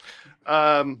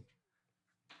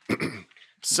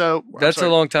 So that's a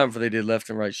long time before they did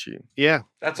left and right shoe. Yeah,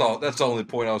 that's all. That's the only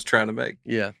point I was trying to make.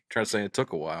 Yeah, trying to say it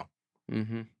took a while.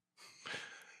 Mm-hmm.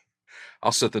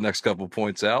 I'll set the next couple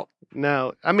points out.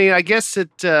 No, I mean, I guess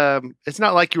it's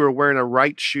not like you were wearing a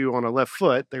right shoe on a left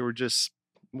foot. They were just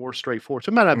more straightforward.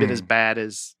 So it might not have been as bad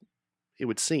as it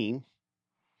would seem.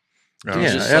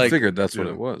 I figured that's what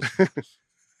it was.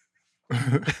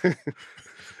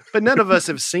 But none of us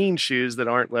have seen shoes that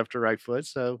aren't left or right foot,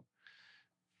 so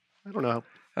I don't know.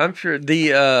 I'm sure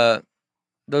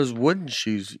those wooden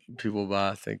shoes people buy,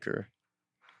 I think, are.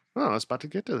 Oh, I was about to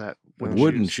get to that.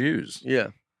 Wooden shoes. Yeah.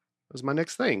 That was my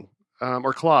next thing.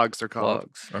 Or clogs, they're called.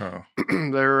 Clogs.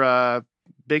 They're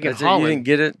big in Holland. You didn't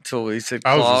get it until he said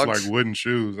clogs. I was just like wooden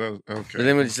shoes. Okay. But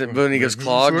then when he goes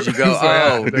clogs, you go,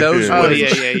 oh, those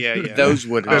wooden yeah. Those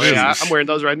wooden shoes. Yeah, I'm wearing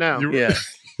those right now. Yeah.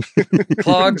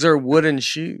 Clogs are wooden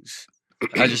shoes.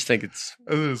 I just think it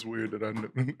is weird that I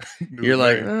knew. You're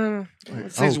like,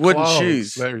 it's these wooden clogs.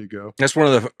 Shoes. There you go. That's one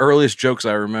of the earliest jokes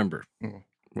I remember.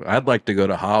 I'd like to go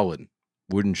to Holland.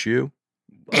 Wooden shoe?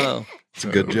 Oh, it's a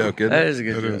good joke, isn't it? That is a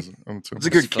good joke. It's a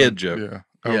good kid joke. Yeah.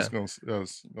 I was gonna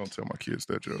tell my kids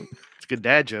that joke. It's a good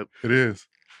dad joke. It is.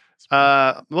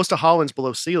 Most of Holland's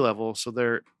below sea level, so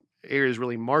their area is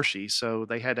really marshy. So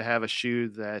they had to have a shoe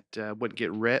that wouldn't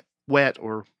get wet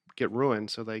or get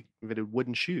ruined. So they invented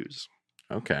wooden shoes.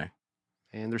 Okay.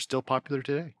 And they're still popular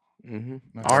today.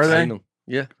 Mm-hmm. Are they?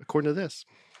 Yeah. According to this.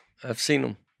 I've seen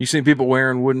them. You seen people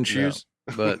wearing wooden shoes?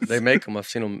 No, but they make them. I've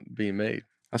seen them being made.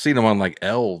 I've seen them on like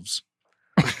elves.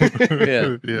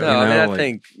 Yeah.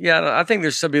 No, I think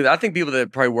there's some people. I think people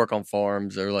that probably work on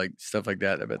farms or like stuff like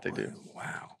that. I bet they do.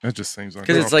 Wow. That just seems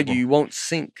because it's like you won't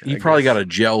sink. You probably got a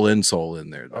gel insole in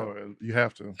there, though. Oh, you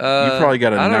have to. You probably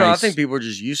got a I don't nice... know. I think people are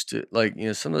just used to it. Like,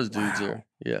 some of those dudes are,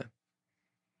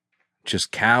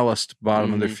 just calloused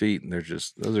bottom of their feet, and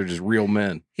those are just real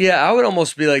men. Yeah, I would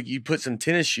almost be like, you put some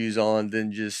tennis shoes on,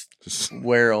 then just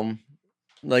wear them.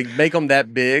 Like, make them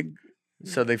that big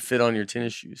so they fit on your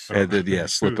tennis shoes. And then,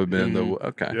 slip them in.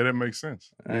 Okay. Yeah, that makes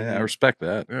sense. I respect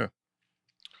that. Yeah.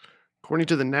 According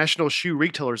to the National Shoe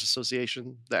Retailers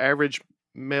Association, the average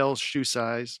male shoe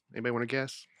size, anybody want to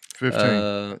guess?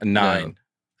 15. 9. No.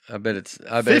 I bet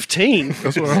 15.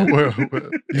 That's what I wear.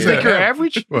 You think you're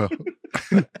average? Well,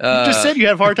 you just said you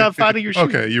have a hard time finding your shoes.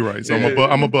 Okay, you're right. So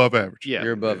I'm above average. Yeah,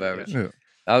 you're above average. Yeah.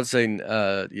 I would say 9.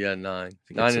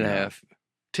 9.5.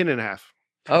 10.5.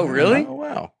 Oh, really? Oh,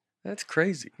 wow. That's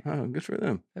crazy. Oh, good for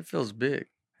them. That feels big.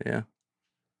 Yeah.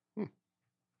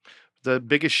 The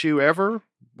biggest shoe ever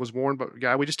was worn by a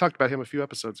guy. We just talked about him a few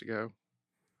episodes ago.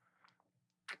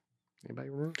 Anybody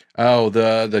remember? Oh,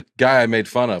 the guy I made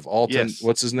fun of, Alton. Yes.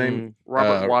 What's his name?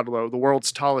 Robert Wadlow, the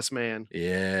world's tallest man.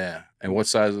 Yeah. And what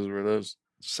sizes were those?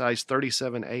 Size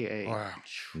 37 AA. Wow.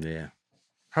 Yeah.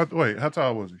 How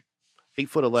tall was he?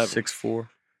 8'11".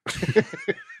 6'4".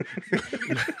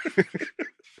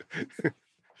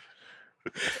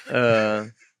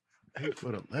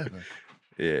 8'11".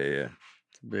 Yeah.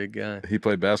 It's a big guy. He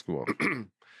played basketball.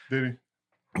 Did he?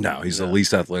 No, he's the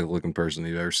least athletic looking person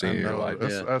you've ever seen in your life.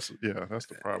 That's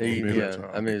the problem. He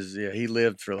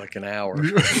lived for like an hour.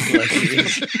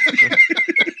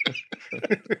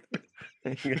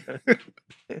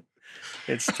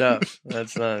 It's tough.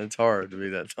 It's hard to be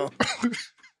that tall.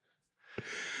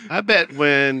 I bet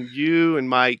when you and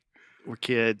Mike were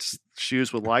kids,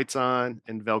 shoes with lights on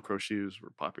and Velcro shoes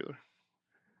were popular.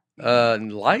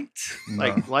 Lights?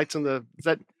 Like lights on the... Is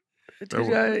that...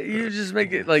 You just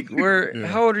make it like where? Yeah.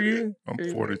 How old are you? I'm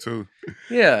 42.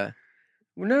 Yeah.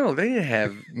 Well, no, they didn't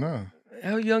have. No.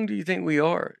 How young do you think we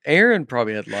are? Aaron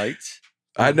probably had lights.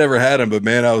 I never had them, but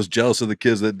man, I was jealous of the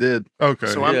kids that did. Okay.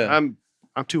 So I'm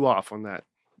too off on that.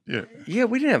 Yeah. Yeah,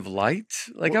 we didn't have lights.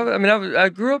 Like I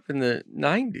grew up in the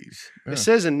 90s. Yeah. It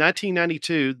says in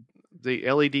 1992 the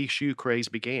LED shoe craze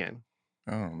began.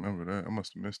 I don't remember that. I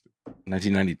must have missed it.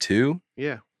 1992.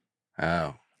 Yeah.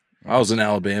 Oh. I was in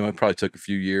Alabama. It probably took a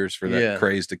few years for that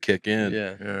craze to kick in.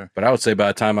 Yeah. But I would say by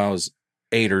the time I was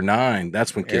 8 or 9,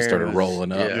 that's when kids started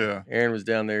rolling up. Yeah. Aaron was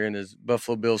down there in his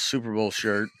Buffalo Bills Super Bowl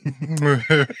shirt.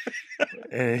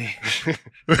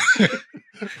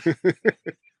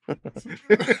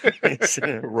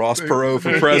 Ross Perot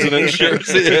for president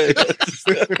shirts.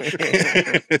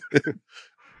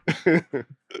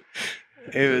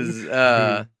 It was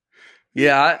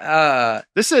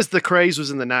this says the craze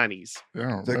was in the 90s.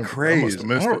 The craze. I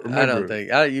don't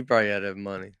think you probably had to have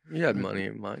money. You had money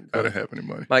in mind. I didn't have any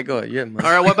money. Mike, go ahead. You had money.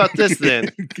 All right, what about this then?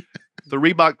 The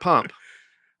Reebok pump.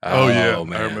 Oh yeah,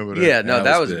 man. I remember that. Yeah, no,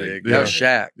 that was big. Yeah. That was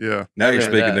Shaq. Yeah. Now you're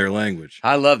speaking their language.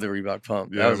 I love the Reebok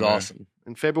pump. Yeah, that was man. awesome.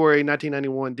 In February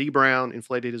 1991, D. Brown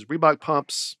inflated his Reebok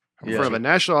pumps in front of a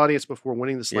national audience before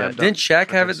winning the slam dunk. Didn't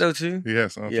Shaq have it though too?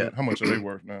 Yes. Yeah. How much are they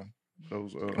worth now?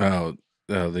 Those.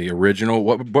 The original.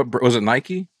 What was it?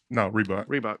 Nike? No,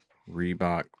 Reebok.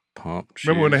 Reebok pump.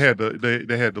 Remember when they had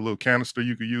the little canister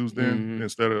you could use then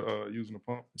instead of using the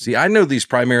pump? See, I know these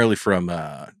primarily from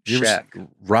Shaq.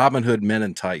 Robin Hood Men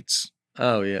in Tights.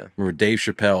 Oh yeah. Remember Dave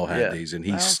Chappelle had these, and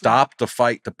he stopped the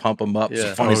fight to pump them up. It's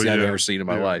the funniest thing I've ever seen in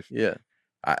my life. Yeah.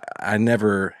 I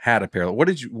never had a pair. What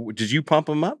did you pump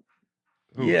them up?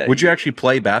 Yeah. Would you actually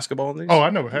play basketball in these? Oh, I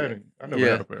never had any. I never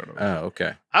had a pair of those. Oh,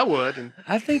 okay. I would. And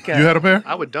I think you had a pair?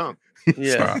 I would dunk.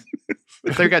 Yeah.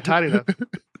 If they got tight enough.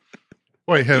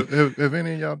 Wait, have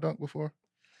any of y'all dunked before?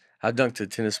 I dunked a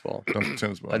tennis ball. Dunked a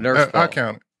tennis ball. A Nerf ball. I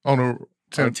count it. On a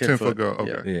 10 foot go.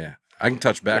 Okay. Yeah. I can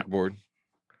touch backboard.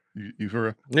 You for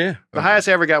real? Yeah. The highest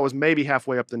I ever got was maybe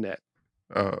halfway up the net.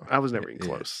 I was never even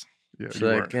close. Yeah. So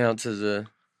that counts as a...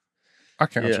 I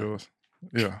count yours.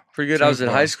 Yeah. Pretty good. I was in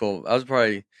high school. I was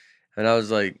probably... And I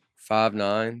was like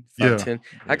 5'9", 5'10".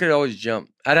 I could always jump.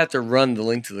 I'd have to run the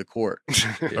length of the court.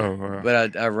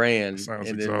 But I ran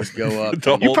and then would go up.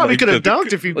 You probably could have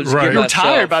dunked if you were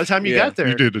tired by the time you got there.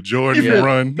 You did the Jordan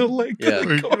run. The length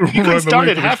you could start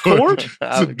at half court?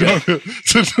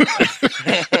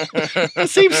 That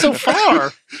seems so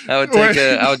far. I would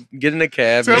get in a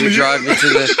cab and drive me to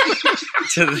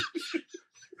the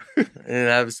and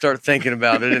I would start thinking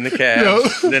about it in the cab.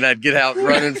 Then I'd get out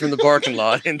running from the parking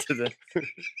lot into the.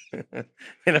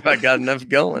 And if I got enough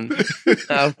going,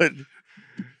 I would.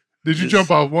 Did you jump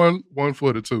off one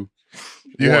foot or two?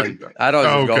 One. I'd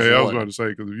always go okay, I was one. about to say,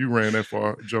 because if you ran that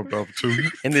far, jumped off 2.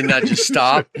 And then not just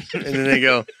stop. And then they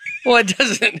go, well, it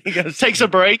doesn't. He goes, takes a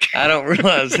break. I don't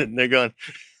realize it. And they're going,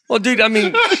 well, dude, I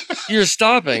mean, you're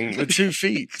stopping with 2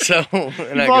 feet. So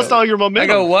and you lost all your momentum.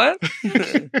 I go, what?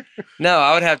 No,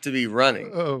 I would have to be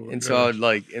running. Oh, and so I would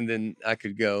and then I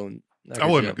could go. And I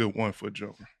wasn't a good 1 foot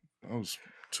jumper. I was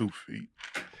 2 feet.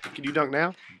 Can you dunk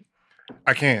now?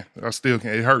 I can. I still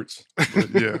can. It hurts.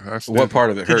 But yeah. What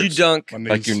part of it hurts? Could you dunk?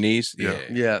 Like your knees?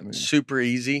 Yeah. Super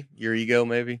easy. Your ego,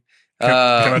 maybe. Can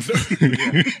I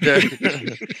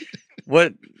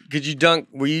what could you dunk?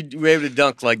 Were you able to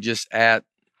dunk like just at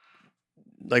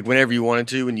like whenever you wanted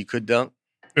to when you could dunk?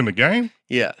 In the game?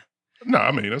 Yeah. No,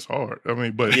 I mean that's hard. I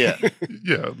mean, but yeah,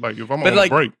 like if I'm on a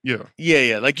break,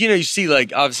 yeah. Like you see,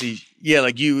 like obviously,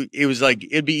 like it was like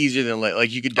it'd be easier than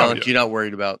like you could dunk. You're not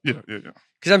worried about. Yeah.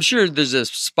 Because I'm sure there's a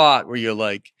spot where you're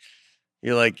like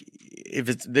if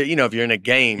it's if you're in a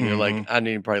game, you're like I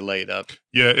need to probably lay it up.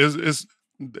 Yeah,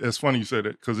 it's funny you said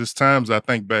that because it's times I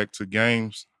think back to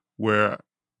games where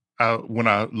when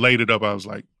I laid it up, I was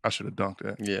like I should have dunked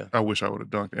that. Yeah, I wish I would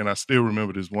have dunked it. And I still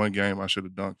remember this one game I should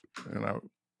have dunked it, and I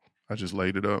just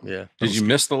laid it up. Yeah. Did you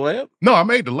miss the layup? No, I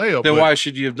made the layup. Then why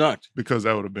should you have dunked? Because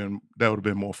that would have been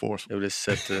more forceful. It would have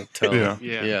set the tone.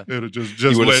 Yeah. It would have just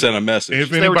you would have sent a message.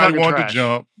 If anybody wanted to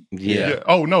jump. Yeah.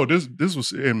 Oh no, this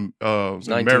was in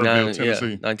Maryville,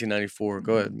 Tennessee. 1994.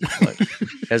 Go ahead. Mike.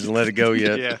 Hasn't let it go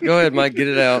yet. Go ahead, Mike. Get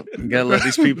it out. You gotta let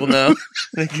these people know.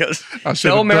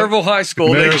 Tell Maryville High School.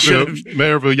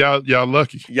 Maryville, y'all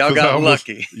lucky. Y'all got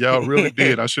lucky. Y'all really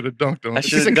did. I should have dunked on it.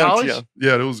 This is in college?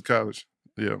 Yeah, it was college.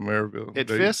 Yeah, Maryville. At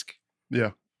Fisk?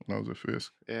 Yeah, when I was at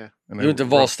Fisk. Yeah. And you went to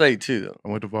Vol State too, though. I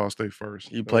went to Vol State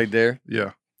first. You played there?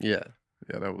 Yeah. Yeah.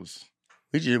 Yeah, that was.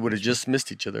 We would have just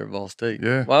missed each other at Vol State.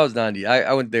 Yeah. Well, I was 90.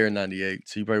 I went there in 98,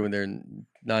 so you probably went there in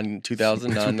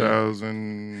 2000.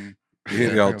 2000.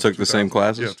 Y'all took the same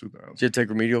classes? Yeah, 2000. Did you take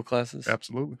remedial classes?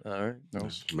 Absolutely. All right. That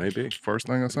was maybe first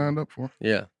thing I signed up for.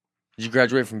 Yeah. Did you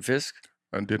graduate from Fisk?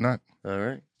 I did not. All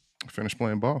right. I finished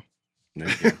playing ball.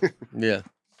 Yeah.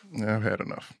 Yeah, I've had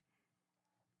enough.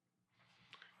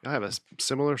 I have a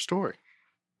similar story.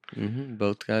 Mm-hmm.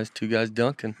 Both guys, 2 guys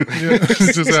dunking. Yeah,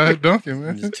 just out dunking,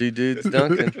 man. Just 2 dudes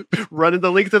dunking. Running the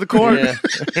length of the court.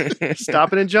 Yeah.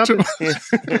 Stopping and jumping.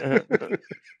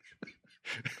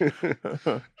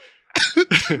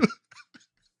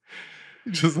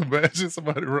 Just imagine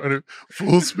somebody running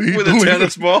full speed with a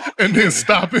tennis ball and then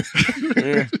stopping.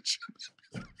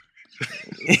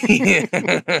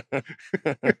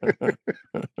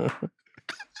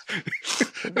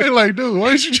 They like, dude,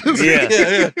 why didn't you just?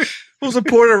 Yeah. What was the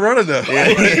point of running though?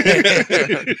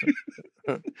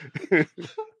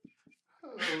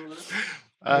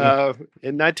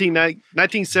 In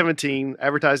 1917,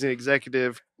 advertising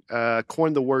executive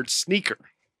coined the word sneaker.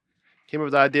 Came up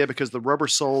with the idea because the rubber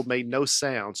sole made no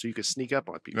sound, so you could sneak up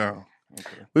on people. No.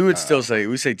 Okay. We would still say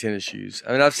tennis shoes.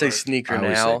 I mean, I'd say sneaker I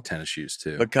now. Say tennis shoes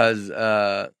too. Because,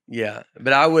 but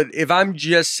I would, if I'm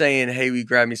just saying, hey, we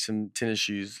grab me some tennis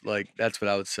shoes, like that's what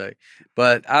I would say.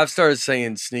 But I've started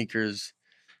saying sneakers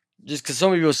just because so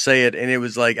many people say it, and it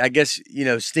was like, I guess,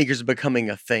 sneakers are becoming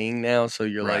a thing now. So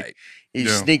you're like, each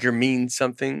sneaker means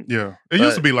something. Yeah. It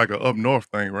used to be like an up north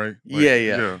thing, right? Like,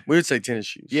 yeah. We would say tennis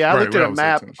shoes. Yeah, I looked at a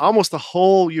map. Almost the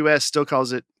whole U.S. still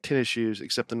calls it tennis shoes,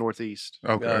 except the Northeast.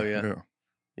 Okay. Oh,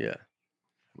 yeah.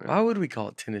 Why would we call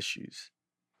it tennis shoes?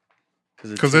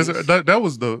 Because that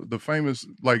was the famous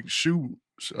like shoe,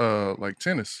 like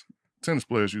tennis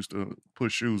players used to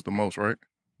put shoes the most, right?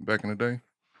 Back in the day.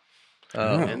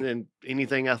 And then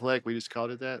anything athletic, we just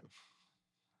called it that.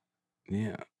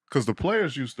 Yeah. Because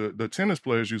the tennis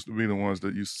players used to be the ones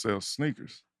that used to sell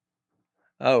sneakers.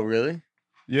 Oh, really?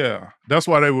 Yeah. That's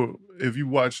why if you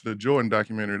watch the Jordan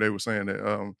documentary, they were saying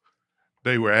that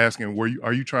they were asking,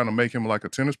 are you trying to make him like a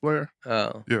tennis player?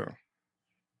 Oh. Yeah.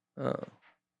 Oh.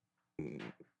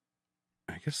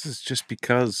 I guess it's just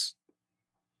because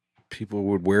people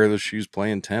would wear those shoes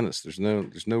playing tennis. There's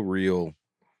no real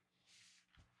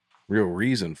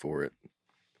reason for it.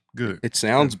 Good. It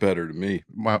sounds better to me.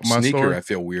 My sneaker, story? I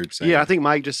feel weird saying. Yeah, I think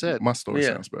Mike just said. My story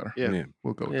sounds better. Yeah.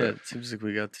 We'll go with that. that. It seems like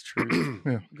we got the truth.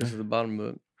 Yeah. Go to the bottom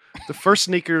of it. The first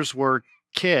sneakers were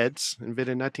Keds, invented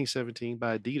in 1917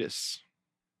 by Adidas.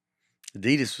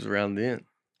 Adidas was around then.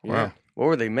 Wow. Yeah. What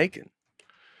were they making?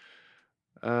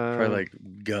 Probably like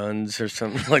guns or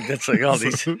something like that's like all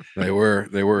these. They were.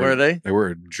 Were they? They were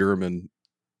a German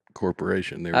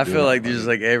corporation. I feel like there's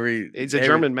like It's a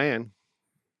German man.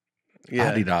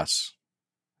 Yeah. Adidas.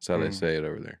 That's how they say it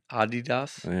over there.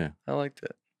 Adidas? Yeah. I like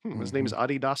that. His name is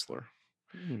Adi Dassler.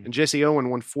 And Jesse Owen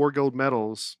won 4 gold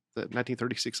medals at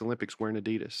 1936 Olympics wearing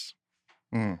Adidas.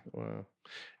 Mm. Wow.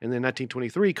 And then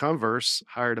 1923, Converse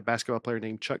hired a basketball player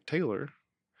named Chuck Taylor.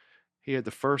 He had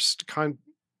the first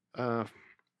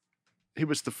he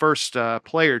was the first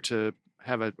player to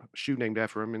have a shoe named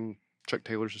after him, and Chuck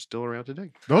Taylor's is still around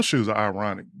today. Those shoes are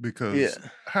ironic because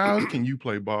how can you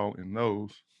play ball in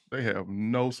those? They have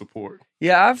no support.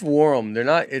 Yeah, I've wore them. They're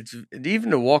not. It's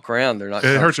even to walk around. They're not.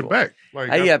 It hurts your back.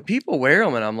 Like people wear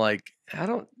them, and I'm like, I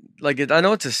don't like it. I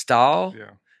know it's a style.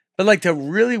 Yeah. But like to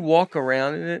really walk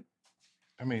around in it.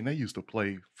 I mean, they used to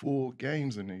play full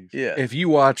games in these. Yeah. If you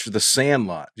watch The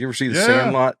Sandlot, you ever see The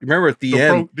Sandlot? Remember at the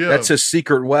end, that's his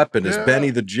secret weapon is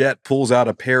Benny the Jet pulls out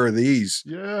a pair of these.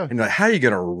 Yeah. And like, how are you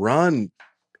going to run?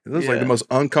 Those are like the most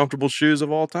uncomfortable shoes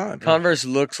of all time. Converse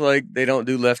looks like they don't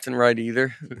do left and right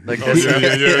either. Like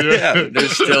yeah. They're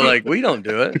still like, we don't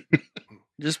do it.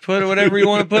 Just put whatever you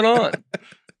want to put on.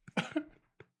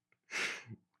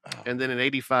 And then in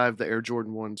 85, the Air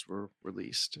Jordan 1s were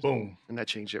released. Boom. And that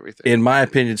changed everything. In my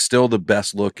opinion, still the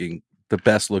best looking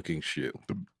shoe.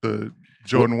 The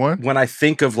Jordan 1? When I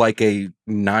think of like a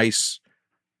nice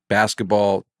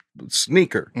basketball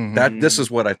sneaker, this is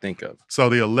what I think of. So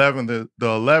the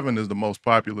 11 is the most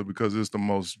popular because it's the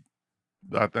most,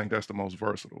 I think that's the most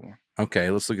versatile one.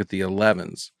 Okay, let's look at the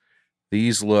 11s.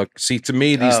 These look, to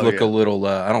me, these look a little,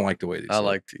 I don't like the way these look.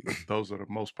 like these. Those are the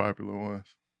most popular ones.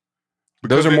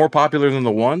 Those are more popular than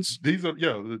the ones? These are,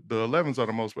 the 11s are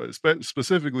the most,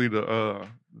 specifically the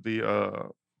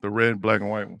red, black, and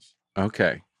white ones.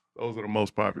 Okay. Those are the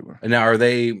most popular. And now, are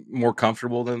they more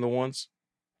comfortable than the ones?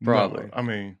 Probably. No, I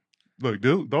mean, look,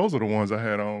 those are the ones I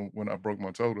had on when I broke my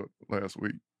toe last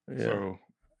week. Yeah. So,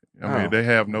 I mean, they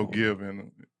have no give in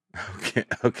them.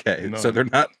 Okay. No. So they're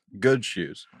not good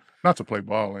shoes. Not to play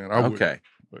ball in. Okay.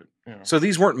 But, So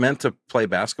these weren't meant to play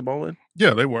basketball in?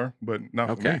 Yeah, they were, but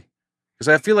not for me.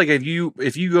 Because I feel like if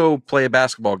you go play a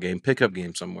basketball game, pickup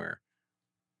game somewhere,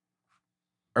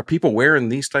 are people wearing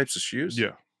these types of shoes?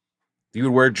 Yeah. You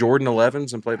would wear Jordan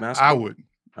 11s and play basketball? I wouldn't.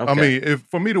 Okay. I mean, if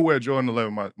for me to wear Jordan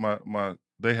 11, my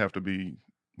they have to be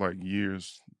like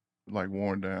years, like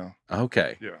worn down.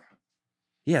 Okay. Yeah.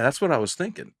 Yeah, that's what I was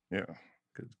thinking. Yeah.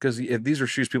 Because if these are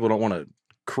shoes people don't want to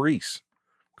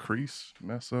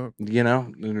mess up. You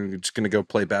know, you're just going to go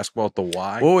play basketball at the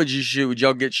Y. What would you shoot? Would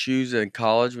y'all get shoes in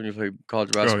college when you play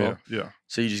college basketball? Oh, yeah.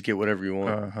 So you just get whatever you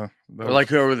want? Uh-huh. Or like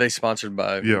whoever they sponsored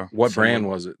by? Yeah. What brand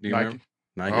was it? Do you remember?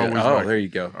 Nike. Oh, Nike. There you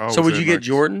go. So would you get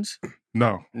Jordans?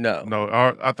 No.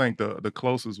 No. I think the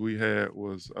closest we had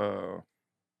was, I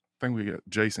think we got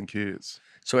Jason Kids.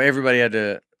 So everybody had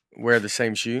to wear the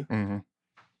same shoe? Mm-hmm.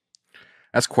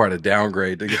 That's quite a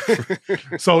downgrade.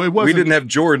 So it wasn't. We didn't have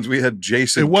Jordans. We had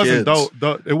Jason. It wasn't. Kids.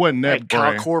 It wasn't that brand.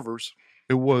 Kyle Korvers.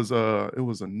 It was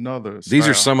another. These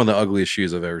style. are some of the ugliest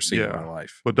shoes I've ever seen in my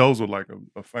life. But those were like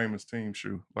a famous team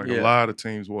shoe. Like a lot of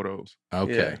teams wore those.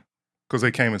 Okay. Because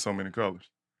they came in so many colors.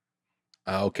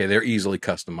 Okay, they're easily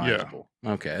customizable.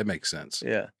 Yeah. Okay, that makes sense.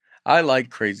 Yeah, I like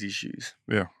crazy shoes.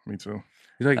 Yeah, me too.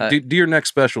 You like do your next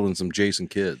special in some Jason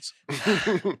Kids.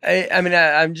 I mean,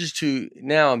 I'm just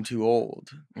I'm too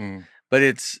old.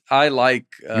 But I like.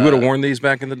 You would have worn these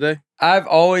back in the day? I've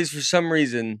always, for some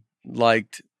reason,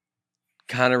 liked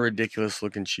kind of ridiculous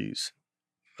looking shoes.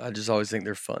 I just always think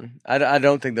they're fun. I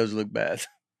don't think those look bad.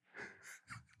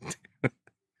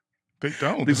 They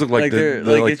don't. These look like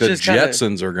the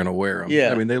Jetsons are going to wear them.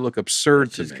 Yeah. I mean, they look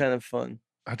absurd to me. It's kind of fun.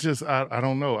 I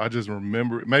don't know. I just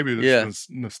remember, maybe it's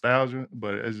nostalgia,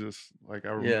 but it's just like I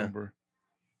remember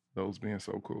those being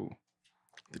so cool.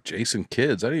 The Jason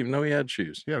Kids. I didn't even know he had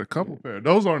shoes. He had a couple pair.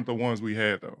 Those aren't the ones we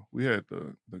had, though. We had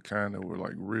the kind that were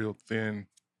like real thin.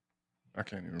 I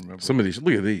can't even remember. Some of these.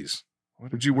 Look at these.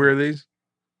 Would you wear these?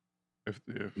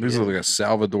 These look like a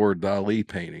Salvador Dali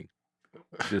painting.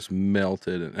 Just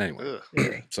melted. And anyway,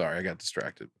 sorry, I got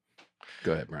distracted.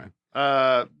 Go ahead, Brian.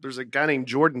 There's a guy named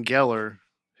Jordan Geller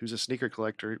who's a sneaker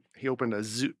collector. He opened a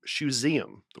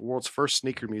shoeseum, the world's first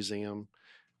sneaker museum.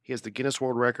 He has the Guinness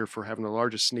World Record for having the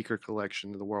largest sneaker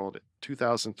collection in the world at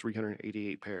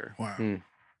 2,388 pair. Wow.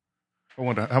 I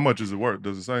wonder how much is it worth?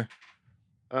 Does it say?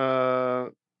 I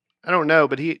don't know,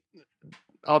 but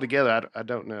altogether, I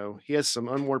don't know. He has some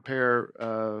unworn pair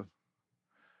of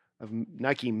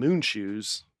Nike Moon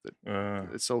shoes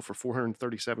that sold for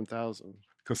 $437,000.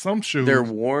 Because some shoes, they're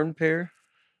worn pair.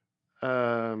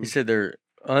 You said they're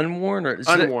unworn or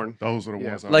unworn. Those are the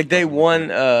ones. Like they won.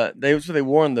 They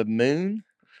wore on the moon.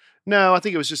 No, I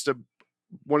think it was just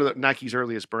one of the Nike's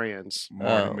earliest brands.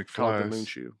 Marty called the Moon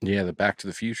shoe. Yeah, the Back to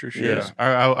the Future shoes. Yeah,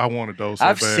 I wanted those. So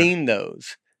I've bad. seen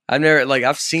those.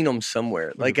 I've seen them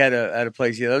somewhere, like at a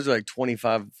place. Yeah, those are like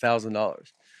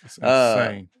 $25,000. That's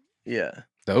insane. Yeah,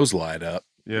 those light up.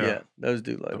 Yeah, those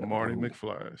do light up. Marty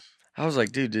McFly's. I was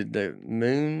like, dude, did the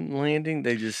moon landing?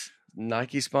 They just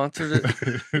Nike sponsored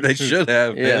it. They should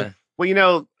have. Yeah. Man.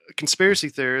 Well, conspiracy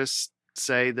theorists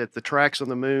say that the tracks on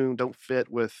the moon don't fit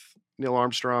with Neil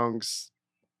Armstrong's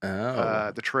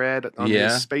the tread on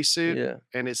his spacesuit,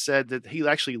 and it said that he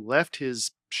actually left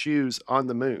his shoes on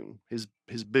the moon, his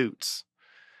boots,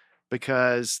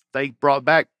 because they brought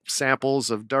back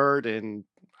samples of dirt and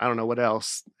I don't know what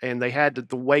else, and the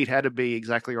weight had to be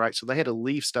exactly right, so they had to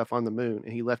leave stuff on the moon,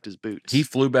 and he left his boots. He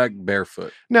flew back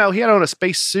barefoot. No, he had on a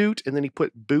spacesuit, and then he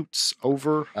put boots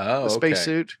over the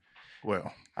spacesuit.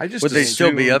 Well, would they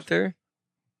still be up there?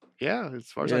 Yeah,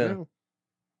 as far as I know.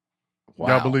 Wow.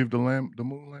 Y'all believe the moon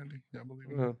landing? Y'all believe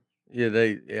it? Yeah,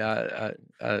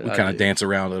 we kind of dance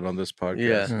around it on this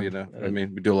podcast. Yeah. You know, I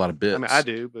mean, we do a lot of bits. I mean, I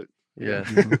do, but yeah,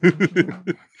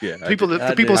 the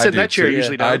people sit in that chair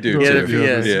usually don't. I do too.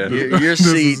 Yeah. Your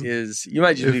seat is. You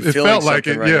might just be feeling felt like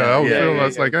it. Right yeah, now. I was feeling. I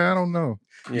was like, I don't know.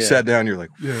 You sat down. You're like,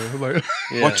 like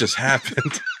what just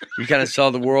happened? You kind of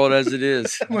saw the world as it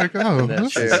is. I'm like, oh,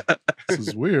 this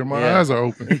is weird. My eyes are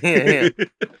open. Aaron,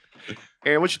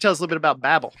 why don't you tell us a little bit about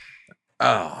Babbel?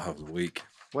 Oh, that was weak.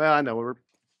 Well, I know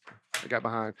I got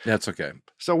behind. That's okay.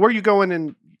 So, where are you going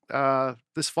in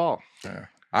this fall?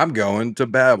 I'm going to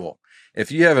Babbel. If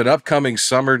you have an upcoming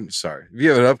summer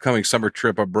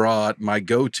trip abroad, my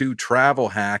go-to travel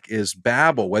hack is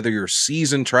Babbel. Whether you're a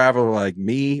seasoned traveler like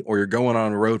me or you're going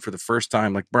on the road for the first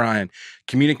time like Brian,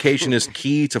 communication is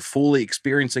key to fully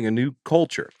experiencing a new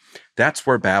culture. That's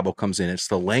where Babbel comes in. It's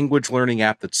the language learning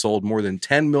app that sold more than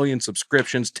 10 million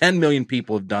subscriptions. 10 million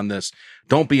people have done this.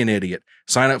 Don't be an idiot.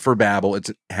 Sign up for Babbel. It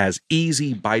has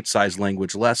easy, bite-sized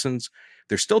language lessons.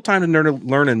 There's still time to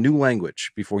learn a new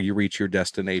language before you reach your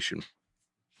destination.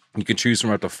 You can choose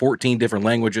from up to 14 different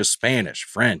languages: Spanish,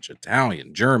 French,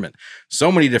 Italian, German. So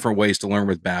many different ways to learn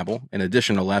with Babbel. In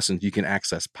addition to lessons, you can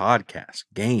access podcasts,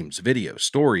 games, videos,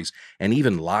 stories, and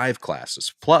even live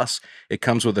classes. Plus, it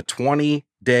comes with a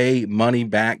 20-day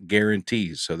money-back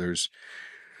guarantee. So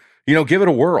give it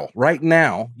a whirl. Right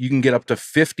now, you can get up to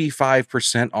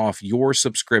 55% off your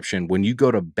subscription when you go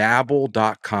to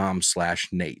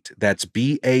babbel.com/Nate. That's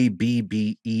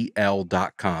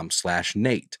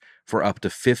BABBEL.com/Nate. for up to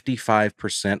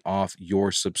 55% off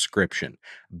your subscription.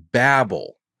 Babbel.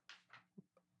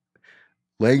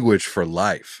 Language for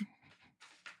life.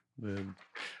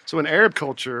 So in Arab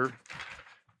culture,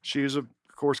 shoes are,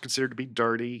 of course, considered to be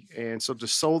dirty. And so to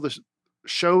show the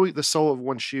sole of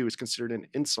one shoe is considered an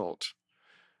insult.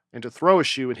 And to throw a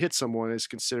shoe and hit someone is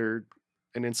considered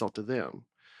an insult to them.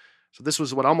 So this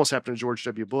was what almost happened to George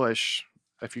W. Bush,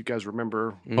 if you guys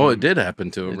remember. Oh, it did happen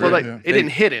to him. Well, it didn't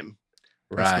hit him.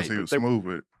 Right. He was smooth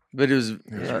with it. But it was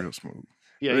real smooth.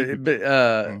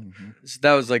 Yeah. So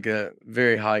that was like a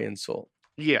very high insult.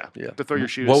 Yeah. To throw your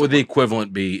shoes. What would the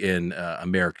equivalent be in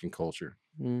American culture?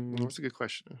 That's a good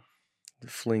question. To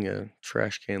fling a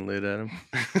trash can lid at him.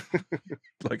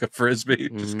 Like a frisbee?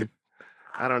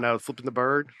 I don't know. Flipping the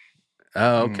bird?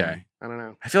 Oh, okay. I don't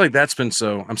know. I feel like I'm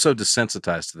so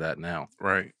desensitized to that now.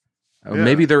 Right.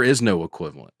 Maybe there is no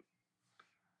equivalent.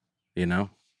 You know?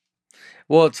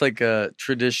 Well, it's like a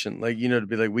tradition, like, to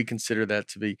be like, we consider that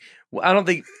to be, well, I don't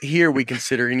think here we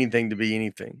consider anything to be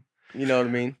anything. You know what I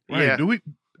mean? Right. Yeah. Do we?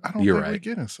 I don't think we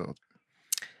get insulted.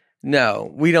 No,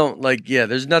 we don't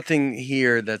there's nothing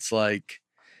here that's like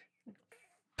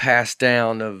passed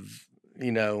down of,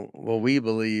 we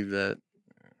believe that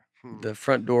the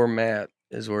front door mat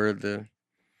is where the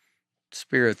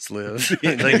spirits live.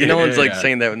 Like, no one's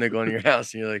saying that when they go in your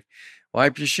house and you're like,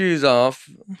 wipe your shoes off.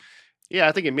 Yeah,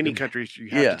 I think in many countries you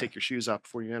have to take your shoes off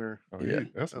before you enter. Oh, yeah,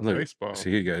 that's a baseball.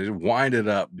 See, you guys wind it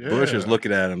up. Yeah. Bush is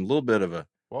looking at him, a little bit of a.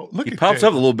 Well, look he pops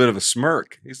up a little bit of a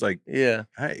smirk. He's like, "Yeah,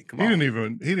 hey, come on." He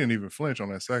didn't even flinch on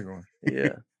that second one.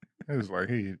 Yeah, it was like,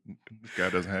 this guy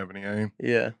doesn't have any aim.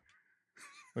 Yeah,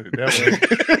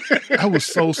 that was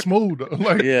so smooth.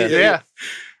 Like, yeah.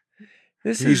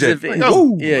 This is you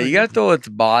got to throw it at the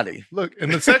body. Look,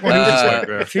 and the second one, just like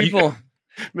that. People.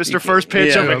 Mr. First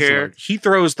pitch over here. Like, he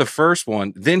throws the first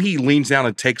one, then he leans down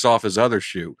and takes off his other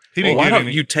shoe. Why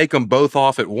don't you take them both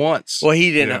off at once? Well,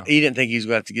 he didn't. He didn't think he was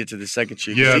going to have to get to the second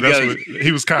shoe. Yeah,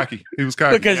 he was cocky.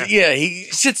 Because he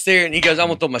sits there and he goes, "I'm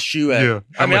going to throw my shoe at him."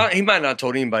 I mean, he might not have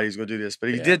told anybody he's going to do this, but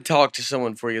he did talk to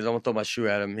someone before. He goes, "I'm going to throw my shoe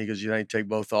at him." He goes, "You need to take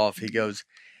both off." He goes,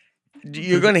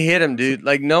 "You're going to hit him, dude.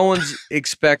 Like, no one's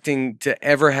expecting to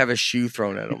ever have a shoe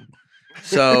thrown at him."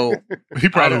 So he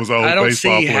probably was old. I don't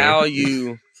see how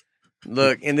you.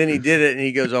 Look, and then he did it, and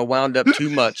he goes, "I wound up too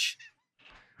much."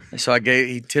 So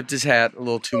he tipped his hat a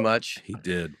little too much. He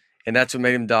did, and that's what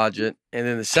made him dodge it. And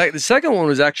then the second one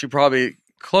was actually probably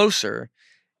closer,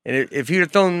 And if he'd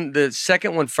have thrown the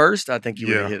second one first, I think you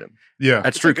would have hit him. Yeah,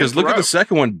 that's true. Because look at the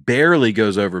second one, barely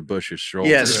goes over Bush's shoulder.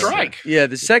 Yeah, strike. Yeah,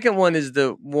 the second one is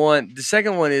the one. The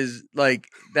second one is like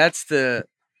that's the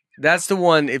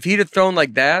one. If he'd have thrown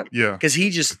like that, because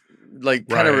he just like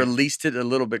kind of released it a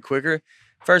little bit quicker.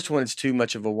 First one is too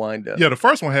much of a wind up. Yeah, the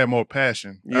first one had more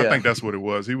passion. I think that's what it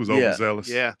was. He was overzealous.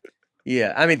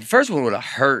 Yeah, I mean, the first one would have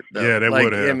hurt, though. Yeah, that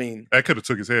would have. I mean, that could have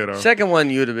took his head off. Second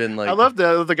one, you would have been like... I love the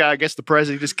other guy, I guess the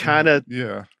president, just kind of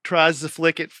tries to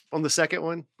flick it on the second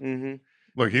one. Mm-hmm.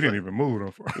 Look, he didn't even move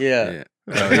on far. Yeah.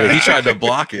 He tried to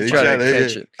block it. He tried to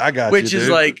catch it. I got Which is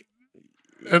like...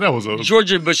 And that was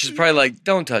George Bush is probably like,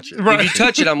 don't touch it. If you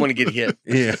touch it, I'm going to get hit.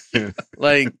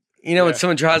 Like... You know, when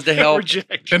someone tries to help,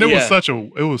 and it was such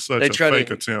a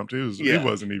fake attempt. He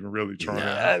wasn't even really trying.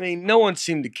 I mean, no one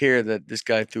seemed to care that this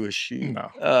guy threw a shoe.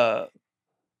 No.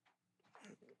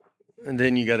 And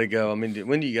then you got to go. I mean,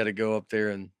 when do you got to go up there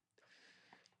and?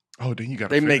 Oh, then you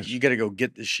got to. You got to go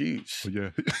get the shoes.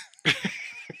 Yeah.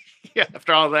 Yeah.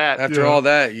 After all that. All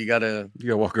that, you got to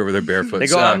walk over there barefoot. They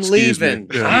go, I'm leaving.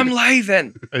 I'm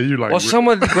leaving. And you like, well,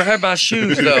 someone grab my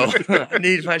shoes though. I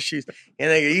need my shoes. And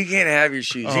they go, you can't have your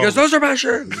shoes. He goes, those are my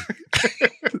shoes.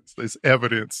 It's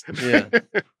evidence. Yeah,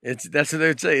 that's what they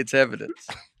would say. It's evidence.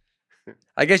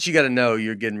 I guess you got to know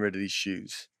you're getting rid of these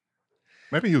shoes.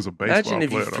 Maybe he was a baseball player. Imagine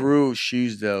if you threw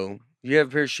shoes though. You have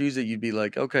a pair of shoes that you'd be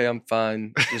like, okay, I'm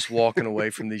fine just walking away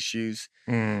from these shoes.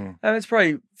 I mean, it's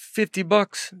probably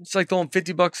 $50. It's like throwing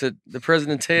 $50 at the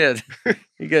president's head.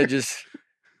 You got to just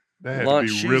launch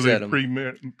shoes really at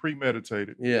him.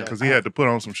 Premeditated. Yeah. Because he had to put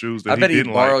on some shoes that I bet he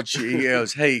didn't borrowed like. shoes. He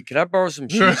goes, hey, can I borrow some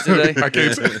shoes today? I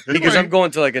can't. He goes, I'm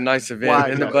going to like a nice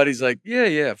event. And the buddy's like,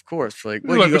 yeah, of course. Like,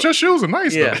 but your shoes are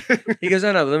nice though. He goes,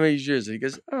 I know, let me use yours. He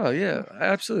goes, oh, yeah,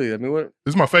 absolutely. I mean, what?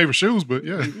 This is my favorite shoes, but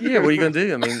yeah. Yeah, what are you going to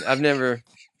do? I mean, I've never...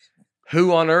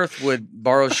 Who on earth would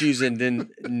borrow shoes and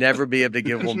then never be able to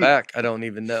give one back? I don't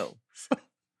even know.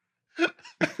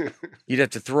 You'd have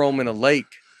to throw them in a lake.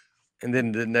 And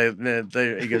then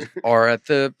he goes, or at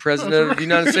the president of the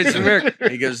United States of America.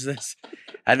 He goes,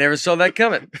 I never saw that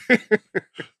coming.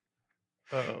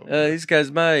 This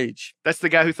guy's my age. That's the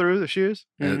guy who threw the shoes?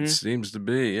 It seems to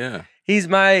be, yeah. He's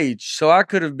my age. So I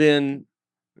could have been...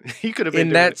 He could have been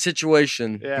in that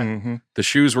situation. Yeah. Mm-hmm. The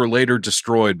shoes were later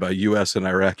destroyed by U.S. and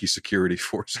Iraqi security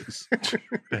forces.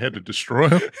 They had to destroy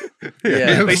them.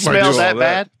 Yeah. They smell that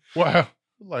bad. Wow.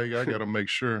 Like, I got to make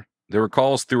sure. There were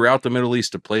calls throughout the Middle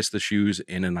East to place the shoes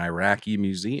in an Iraqi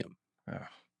museum. Oh.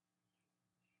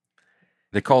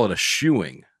 They call it a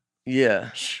shoeing.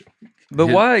 Yeah. But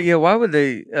why? Yeah, why would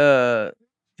they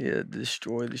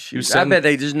destroy the shoes? I bet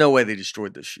there's no way they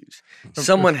destroyed those shoes.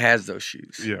 Someone has those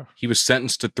shoes. Yeah. He was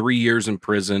sentenced to 3 years in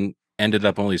prison, ended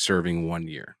up only serving 1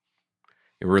 year.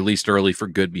 He was released early for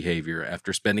good behavior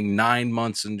after spending 9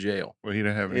 months in jail. Well, he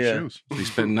didn't have any shoes. He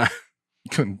spent 9.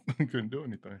 couldn't do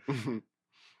anything.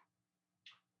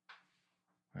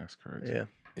 That's crazy.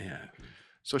 Yeah.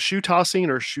 So shoe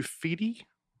tossing or shoe feeding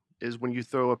is when you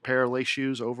throw a pair of lace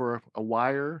shoes over a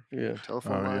wire,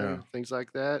 telephone line, things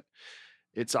like that.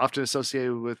 It's often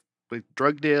associated with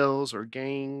drug deals or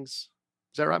gangs.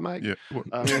 Is that right, Mike? Yeah.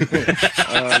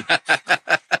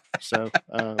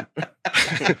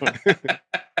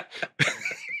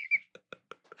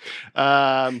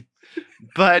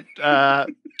 But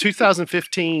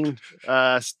 2015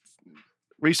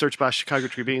 research by Chicago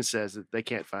Tribune says that they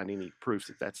can't find any proof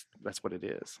that that's what it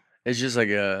is. It's just like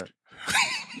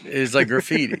it's like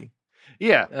graffiti.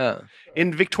 Yeah.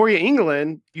 In Victoria,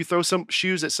 England, you throw some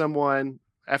shoes at someone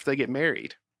after they get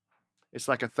married. It's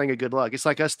like a thing of good luck. It's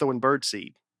like us throwing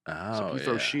birdseed. Oh, you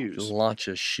throw shoes. Just launch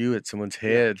a shoe at someone's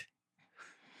head.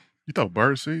 You throw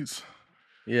bird seeds?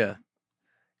 Yeah.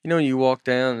 You know when you walk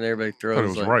down and everybody throws. I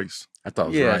thought it was rice. I thought it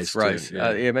was rice. It's rice. Too,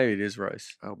 yeah, maybe it is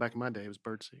rice. Oh, back in my day, it was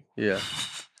birdseed. Yeah.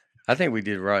 I think we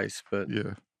did rice, but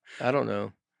yeah, I don't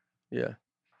know. Yeah.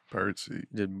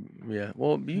 Birdseed.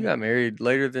 Well, you got married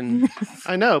later than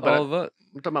I know, but all of us.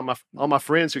 I'm talking about all my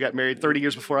friends who got married 30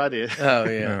 years before I did. Oh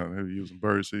yeah. They were using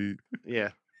birdseed. Yeah.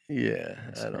 Yeah,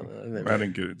 I don't know. I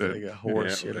didn't get it. Like a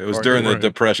horse. It was during the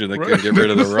Depression. They couldn't get rid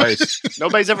of the rice.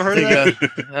 Nobody's ever heard of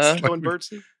that? Going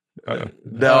birdseed?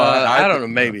 No, I don't know.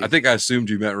 Maybe. I think I assumed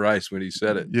you meant rice when he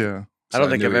said it. Yeah. I don't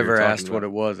think I've ever asked what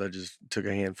it was. I just took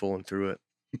a handful and threw it.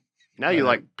 Now you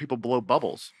like people blow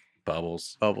bubbles.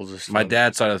 Bubbles are my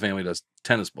dad's side of the family does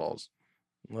tennis balls.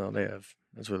 Well, they have.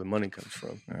 That's where the money comes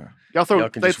from. Yeah. Y'all throw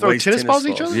tennis balls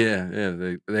at each other? Yeah.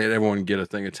 Everyone get a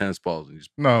thing of tennis balls. And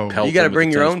you got to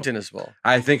bring your own tennis ball.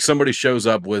 I think somebody shows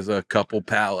up with a couple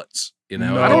pallets You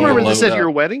know, No. I don't remember this at up.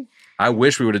 your wedding. I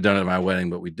wish we would have done it at my wedding,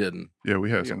 but we didn't. Yeah, we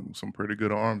had some pretty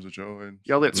good arms at your wedding.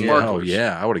 Y'all lit Oh sparklers.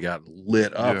 yeah, I would have got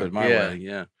lit up Yeah. at my wedding.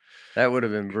 Yeah, That would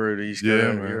have been brutal. You Yeah,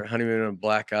 got man. your honeymoon in a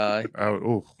black eye. I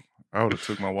would have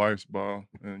took my wife's ball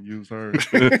and used hers.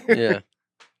 Yeah.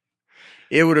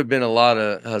 It would have been a lot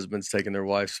of husbands taking their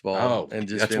wife's ball and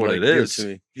just that's being what like, it "Give is." to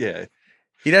me." Yeah,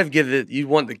 You'd have to give it. You'd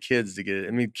want the kids to get it.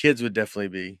 I mean, kids would definitely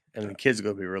be. I mean, kids are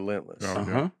gonna be relentless. Oh,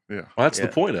 Uh-huh. Yeah. well, that's the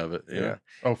point of it. Yeah.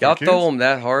 Oh, for Y'all kids? throw them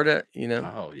that hard at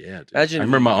Oh yeah, dude. Imagine I if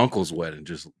remember my uncle's wedding,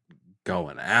 just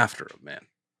going after him, man.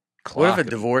 What if a Clocking him.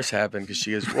 divorce happened because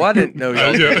she goes, "Well, I didn't know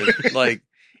y'all Yeah. did." Like,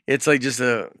 it's like just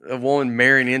a woman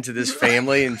marrying into this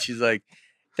family, and she's like,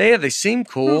 they seem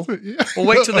cool. Yeah. Well,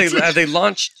 wait till have they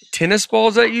launched tennis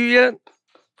balls at you yet?"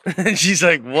 And she's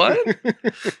like, "What?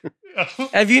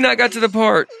 Have you not got to the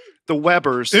part? The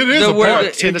Webbers. It is The a word- part.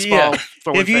 if- tennis yeah. ball.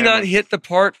 throwing If you not family. hit the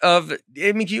part of, I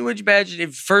mean, would you imagine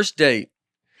if first date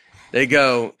they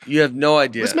go, you have no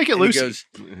idea. Let's make it And he Lucy. goes,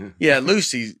 yeah,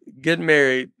 Lucy getting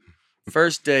married,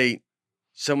 first date.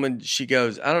 She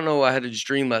goes, I don't know. I had a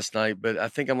dream last night, but I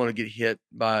think I'm going to get hit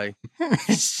by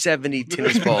 70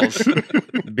 tennis balls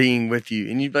being with you.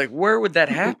 And you'd be like, where would that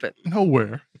happen?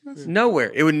 Nowhere.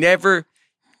 Nowhere. It would never.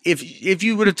 If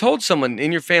you would have told someone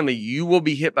in your family you will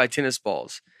be hit by tennis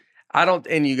balls,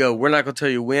 and you go, we're not going to tell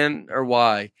you when or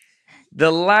why. The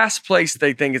last place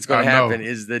they think it's going to happen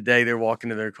is the day they're walking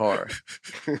to their car.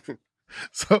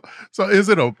 So is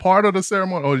it a part of the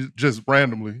ceremony or just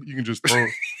randomly? You can just throw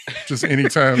just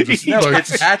anytime. Just No,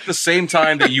 it's at the same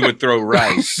time that you would throw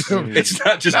rice. It's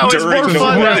not just No, it's during more the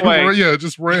fun wedding. that way. Yeah,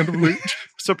 just randomly.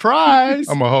 Surprise.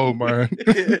 I'm a hold mine.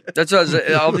 That's what I was,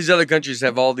 all these other countries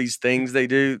have all these things they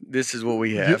do. This is what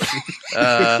we have.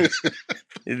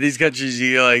 In these countries,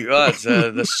 you're like, it's,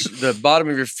 the bottom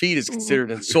of your feet is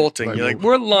considered insulting. Like, You're like,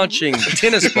 we're launching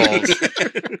tennis balls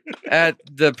at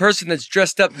the person that's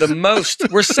dressed up the most.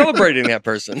 We're celebrating that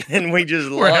person, and we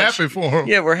just We're launch. happy for him.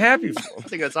 Yeah, we're happy for I them.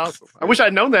 think that's awesome. I wish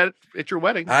I'd known that at your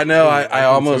wedding. I know. I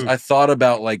do too. I thought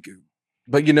about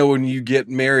but you know, when you get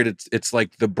married, it's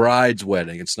like the bride's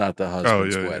wedding. It's not the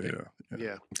husband's wedding.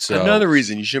 Yeah. So Another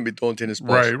reason you shouldn't be throwing tennis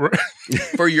balls Right.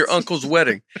 for your uncle's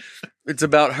wedding. It's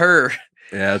about her.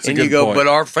 yeah, that's a And good you go, point. but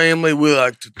our family, we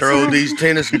like to throw these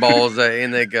tennis balls at,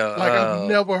 and they go, Like I've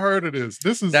never heard of this.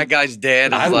 This is that guy's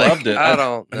dad is I like, loved it. I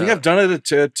don't I think know. I've done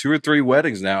it at 2 or 3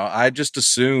 weddings now. I just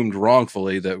assumed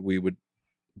wrongfully that we would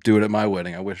do it at my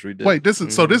wedding. I wish we did. Wait, this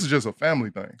is just a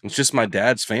family thing. It's just my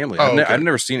dad's family. Oh, okay. I've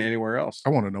never seen it anywhere else. I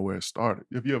want to know where it started.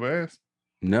 Have you ever asked?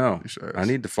 No, You should ask. I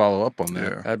need to follow up on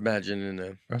that. Yeah. I'd imagine in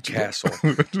a I just- castle.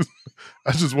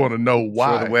 I just want to know That's where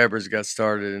why. the Webbers got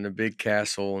started in a big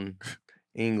castle in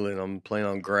England. I'm playing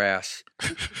on grass.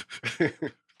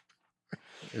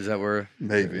 Is that where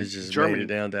Maybe. it's just Germany. made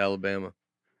it down to Alabama?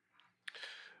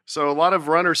 So a lot of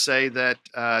runners say that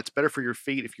it's better for your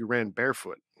feet if you ran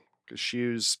barefoot because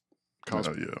shoes cause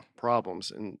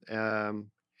problems. And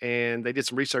they did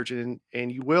some research and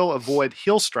you will avoid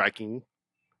heel striking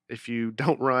if you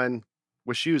don't run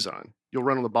with shoes on. You'll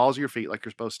run on the balls of your feet like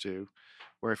you're supposed to,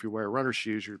 where if you wear runner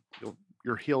shoes,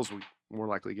 your heels will more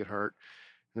likely get hurt.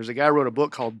 There's a guy who wrote a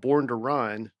book called Born to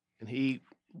Run, and he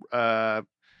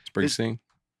Springsteen.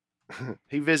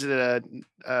 he visited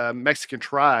a Mexican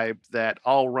tribe that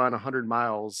all run 100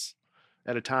 miles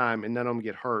at a time, and none of them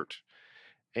get hurt.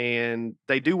 And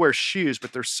they do wear shoes,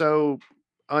 but they're so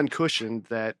uncushioned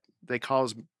that they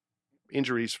cause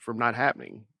injuries from not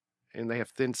happening. And they have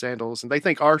thin sandals, and they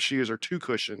think our shoes are too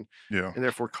cushioned, Yeah. and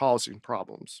therefore causing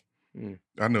problems.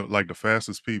 I know, like the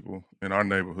fastest people in our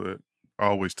neighborhood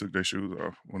always took their shoes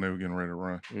off when they were getting ready to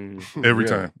run. Every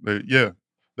time.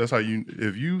 That's how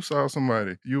if you saw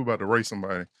somebody, you were about to race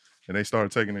somebody, and they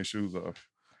started taking their shoes off.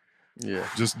 Yeah.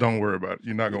 Just don't worry about it.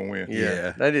 You're not gonna win.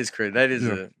 Yeah. That is crazy. That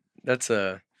is that's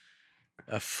a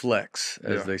flex,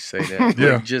 as they say now.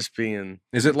 Yeah. Like just being.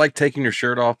 Is it like taking your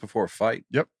shirt off before a fight?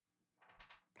 Yep.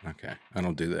 Okay, I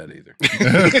don't do that either.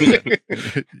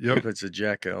 Yep. Puts a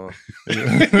jacket on. Dude,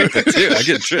 I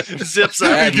get Zips I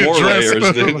up. add Get more dressed layers,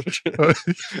 up.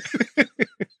 dude.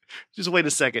 Just wait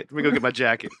a second. Let me go get my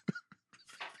jacket.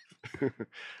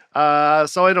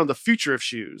 So I know the future of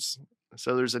shoes.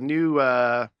 So there's a new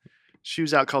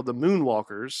shoes out called the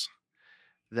Moonwalkers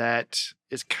that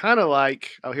is kind of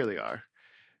like, oh, here they are.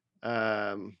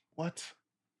 What?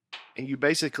 And you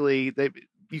basically,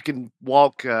 you can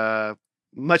walk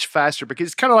much faster because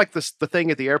it's kind of like the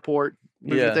thing at the airport.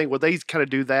 Yeah. Thing. Well, they kind of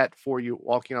do that for you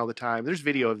walking all the time. There's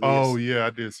video of these. Oh yeah, I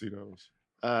did see those.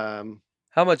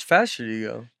 How much faster do you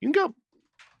go? You can go.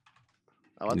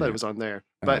 Oh, I thought Yeah. it was on there,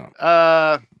 but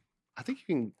Oh. I think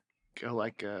you can go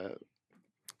like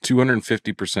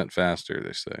 250% faster,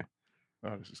 they say.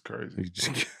 Oh, this is crazy.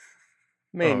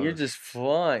 Man, you're just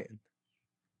flying.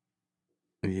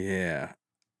 Yeah.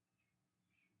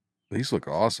 These look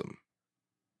awesome.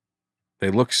 They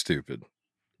look stupid,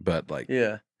 but like...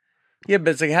 Yeah. Yeah, but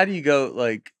it's like, how do you go,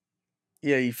 like...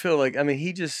 Yeah, you feel like... I mean,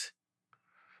 he just...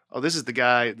 Oh, this is the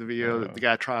guy, the video, the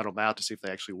guy trying them out to see if they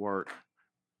actually work.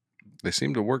 They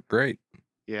seem to work great.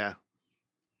 Yeah.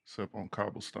 Except on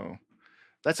cobblestone.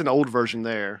 That's an old version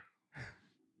there.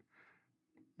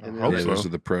 And then, those are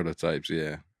the prototypes,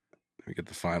 yeah. Let me get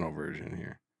the final version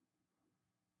here.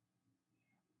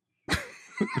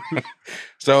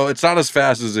 So it's not as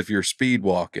fast as if you're speed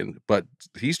walking, but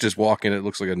he's just walking. It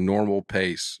looks like a normal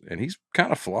pace, and he's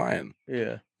kind of flying.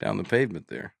 Yeah, down the pavement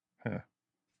there. Yeah,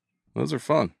 those are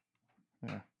fun.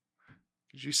 Yeah.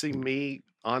 Did you see me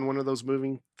on one of those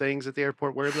moving things at the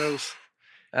airport wearing those?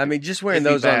 I mean, just wearing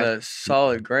those on a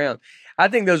solid ground. I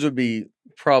think those would be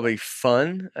probably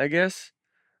fun. I guess,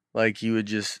 like you would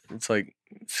just—it's like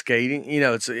skating. You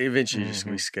know, it's eventually just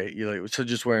gonna be skate. You like so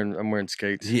just wearing. I'm wearing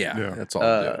skates. Yeah. That's all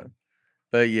I'm doing.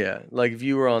 But yeah, like if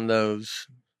you were on those,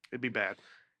 it'd be bad.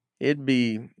 It'd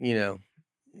be, you know,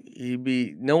 you'd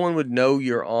be. No one would know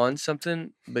you're on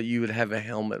something, but you would have a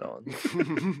helmet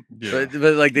on. But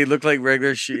like they look like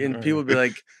regular shoes, and people would be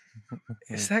like,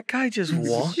 "Is that guy just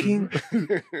walking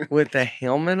with a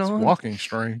helmet on? It's walking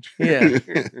strange." Yeah,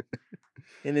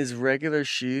 in his regular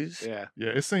shoes. Yeah, yeah.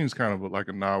 It seems kind of like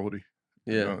a novelty.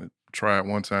 Yeah, you know, try it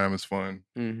one time. It's fun.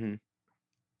 Mm-hmm.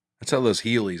 That's how those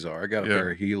Heelys are. I got a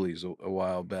pair of Heelys a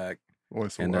while back. Oh,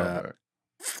 it's a while back.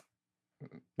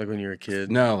 Like when you were a kid?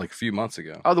 No, like a few months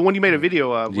ago. Oh, the one you made a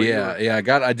video of. Yeah.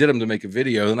 I did them to make a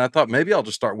video, and I thought maybe I'll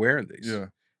just start wearing these. Yeah.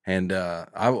 And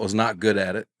I was not good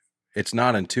at it. It's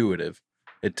not intuitive.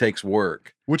 It takes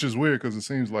work. Which is weird because it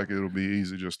seems like it'll be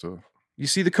easy just to. You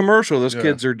see the commercial. Those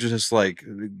kids are just like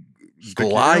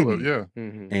gliding. Yeah.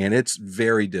 And it's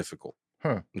very difficult.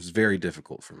 Huh. It's very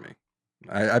difficult for me.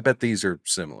 I bet these are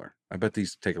similar. I bet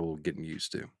these take a little getting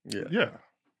used to. Yeah. Yeah.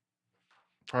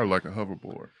 Probably like a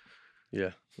hoverboard.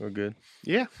 Yeah. We're good.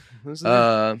 Yeah. Shoes.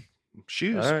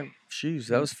 All right. Shoes.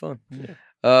 That was fun. Yeah.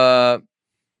 All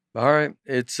right.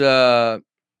 It's yeah,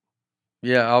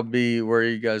 I'll be where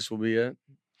you guys will be at.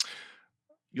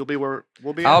 You'll be where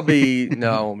we'll be at? I'll be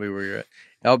no, I won't be where you're at.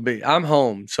 I'm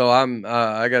home. So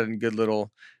I got a good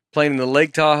little playing in the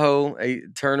Lake Tahoe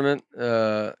tournament,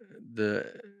 the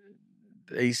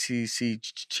ACC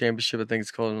championship, I think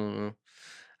it's called. I don't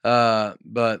know.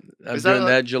 But I'm doing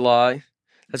that July.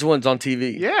 That's the one's on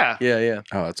TV. Yeah. Yeah.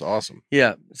 Oh, that's awesome.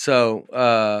 Yeah.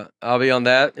 So I'll be on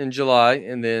that in July,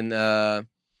 and then I'm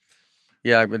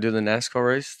gonna do the NASCAR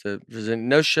race to present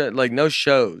no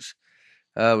shows,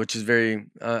 which is very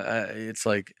it's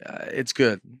like it's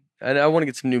good. And I want to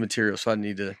get some new material, so I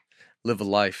need to live a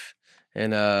life.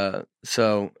 And and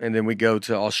then we go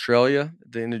to Australia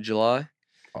at the end of July.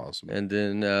 Awesome. And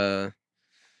then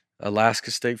Alaska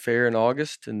State Fair in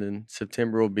August, and then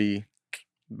September will be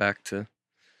back to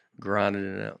grinding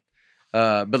it out.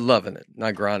 But loving it.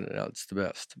 Not grinding it out, it's the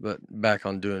best. But back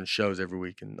on doing shows every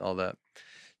week and all that.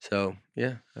 So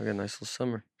yeah, I got a nice little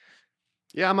summer.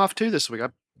 Yeah, I'm off too this week.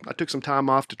 I took some time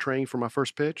off to train for my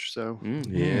first pitch, so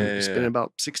spending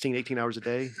about 16, 18 hours a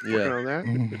day working on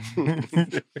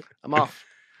that. I'm off.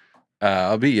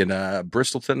 I'll be in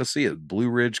Bristol, Tennessee at Blue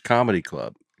Ridge Comedy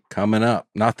Club coming up.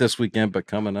 Not this weekend, but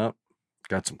coming up.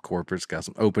 Got some corporates, got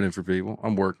some opening for people.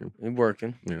 I'm working. You're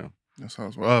working. Yeah. That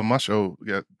sounds well. My show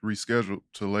got rescheduled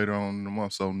to later on in the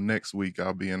month. So next week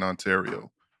I'll be in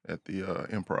Ontario at the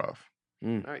Improv.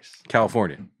 Nice.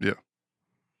 California. Yeah.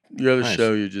 Your other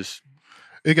show, you just...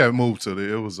 It got moved to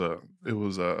it was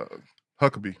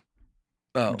Huckabee.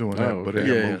 Oh, doing that, but it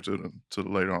got moved to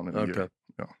later on in the year.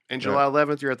 Yeah. And July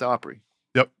 11th, you're at the Opry.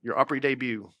 Yep. Your Opry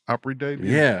debut. Opry debut.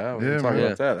 Yeah, we're talking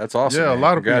about that. That's awesome. Yeah, man. a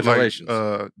lot of people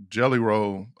Congratulations. Jelly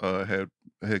Roll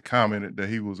had commented that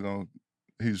he was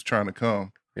trying to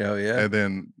come. Yeah. And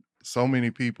then so many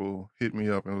people hit me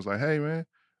up and was like, "Hey man,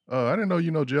 I didn't know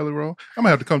you know Jelly Roll. I'm gonna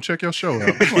have to come check your show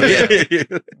out."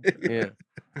 Yeah.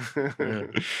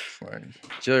 Like,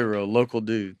 Jelly Roll, local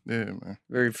dude. Yeah, man.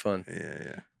 Very fun.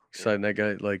 Yeah. Exciting. That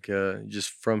guy, like, just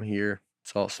from here.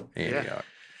 It's awesome. Yeah.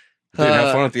 Dude,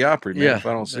 have fun at the Opry, man. If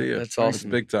I don't see you. That's awesome.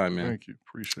 It's big time, man. Thank you.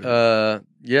 Appreciate it.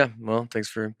 Yeah. Well, thanks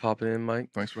for popping in,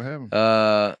 Mike. Thanks for having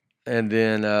me. And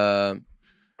then,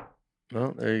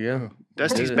 well, there you go.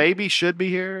 Dusty's baby should be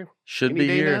here. Should any be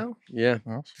day here. now? Yeah.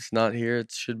 Awesome. It's not here.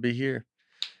 It should be here.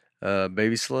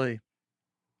 Baby Slay.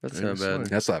 That's Baby not bad.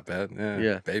 That's not bad.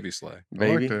 Yeah. Baby Slay.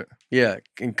 Baby. I like that. Yeah.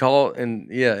 And call and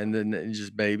then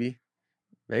just baby.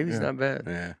 Baby's not bad.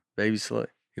 Yeah. Baby Slay.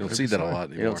 You don't see that a lot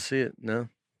anymore. You don't see it. No.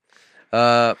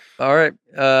 All right.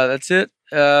 That's it.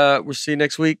 We'll see you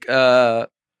next week. Have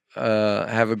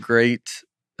a great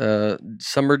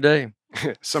summer day.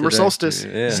 Summer solstice.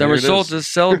 Yeah, summer solstice.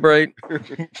 Celebrate.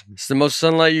 It's the most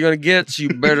sunlight you're going to get, so you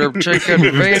better take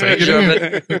advantage of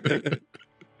it.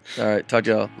 All right. Talk to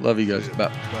y'all. Love you guys.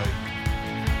 Bye.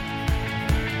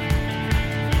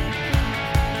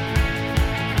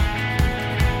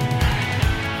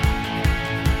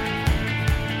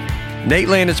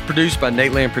 Nateland is produced by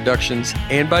Nateland Productions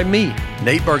and by me,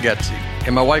 Nate Bargatze,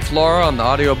 and my wife Laura on the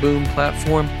Audio Boom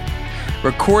platform.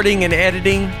 Recording and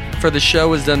editing for the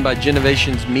show is done by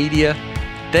Genovations Media.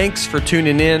 Thanks for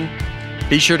tuning in.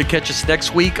 Be sure to catch us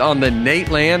next week on the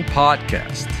Nateland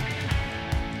Podcast.